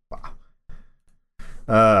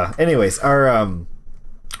 Wow. Anyways, our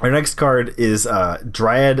next card is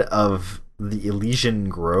Dryad of the Elysian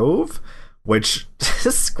Grove, which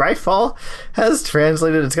Scryfall has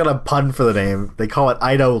translated. It's got a pun for the name. They call it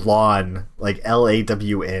Eidolon, like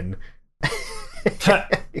Lawn.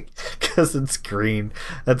 Because it's green.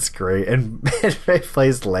 That's great. And it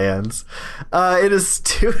plays lands. It is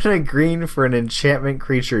 2 and a green for an enchantment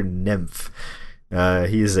creature nymph.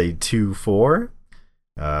 He is a 2/4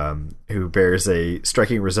 who bears a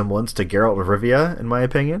striking resemblance to Geralt of Rivia, in my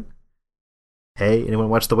opinion. Hey, anyone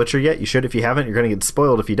watch The Witcher yet? You should if you haven't. You're going to get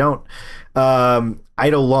spoiled if you don't.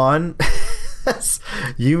 Eidolon.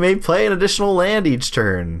 You may play an additional land each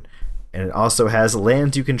turn. And it also has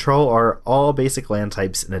lands you control are all basic land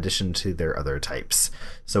types in addition to their other types.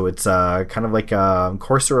 So it's kind of like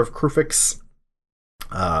Courser of Kruphix,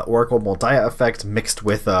 Oracle Moldiah effect mixed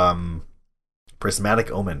with Prismatic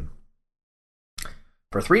Omen.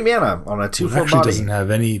 For 3 mana on a 2/4 body. It actually doesn't have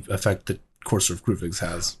any effect that Courser of Kruphix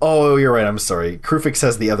has. Oh, you're right. I'm sorry. Kruphix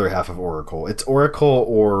has the other half of Oracle. It's Oracle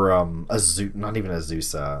or Azusa, not even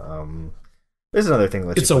Azusa. There's another thing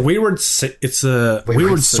that it's a wayward. It's a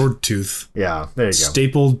wayward sword tooth. Yeah, there you go.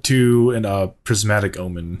 Stapled to a Prismatic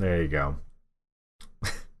Omen. There you go.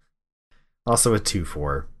 Also a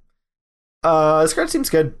 2/4. This card seems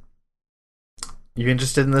good. You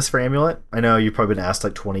interested in this for Amulet? I know you've probably been asked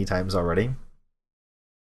like 20 times already.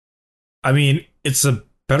 I mean, it's a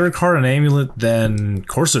better card in Amulet than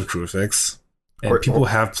Courser of Kruphix. And people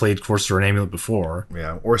have played Courser and Amulet before.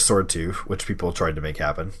 Yeah, or Swordtooth, which people tried to make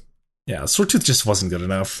happen. Yeah, Swordtooth just wasn't good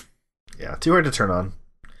enough. Yeah, too hard to turn on.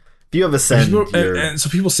 If you have Ascend, and so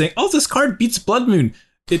people saying, "Oh, this card beats Blood Moon."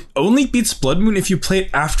 It only beats Blood Moon if you play it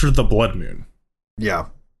after the Blood Moon. Yeah,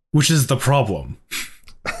 which is the problem.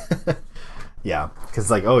 Yeah, because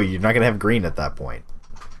like, oh, you're not gonna have green at that point.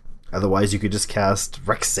 Otherwise, you could just cast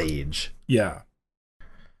Rex Sage. Yeah.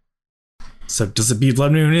 So does it beat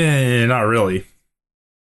Blood Moon? Not really.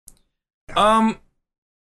 I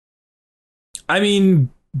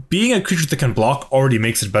mean, being a creature that can block already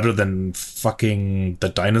makes it better than fucking the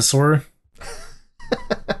dinosaur.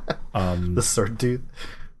 The Swordtooth.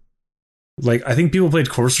 Like, I think people played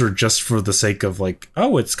Courser just for the sake of like,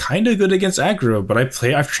 oh, it's kind of good against aggro, but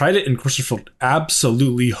I've tried it in Courser Field,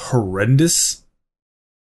 absolutely horrendous.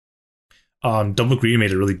 Double green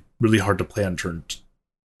made it really, really hard to play on turn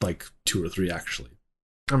like 2 or 3 actually.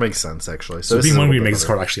 That makes sense actually. So being 1 green makes this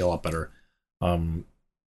card actually a lot better.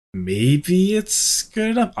 Maybe it's good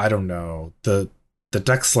enough. I don't know. The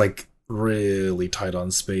deck's like really tight on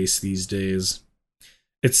space these days.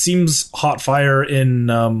 It seems hot fire in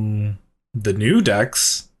the new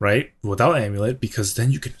decks, right? Without Amulet, because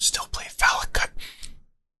then you can still play Valakut.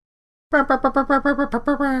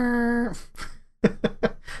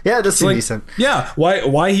 Yeah, it does seem decent. Yeah,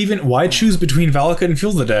 why choose between Valakut and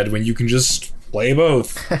Field of the Dead when you can just play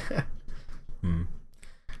both?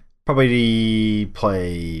 Probably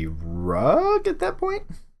play Rug at that point.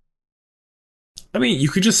 I mean, you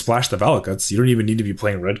could just splash the Valakuts. You don't even need to be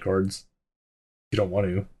playing red cards. You don't want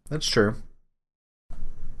to. That's true.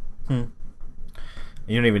 You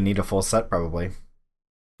don't even need a full set, probably.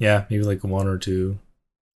 Yeah, maybe like 1 or 2.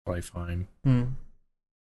 Probably fine.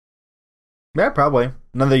 Yeah, probably.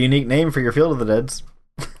 Another unique name for your Field of the Deads.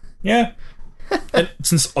 Yeah. And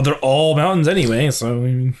since they're all mountains anyway, so I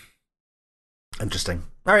mean... Interesting.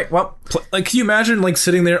 All right, well... Like, can you imagine, like,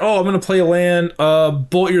 sitting there, oh, I'm going to play a land,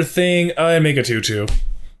 bolt your thing, and make a 2/2.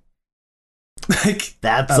 Like...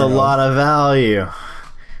 That's a lot of value.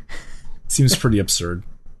 Seems pretty absurd.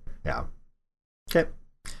 Yeah. Okay.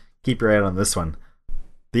 Keep your eye on this one.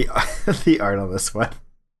 The art on this one.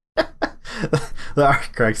 The art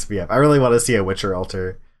cracks me up. I really want to see a Witcher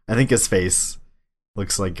altar. I think his face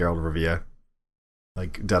looks like Geralt of Rivia.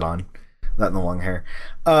 Like, dead on. That and the long hair.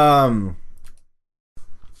 Our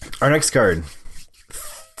next card.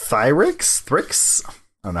 Thrix? I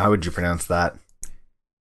don't know, how would you pronounce that?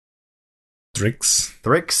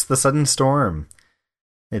 Thrix, the Sudden Storm.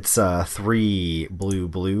 It's 3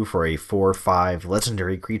 blue for a 4/5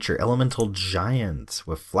 legendary creature, elemental giant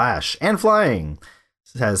with flash and flying.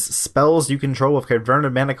 It has spells you control with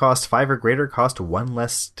converted mana cost 5 or greater, cost 1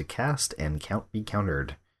 less to cast, and can't be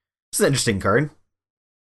countered. This is an interesting card.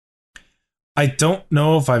 I don't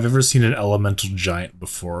know if I've ever seen an elemental giant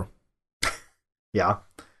before. Yeah.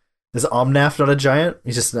 Is Omnath not a giant?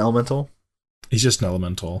 He's just an elemental? He's just an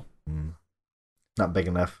elemental. Not big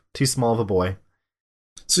enough. Too small of a boy.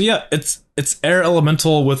 So yeah, it's air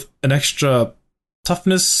elemental with an extra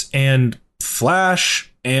toughness and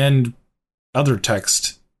flash and other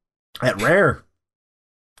text. At rare.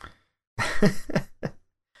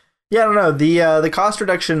 Yeah, I don't know. The cost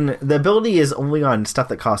reduction, the ability is only on stuff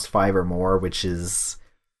that costs 5 or more, which is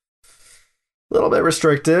a little bit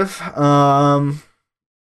restrictive. I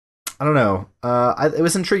don't know. It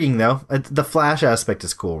was intriguing though. The flash aspect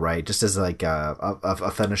is cool, right? Just as like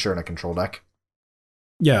a finisher in a control deck.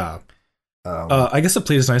 Yeah. I guess it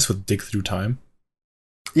plays nice with Dig Through Time.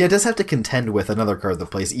 Yeah, it does have to contend with another card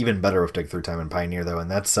that plays even better with Dig Through Time and Pioneer, though, and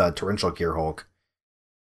that's Torrential Gearhulk.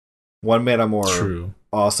 1 mana more. True.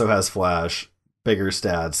 Also has flash, bigger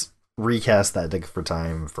stats. Recast that Dig Through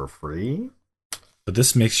Time for free. But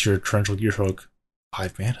this makes your Torrential Gearhulk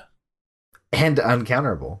 5 mana. And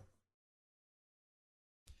uncounterable.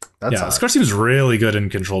 That's this card seems really good in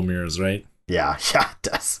Control Mirrors, right? Yeah, it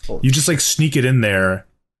does. You just like sneak it in there.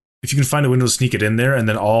 If you can find a window to sneak it in there, and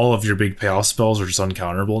then all of your big payoff spells are just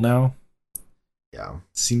uncounterable now. Yeah.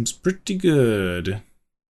 Seems pretty good.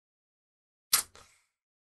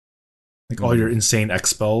 Like all your insane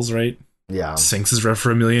X spells, right? Yeah. Sinks is ref for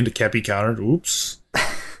 1 million, it can't be countered. Oops.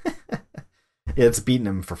 It's beating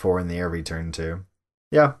him for 4 in the every turn too.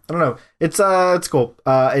 Yeah, I don't know. It's cool.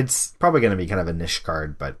 It's probably gonna be kind of a niche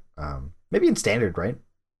card, but maybe in standard, right?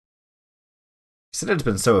 Standard's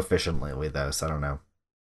been so efficient lately though, so I don't know.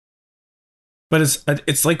 But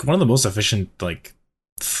it's like one of the most efficient like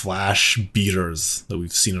flash beaters that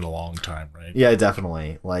we've seen in a long time, right? Yeah,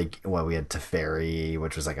 definitely. Like, we had Teferi,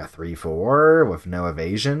 which was like a 3/4 with no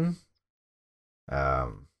evasion.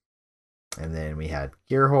 And then we had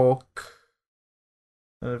Gearhulk.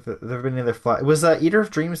 Have there been any other flash? Was Eater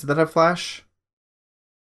of Dreams, did that have flash?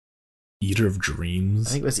 Eater of Dreams?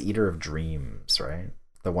 I think it was Eater of Dreams, right?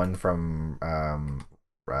 The one from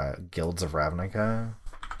Guilds of Ravnica.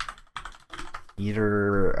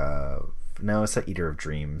 No, it's not Eater of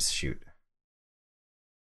Dreams. Shoot.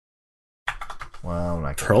 Well, I'm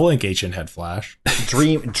not Pearlink Ancient had flash.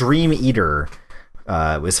 Dream Eater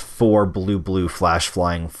was 4 blue flash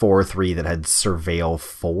flying 4/3 that had Surveil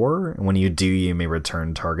 4. When you do, you may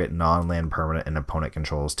return target non-land permanent and opponent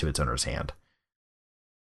controls to its owner's hand.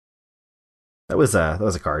 That was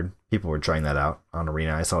a card. People were trying that out on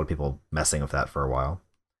Arena. I saw people messing with that for a while.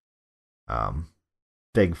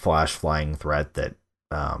 Big flash flying threat that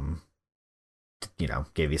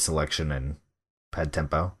gave you selection and had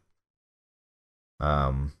tempo.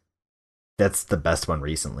 That's the best one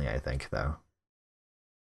recently, I think, though.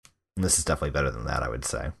 And this is definitely better than that, I would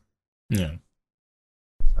say. Yeah.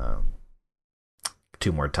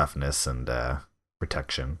 2 more toughness and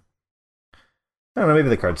protection. I don't know, maybe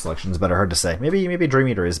the card selection is better. Hard to say. Maybe Dream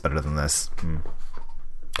Eater is better than this.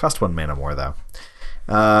 Cost 1 mana more, though.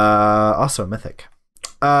 Also a mythic.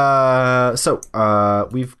 So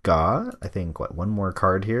we've got, I think, one more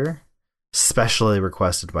card here, specially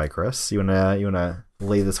requested by Chris. You wanna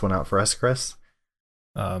lay this one out for us, Chris?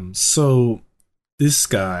 So this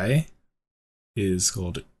guy is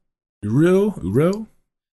called Uro,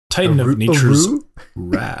 Titan of Nature's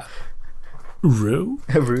Wrath. Uro?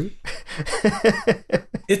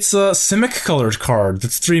 It's a Simic colored card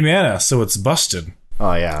that's 3 mana, so it's busted.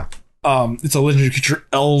 Oh yeah. It's a legendary creature,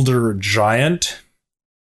 Elder Giant.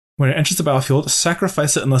 When it enters the battlefield,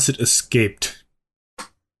 sacrifice it unless it escaped.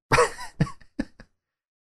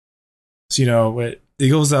 So it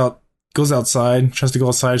goes outside, tries to go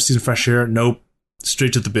outside, see some fresh air. Nope,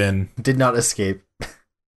 straight to the bin. Did not escape.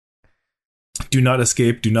 Do not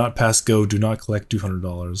escape. Do not pass go. Do not collect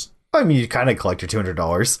 $200. I mean, you kind of collect your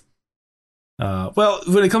 $200. Well,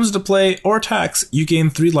 when it comes to play or attacks, you gain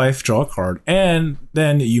 3 life, draw a card, and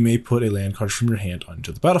then you may put a land card from your hand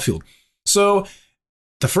onto the battlefield. So,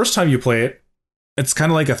 the first time you play it, it's kind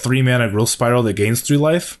of like a 3 mana growth spiral that gains 3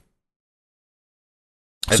 life.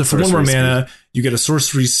 So for 1 more mana, you get it's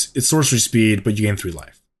sorcery speed, but you gain 3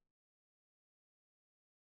 life.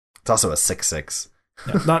 It's also a 6/6.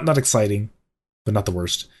 Yeah, not exciting, but not the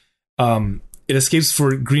worst. It escapes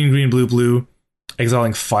for green, blue,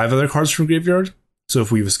 exiling 5 other cards from graveyard. So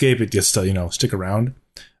if we escape, it gets to, stick around.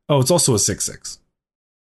 Oh, it's also a 6/6.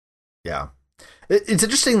 Yeah. It's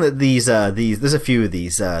interesting that these there's a few of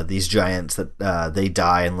these giants that they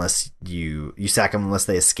die unless you sack them unless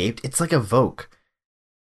they escaped. It's like Evoke.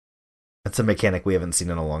 That's a mechanic we haven't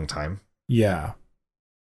seen in a long time. Yeah.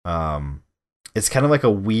 It's kind of like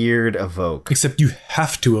a weird Evoke. Except you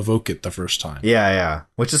have to evoke it the first time. Yeah,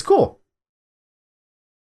 which is cool.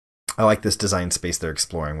 I like this design space they're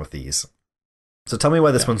exploring with these. So tell me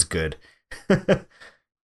why this one's good.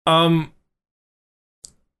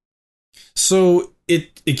 So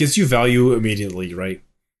it gives you value immediately, right?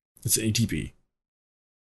 It's an ATB.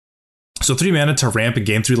 So 3 mana to ramp and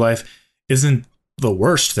gain 3 life isn't the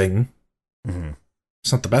worst thing. Mm-hmm.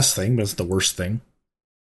 It's not the best thing, but it's the worst thing.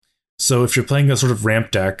 So if you're playing a sort of ramp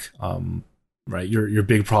deck, right, your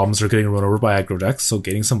big problems are getting run over by aggro decks, so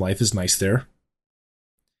gaining some life is nice there.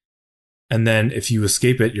 And then if you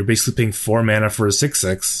escape it, you're basically paying 4 mana for a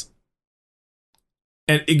 6/6.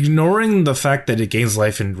 And ignoring the fact that it gains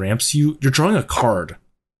life and ramps you, you're drawing a card.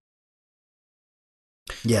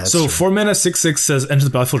 Yeah. So true. 4 mana 6/6 says enter the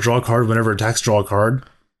battlefield, draw a card. Whenever attacks, draw a card.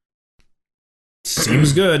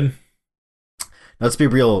 Seems good. Let's be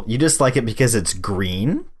real. You just like it because it's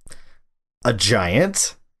green, a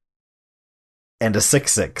giant, and a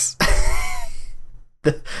 6/6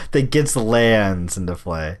 that gets lands into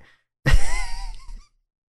play.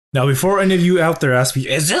 Now, before any of you out there ask me,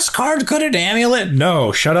 is this card good at Amulet?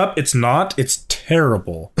 No, shut up. It's not. It's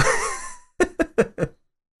terrible.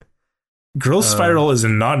 Growth Spiral is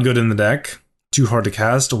not good in the deck. Too hard to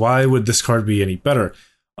cast. Why would this card be any better?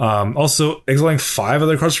 Also, exiling 5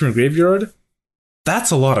 other cards from your graveyard?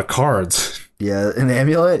 That's a lot of cards. Yeah, an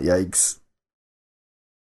Amulet? Yikes.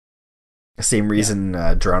 Same reason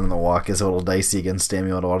Drown in the Walk is a little dicey against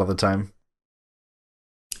Amulet a lot of the time.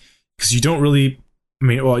 Because you don't really... I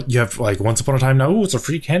mean, well, you have like Once Upon a Time now. Oh, it's a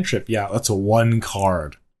free cantrip. Yeah, that's a 1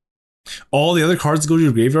 card. All the other cards go to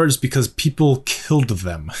your graveyard is because people killed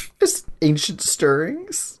them. Just Ancient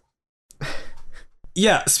Stirrings.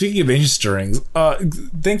 Yeah, speaking of Ancient Stirrings,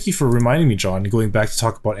 thank you for reminding me, John, going back to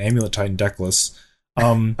talk about Amulet Titan deck lists.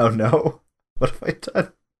 Oh no, what have I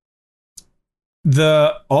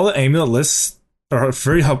done? All the Amulet lists are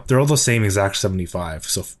they're all the same exact 75.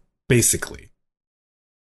 So basically,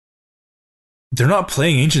 they're not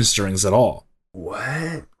playing Ancient Stirrings at all.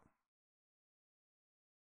 What?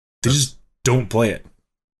 They just don't play it.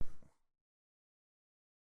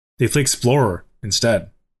 They play Explorer instead.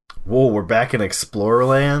 Whoa, we're back in Explorer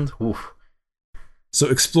land? Oof. So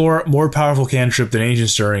Explorer, more powerful cantrip than Ancient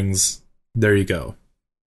Stirrings. There you go.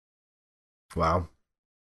 Wow.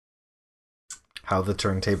 How the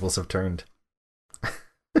turntables have turned.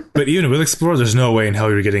 But even with Explorer, there's no way in hell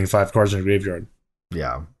you're getting 5 cards in a graveyard.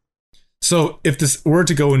 Yeah. So if this were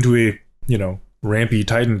to go into a, rampy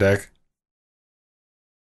Titan deck,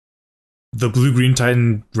 the blue-green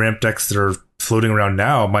Titan ramp decks that are floating around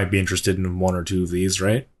now might be interested in 1 or 2 of these,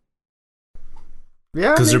 right?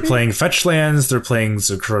 Yeah, because they're playing fetch lands, they're playing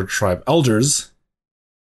Zakura Tribe Elders,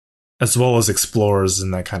 as well as Explorers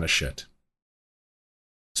and that kind of shit.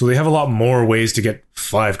 So they have a lot more ways to get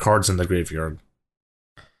 5 cards in the graveyard.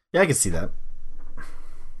 Yeah, I can see that.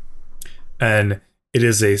 And it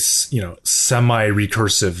is a,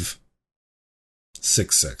 semi-recursive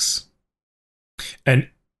 6/6. And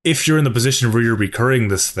if you're in the position where you're recurring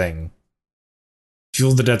this thing,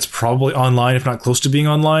 Field of the Dead's probably online, if not close to being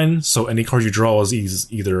online, so any card you draw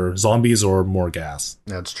is either zombies or more gas.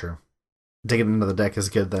 That's true. Digging into the deck is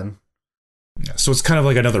good then. Yeah, so it's kind of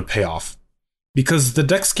like another payoff. Because the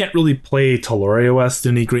decks can't really play Taloria West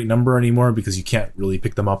in any great number anymore, because you can't really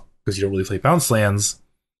pick them up because you don't really play bounce lands.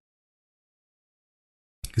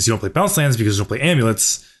 Because you don't play bounce lands because you don't play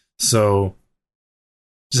amulets, so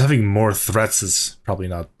just having more threats is probably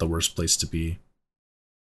not the worst place to be.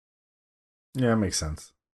 Yeah, it makes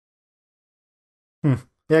sense.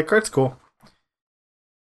 Yeah, card's cool.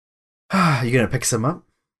 You gonna pick some up?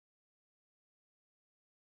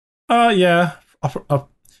 Yeah.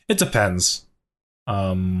 It depends.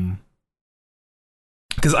 Because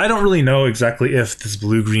I don't really know exactly if this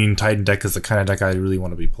blue-green Titan deck is the kind of deck I really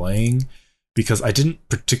want to be playing. Because I didn't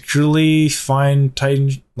particularly find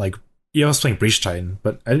Titan, I was playing Breach Titan,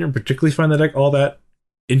 but I didn't particularly find the deck all that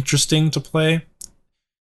interesting to play.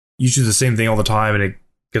 You do the same thing all the time, and it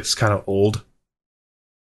gets kind of old.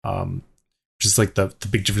 Just like the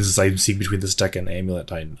big differences I'm seeing between this deck and Amulet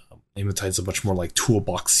Titan. Amulet Titan's a much more like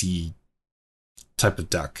toolboxy type of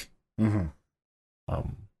deck. Mm-hmm.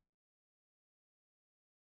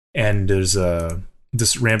 And there's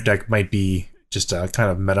this ramp deck might be just a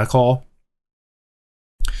kind of meta call.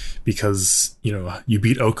 Because, you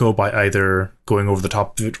beat Oko by either going over the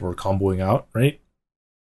top of it or comboing out, right?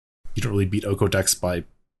 You don't really beat Oko decks by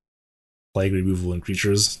plague removal and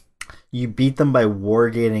creatures. You beat them by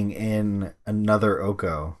wargating in another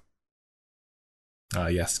Oko.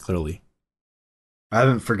 Yes, clearly. I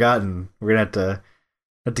haven't forgotten. We're gonna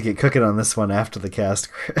have to get cooking on this one after the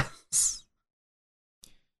cast, Chris.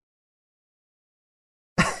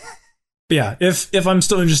 Yeah, if I'm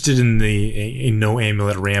still interested in a no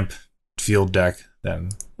amulet ramp field deck,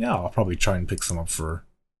 then yeah, I'll probably try and pick some up to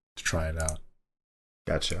try it out.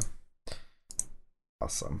 Gotcha.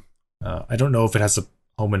 Awesome. I don't know if it has a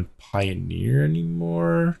home in Pioneer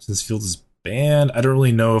anymore since Field is banned. I don't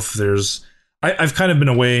really know if there's. I've kind of been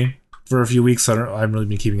away for a few weeks. So I haven't really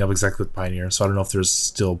been keeping up exactly with Pioneer, so I don't know if there's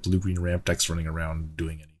still blue-green ramp decks running around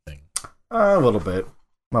doing anything. A little bit,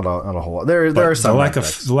 not a whole lot. There are some.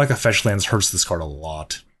 The lack of fetch lands hurts this card a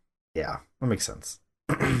lot. Yeah, that makes sense.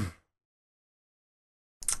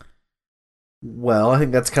 Well, I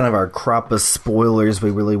think that's kind of our crop of spoilers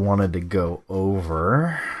we really wanted to go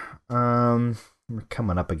over. We're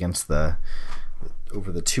coming up against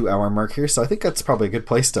over the 2-hour mark here, so I think that's probably a good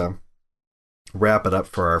place to wrap it up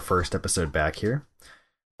for our first episode back here.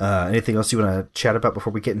 Anything else you want to chat about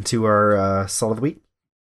before we get into our Solid of the Week?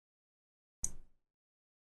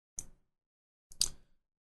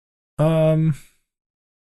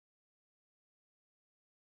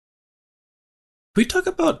 We talk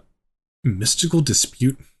about Mystical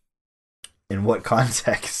Dispute. In what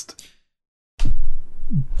context?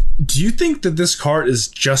 Do you think that this card is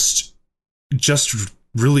just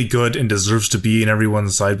really good and deserves to be in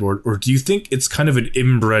everyone's sideboard, or do you think it's kind of an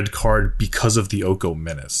inbred card because of the Oko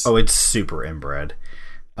Menace? Oh, it's super inbred.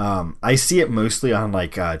 I see it mostly on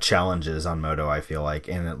challenges on Moto, I feel like,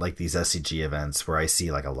 and at these SCG events where I see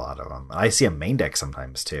a lot of them. I see a main deck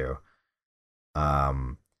sometimes too.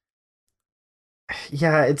 Yeah,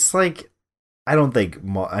 it's I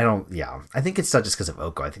think it's not just because of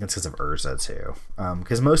Oko. I think it's because of Urza too.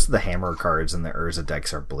 Because most of the hammer cards in the Urza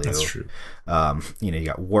decks are blue. That's true. You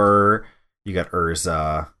got Whir, you got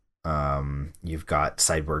Urza, you've got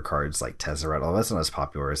sideboard cards like Tezzeret. All that's not as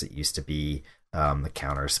popular as it used to be. The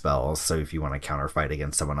counter spells. So if you want to counter fight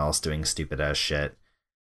against someone else doing stupid ass shit,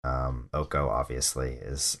 Oko obviously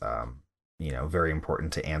is very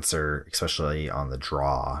important to answer, especially on the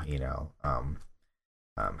draw.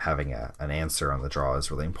 Having an answer on the draw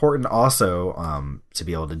is really important. Also, to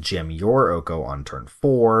be able to gem your Oko on turn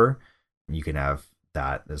 4, you can have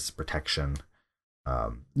that as protection.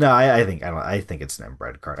 No, I think it's an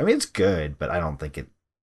inbred card. I mean, it's good, but I don't think it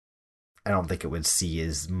would see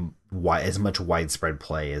as much widespread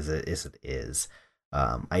play as it is.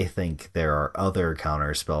 I think there are other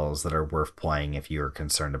counter spells that are worth playing if you're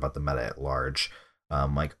concerned about the meta at large.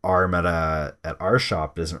 Like our meta at our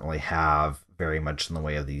shop doesn't really have very much in the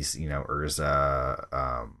way of these,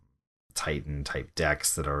 Urza, Titan type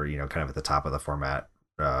decks that are, kind of at the top of the format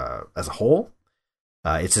as a whole.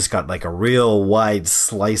 It's just got like a real wide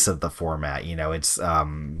slice of the format. It's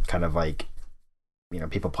kind of like,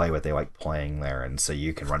 people play what they like playing there, and so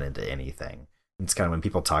you can run into anything. It's kind of when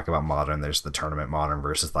people talk about modern, there's the tournament modern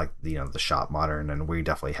versus like, the shop modern, and we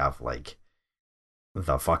definitely have like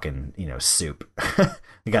the fucking, soup.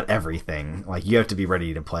 We got everything. Like, you have to be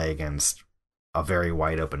ready to play against a very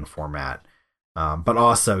wide open format. But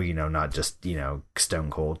also, not just, stone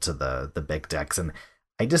cold to the big decks. And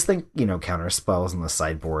I just think, counter spells on the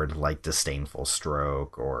sideboard like Disdainful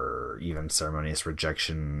Stroke or even Ceremonious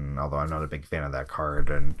Rejection, although I'm not a big fan of that card,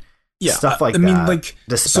 and stuff like that. I mean, like,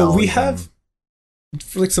 so we have,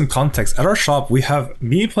 for like some context, at our shop, we have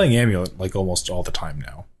me playing Amulet like almost all the time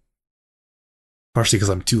now. Partially because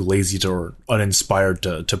I'm too lazy or uninspired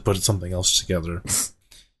to put something else together.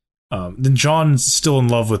 Then John's still in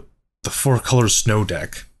love with the 4-color snow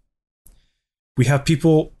deck. We have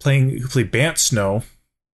people who play Bant Snow.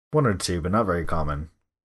 1 or 2, but not very common.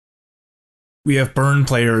 We have Burn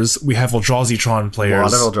players. We have Eldrazi Tron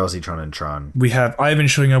players. A lot of Eldrazi Tron and Tron. We have Ivan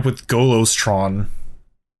showing up with Golos Tron.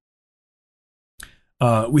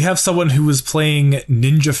 We have someone who was playing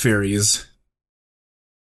Ninja Fairies.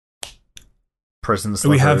 Prison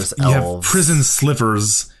Slivers, you have Prison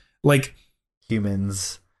Slivers. Like,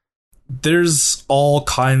 humans. There's all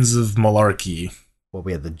kinds of malarkey. Well,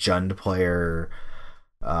 we had the Jund player.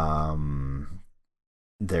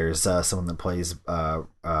 There's someone that plays.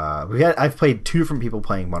 I've played 2 different people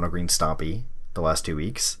playing Mono Green Stompy the last 2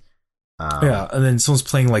 weeks. And then someone's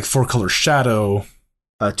playing like 4-color Shadow.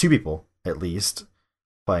 2 people at least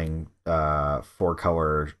playing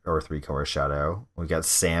 4-color or 3-color Shadow. We got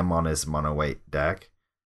Sam on his mono white deck.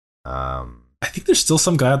 I think there's still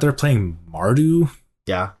some guy out there playing Mardu.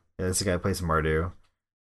 Yeah, there's a guy who plays Mardu.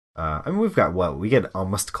 I mean, we've got we get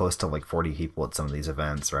almost close to like 40 people at some of these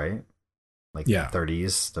events, right? Like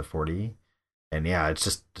 30s to 40. And yeah,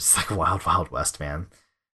 it's like wild, wild west, man.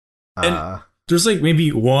 And there's like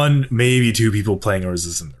maybe 1, maybe 2 people playing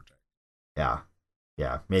Urza's in their deck.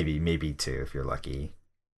 Yeah, maybe 2 if you're lucky.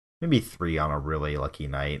 Maybe 3 on a really lucky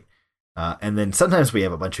night. And then sometimes we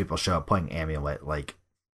have a bunch of people show up playing Amulet, like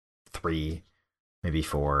 3, maybe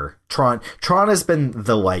 4. Tron has been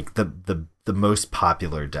the most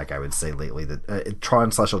popular deck, I would say, lately.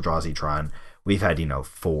 Tron / Eldrazi Tron, we've had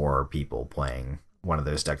 4 people playing one of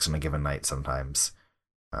those decks on a given night sometimes.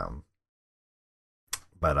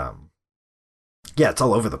 Yeah, it's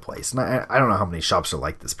all over the place, and I don't know how many shops are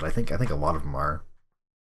like this, but I think a lot of them are.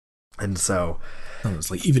 And so it's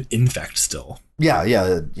like even Infect still. Yeah.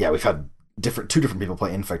 We've had 2 different people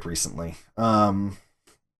play Infect recently.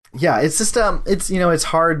 Yeah, it's just it's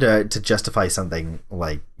hard to justify something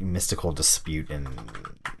like Mystical Dispute in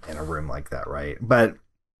a room like that, right? But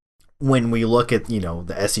when we look at the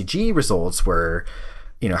SCG results, where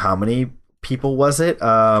how many people was it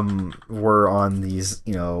were on these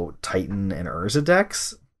Titan and Urza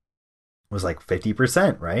decks, it was like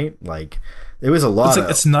 50%, right? Like, it was a lot.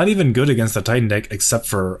 It's not even good against the Titan deck except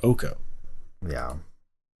for Oko. Yeah.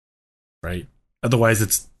 Right. Otherwise,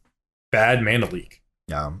 it's bad mana leak.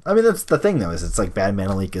 Yeah. I mean, that's the thing, though, is it's like bad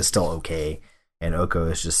mana leak is still okay, and Oko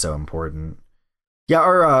is just so important. Yeah,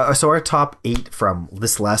 our top 8 from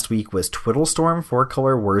this last week was Twiddlestorm,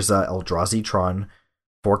 4-color Urza, Eldrazi Tron,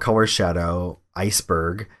 4-color Shadow,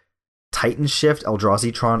 Iceberg, Titan Shift,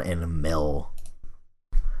 Eldrazi Tron, and Mill.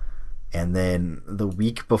 And then the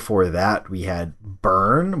week before that, we had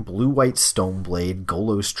Burn, Blue-White Stoneblade,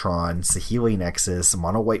 Golos Tron, Saheeli Nexus,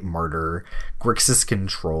 Mono-White Martyr, Grixis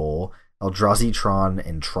Control, Eldrazi Tron,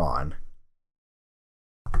 and Tron.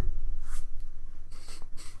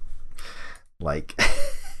 Like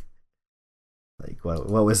what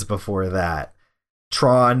was before that?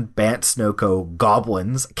 Tron, Bant Snowco,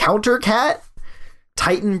 Goblins, Countercat,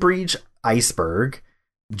 Titan Breach, Iceberg,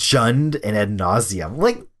 Jund, and Ad Nauseam.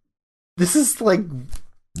 Like, this is like,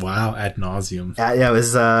 wow, Ad Nauseam. Yeah, it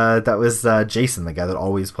was that was Jason, the guy that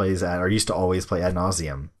always plays or used to always play Ad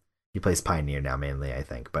Nauseam. He plays Pioneer now mainly, I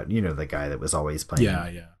think. But you know the guy that was always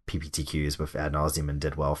playing PPTQs with ad nauseum and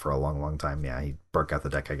did well for a long, long time. Yeah, he broke out the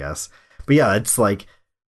deck, I guess. But yeah, it's like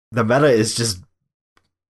the meta is just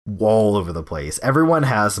all over the place. Everyone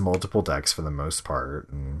has multiple decks for the most part,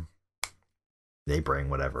 and they bring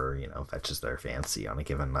whatever, you know, fetches their fancy on a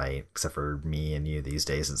given night, except for me and you these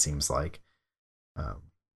days, it seems like.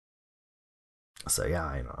 So yeah,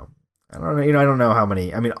 I don't know. I don't know. You know, I don't know how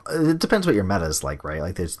many. I mean, it depends what your meta is like, right?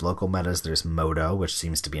 Like, there's local metas. There's Moto, which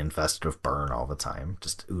seems to be infested with burn all the time,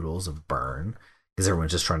 just oodles of burn, because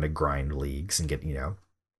everyone's just trying to grind leagues and get, you know,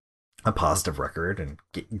 a positive record and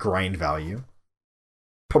get grind value.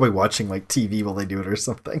 Probably watching like TV while they do it or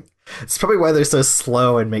something. It's probably why they're so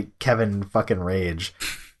slow and make Kevin fucking rage.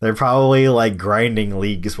 They're probably like grinding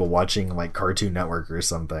leagues while watching like Cartoon Network or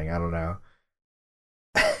something. I don't know.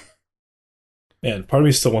 And part of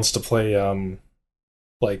me still wants to play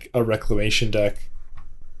like a reclamation deck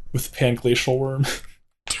with Panglacial Worm.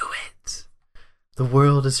 Do it. The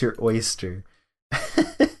world is your oyster.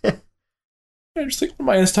 I just think on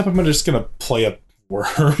my end step, I'm just gonna play a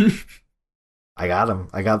worm. I got them.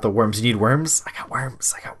 I got the worms. You need worms? I got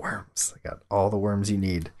worms. I got worms. I got all the worms you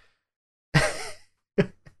need.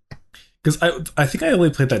 Because I think I only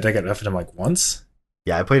played that deck at FNM like once.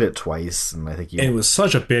 Yeah, I played it twice, and I think it was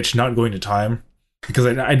such a bitch not going to time. Because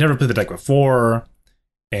I never played the deck before,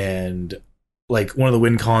 and like one of the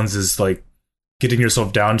win cons is like getting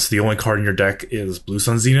yourself down to the only card in your deck is Blue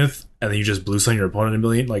Sun Zenith, and then you just Blue Sun your opponent a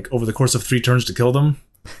million, like over the course of 3 turns to kill them.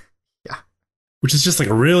 Yeah. Which is just like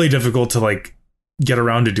really difficult to like get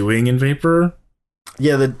around to doing in Vapor.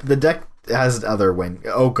 Yeah, the deck has other win.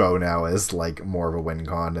 Oko now is like more of a win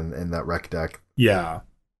con in that rec deck. Yeah.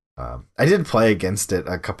 I did play against it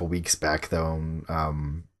a couple weeks back though.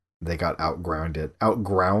 They got outground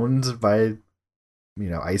by, you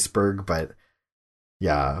know, Iceberg, but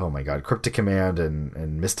yeah, oh my god, Cryptic Command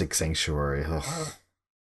and Mystic Sanctuary. Ugh.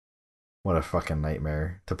 What a fucking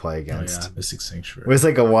nightmare to play against. Oh, yeah, Mystic Sanctuary. It was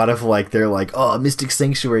like a lot of like, they're like, oh, Mystic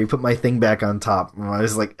Sanctuary, put my thing back on top. And I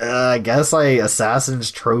was like, I guess I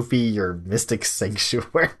Assassin's Trophy your Mystic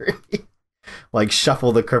Sanctuary. Like,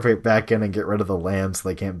 shuffle the Cryptic back in and get rid of the land so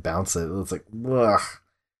they can't bounce it. It's like, ugh.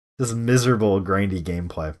 This miserable, grindy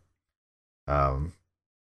gameplay.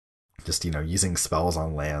 Just, you know, using spells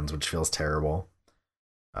on lands, which feels terrible.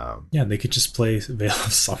 Yeah, they could just play Veil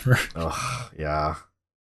of Summer. Oh, yeah.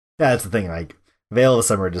 Yeah, that's the thing. Like, Veil of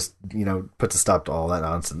Summer just, you know, puts a stop to all that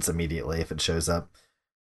nonsense immediately if it shows up.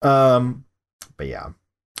 But yeah.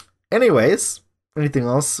 Anyways, anything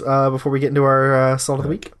else before we get into our Salt of the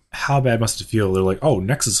Week? How bad must it feel? They're like, oh,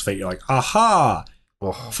 Nexus Fate. You're like, aha!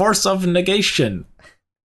 Oh. Force of Negation.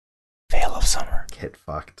 Veil of Summer. Get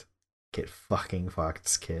fucked. Get fucking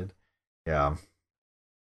fucked, kid. Yeah.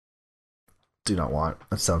 Do not want.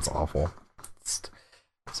 That sounds awful.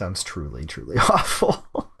 Sounds truly, truly awful.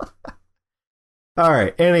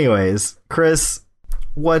 Alright, anyways. Chris,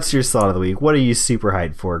 what's your thought of the week? What are you super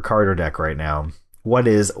hyped for? Card or deck right now?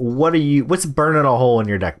 What's burning a hole in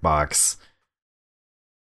your deck box?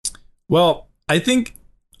 Well, I think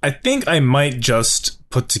I might just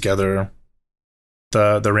put together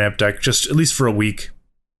the ramp deck, just at least for a week.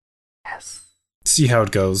 Yes. See how it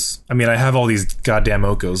goes. I mean, I have all these goddamn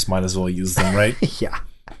Okos, might as well use them, right? Yeah.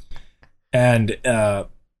 And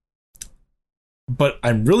but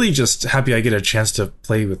I'm really just happy I get a chance to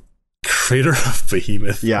play with Crater of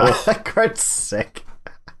Behemoth. Yeah, that card's sick.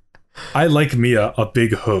 I like me a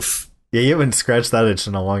big hoof. Yeah, you haven't scratched that itch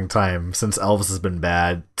in a long time since Elvis has been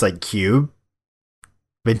bad. It's like Cube.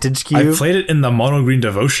 Vintage Cube. I played it in the Mono Green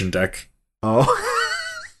Devotion deck. Oh.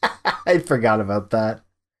 I forgot about that.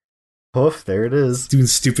 Hoof, there it is. Doing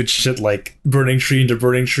stupid shit like Burning Tree into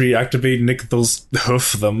Burning Tree, activate Nykthos,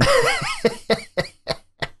 hoof them.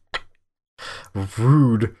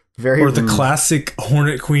 Rude. Very Or the rude. classic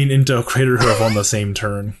Hornet Queen into Crater Hoof on the same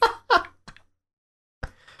turn.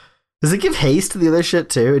 Does it give haste to the other shit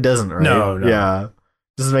too? It doesn't, right? No. Yeah.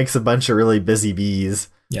 Just makes a bunch of really busy bees.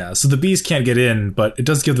 Yeah, so the bees can't get in, but it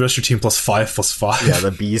does give the rest of your team +5/+5. Yeah,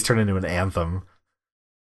 the bees turn into an anthem.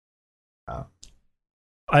 Oh.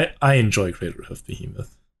 I enjoy Crater Hoof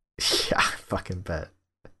Behemoth. Yeah, I fucking bet.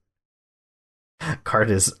 Card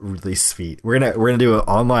is really sweet. We're gonna do it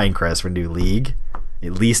online, Chris. We're gonna do League.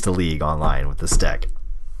 At least a League online with this deck.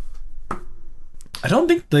 I don't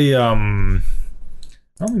think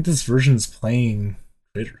this version's playing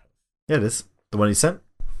Crater Hoof. Yeah, it is. The one he sent?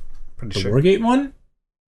 Pretty the sure. Wargate one?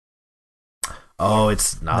 Oh,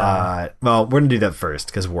 it's not. Nah. Well, we're gonna do that first,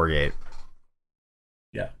 because Wargate.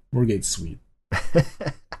 Yeah, Wargate's sweet.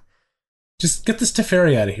 Just get this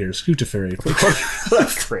Teferi out of here. Screw Teferi.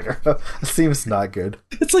 Trader. Seems not good.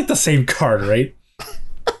 It's like the same card, right?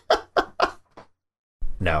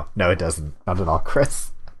 No, it doesn't. Not at all, Chris.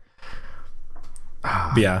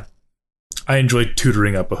 But yeah. I enjoy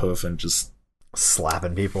tutoring up a hoof and just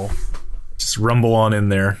slapping people. Just rumble on in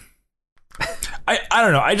there. I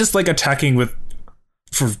don't know. I just like attacking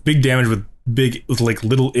for big damage with like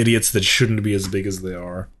little idiots that shouldn't be as big as they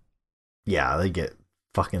are. Yeah, they get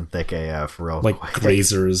fucking thick AF real like quick.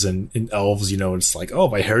 Grazers and elves, it's like, oh,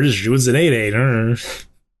 my heritage druid's an 8/8.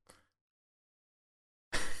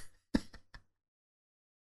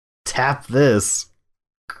 Tap this.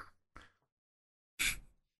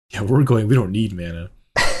 Yeah, we don't need mana.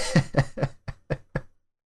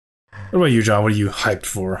 What about you, John? What are you hyped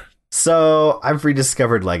for? So I've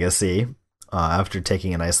rediscovered Legacy after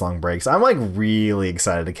taking a nice long break. So I'm like really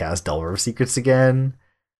excited to cast Delver of Secrets again.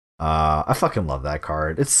 I fucking love that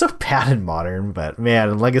card. It's so bad in Modern, but man,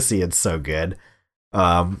 in Legacy it's so good.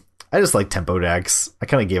 I just like tempo decks. I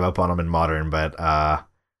kind of gave up on them in Modern, but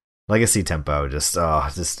Legacy tempo it just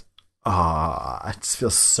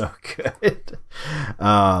feels so good.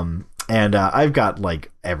 And I've got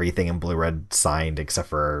like everything in blue-red signed except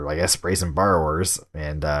for I guess Brazen Borrowers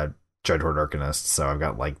and Dreadhorde Arcanist, so I've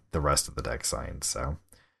got like the rest of the deck signed, so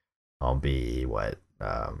I'll be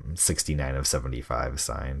 69 of 75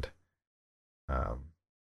 signed.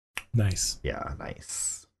 Nice. Yeah,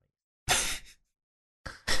 nice.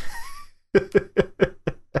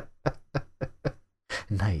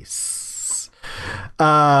 Nice.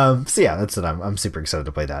 So yeah, that's it. I'm super excited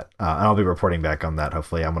to play that, and I'll be reporting back on that.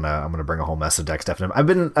 Hopefully, I'm gonna bring a whole mess of deck stuff. I've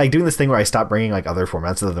been like doing this thing where I stop bringing like other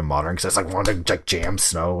formats other than Modern because I just like want to like jam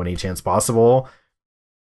Snow any chance possible.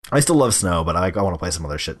 I still love Snow, but I want to play some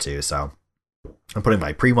other shit too. So I'm putting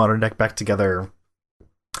my pre-Modern deck back together.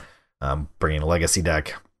 Bringing a Legacy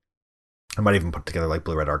deck. I might even put together like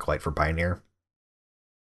Blue-Red Arclight for Pioneer.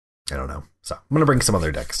 I don't know. So I'm gonna bring some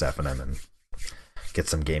other deck stuff and then get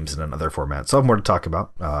some games in another format. So I'll have more to talk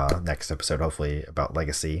about next episode, hopefully, about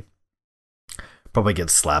Legacy. Probably get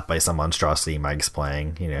slapped by some monstrosity Mike's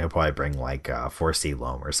playing. He'll probably bring like 4C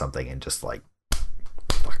Loam or something and just like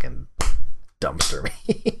fucking dumpster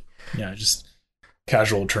me. Yeah, just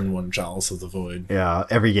casual turn 1 Chalice of the Void. Yeah,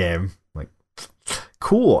 every game. Like,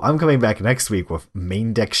 cool. I'm coming back next week with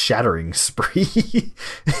main deck Shattering Spree.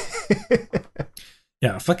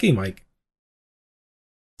 Yeah, fucking Mike.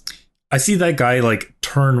 I see that guy like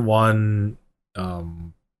turn 1.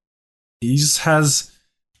 He just has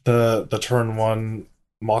the turn 1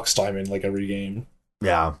 Mox Diamond like every game.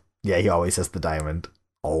 Yeah, he always has the diamond.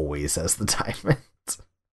 Always has the diamond.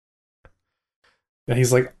 And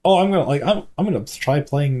he's like, oh, I'm gonna try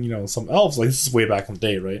playing some elves. Like this is way back in the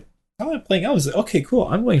day, right? Oh, I'm playing elves. Okay, cool.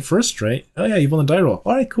 I'm going first, right? Oh yeah, you won the die roll.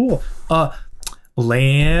 All right, cool.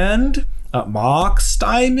 Land, Mox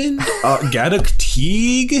Diamond, Gaddock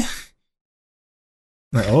Teague.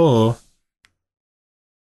 Like, oh,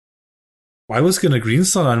 I was gonna Green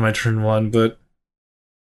Sun on my turn 1, but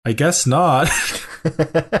I guess not.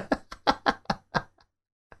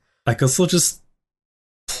 I guess we'll just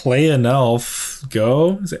play an elf.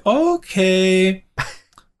 Go. Say, okay.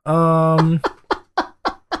 Buy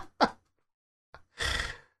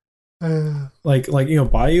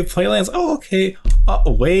you play lands. Oh, okay.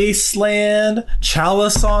 Wasteland,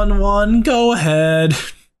 Chalice on 1. Go ahead.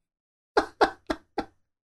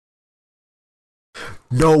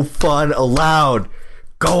 No fun allowed.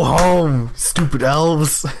 Go home, stupid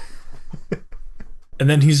elves. And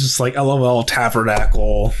then he's just like, LOL,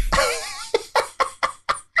 Tabernacle.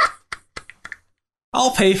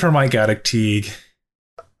 I'll pay for my Gaddock Teague.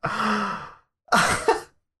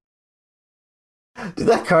 Dude,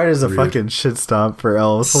 that card is a rude fucking shit stomp for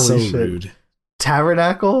elves. Holy shit. Rude.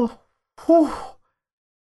 Tabernacle? Whew.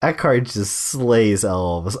 That card just slays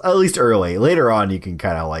elves. At least early. Later on, you can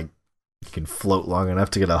kind of like you can float long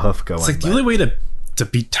enough to get a hoof going. It's like the only way to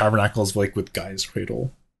beat Tabernacle is like with Gaia's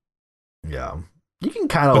Cradle. Yeah. You can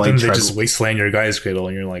kind of like then they just wasteland your Gaia's Cradle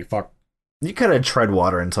and you're like, fuck. You kind of tread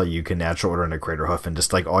water until you can natural order into Crater Hoof and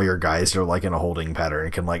just like all your guys are like in a holding pattern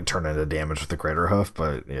and can like turn into damage with the Crater Hoof,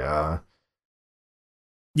 but yeah.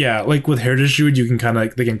 Yeah, like with Heritage Druid, they can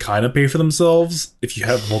kind of pay for themselves if you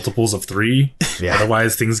have multiples of 3. Yeah.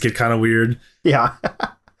 Otherwise, things get kind of weird. Yeah.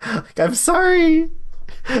 Like, I'm sorry.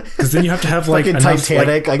 Because then you have to have like enough,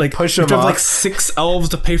 Titanic, like push them off. You have like 6 elves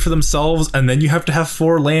to pay for themselves, and then you have to have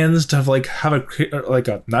 4 lands to have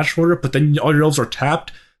a natural order. But then all your elves are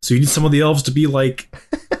tapped, so you need some of the elves to be like,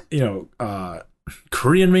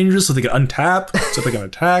 Korean Rangers, so they can untap, so they can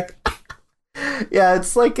attack. Yeah,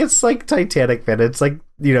 it's like Titanic, man. It's like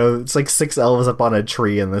you know, it's like 6 elves up on a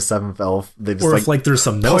tree, and the 7th elf, they just or like, if like there's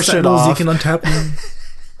some no push it sentinels you off. can untap them.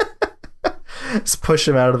 Just push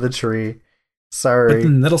him out of the tree. But Sorry. the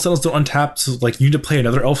Nettle Sentinels don't untap, so like you need to play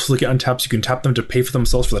another elf so they get untapped, so you can tap them to pay for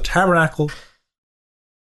themselves for the tabernacle.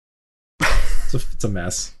 It's a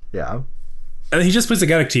mess. Yeah. And he just plays a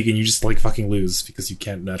Gaddock and you just like fucking lose because you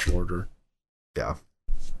can't natural order. Yeah.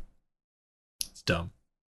 It's dumb.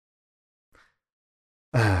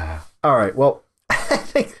 All right. Well, I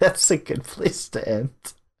think that's a good place to end.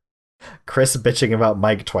 Chris bitching about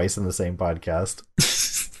Mike twice in the same podcast.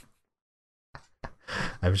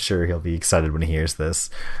 I'm sure he'll be excited when he hears this.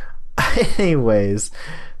 Anyways,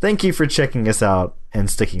 thank you for checking us out and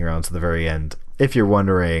sticking around to the very end. If you're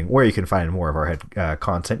wondering where you can find more of our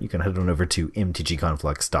content, you can head on over to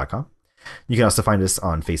mtgconflux.com. You can also find us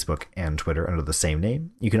on Facebook and Twitter under the same name.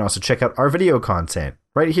 You can also check out our video content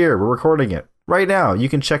right here. We're recording it right now. You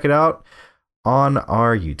can check it out on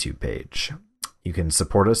our YouTube page. You can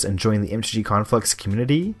support us and join the MTG Conflux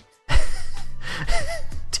community.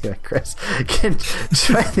 Damn it, Chris. You can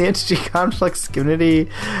join the MTG Conflux community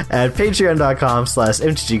at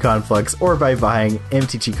patreon.com/MTGConflux or by buying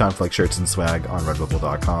MTG Conflux shirts and swag on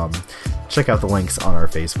redbubble.com. Check out the links on our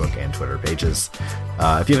Facebook and Twitter pages.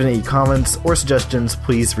 If you have any comments or suggestions,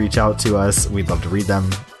 please reach out to us. We'd love to read them.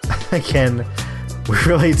 Again, we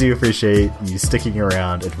really do appreciate you sticking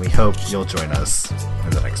around, and we hope you'll join us in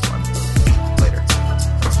the next one.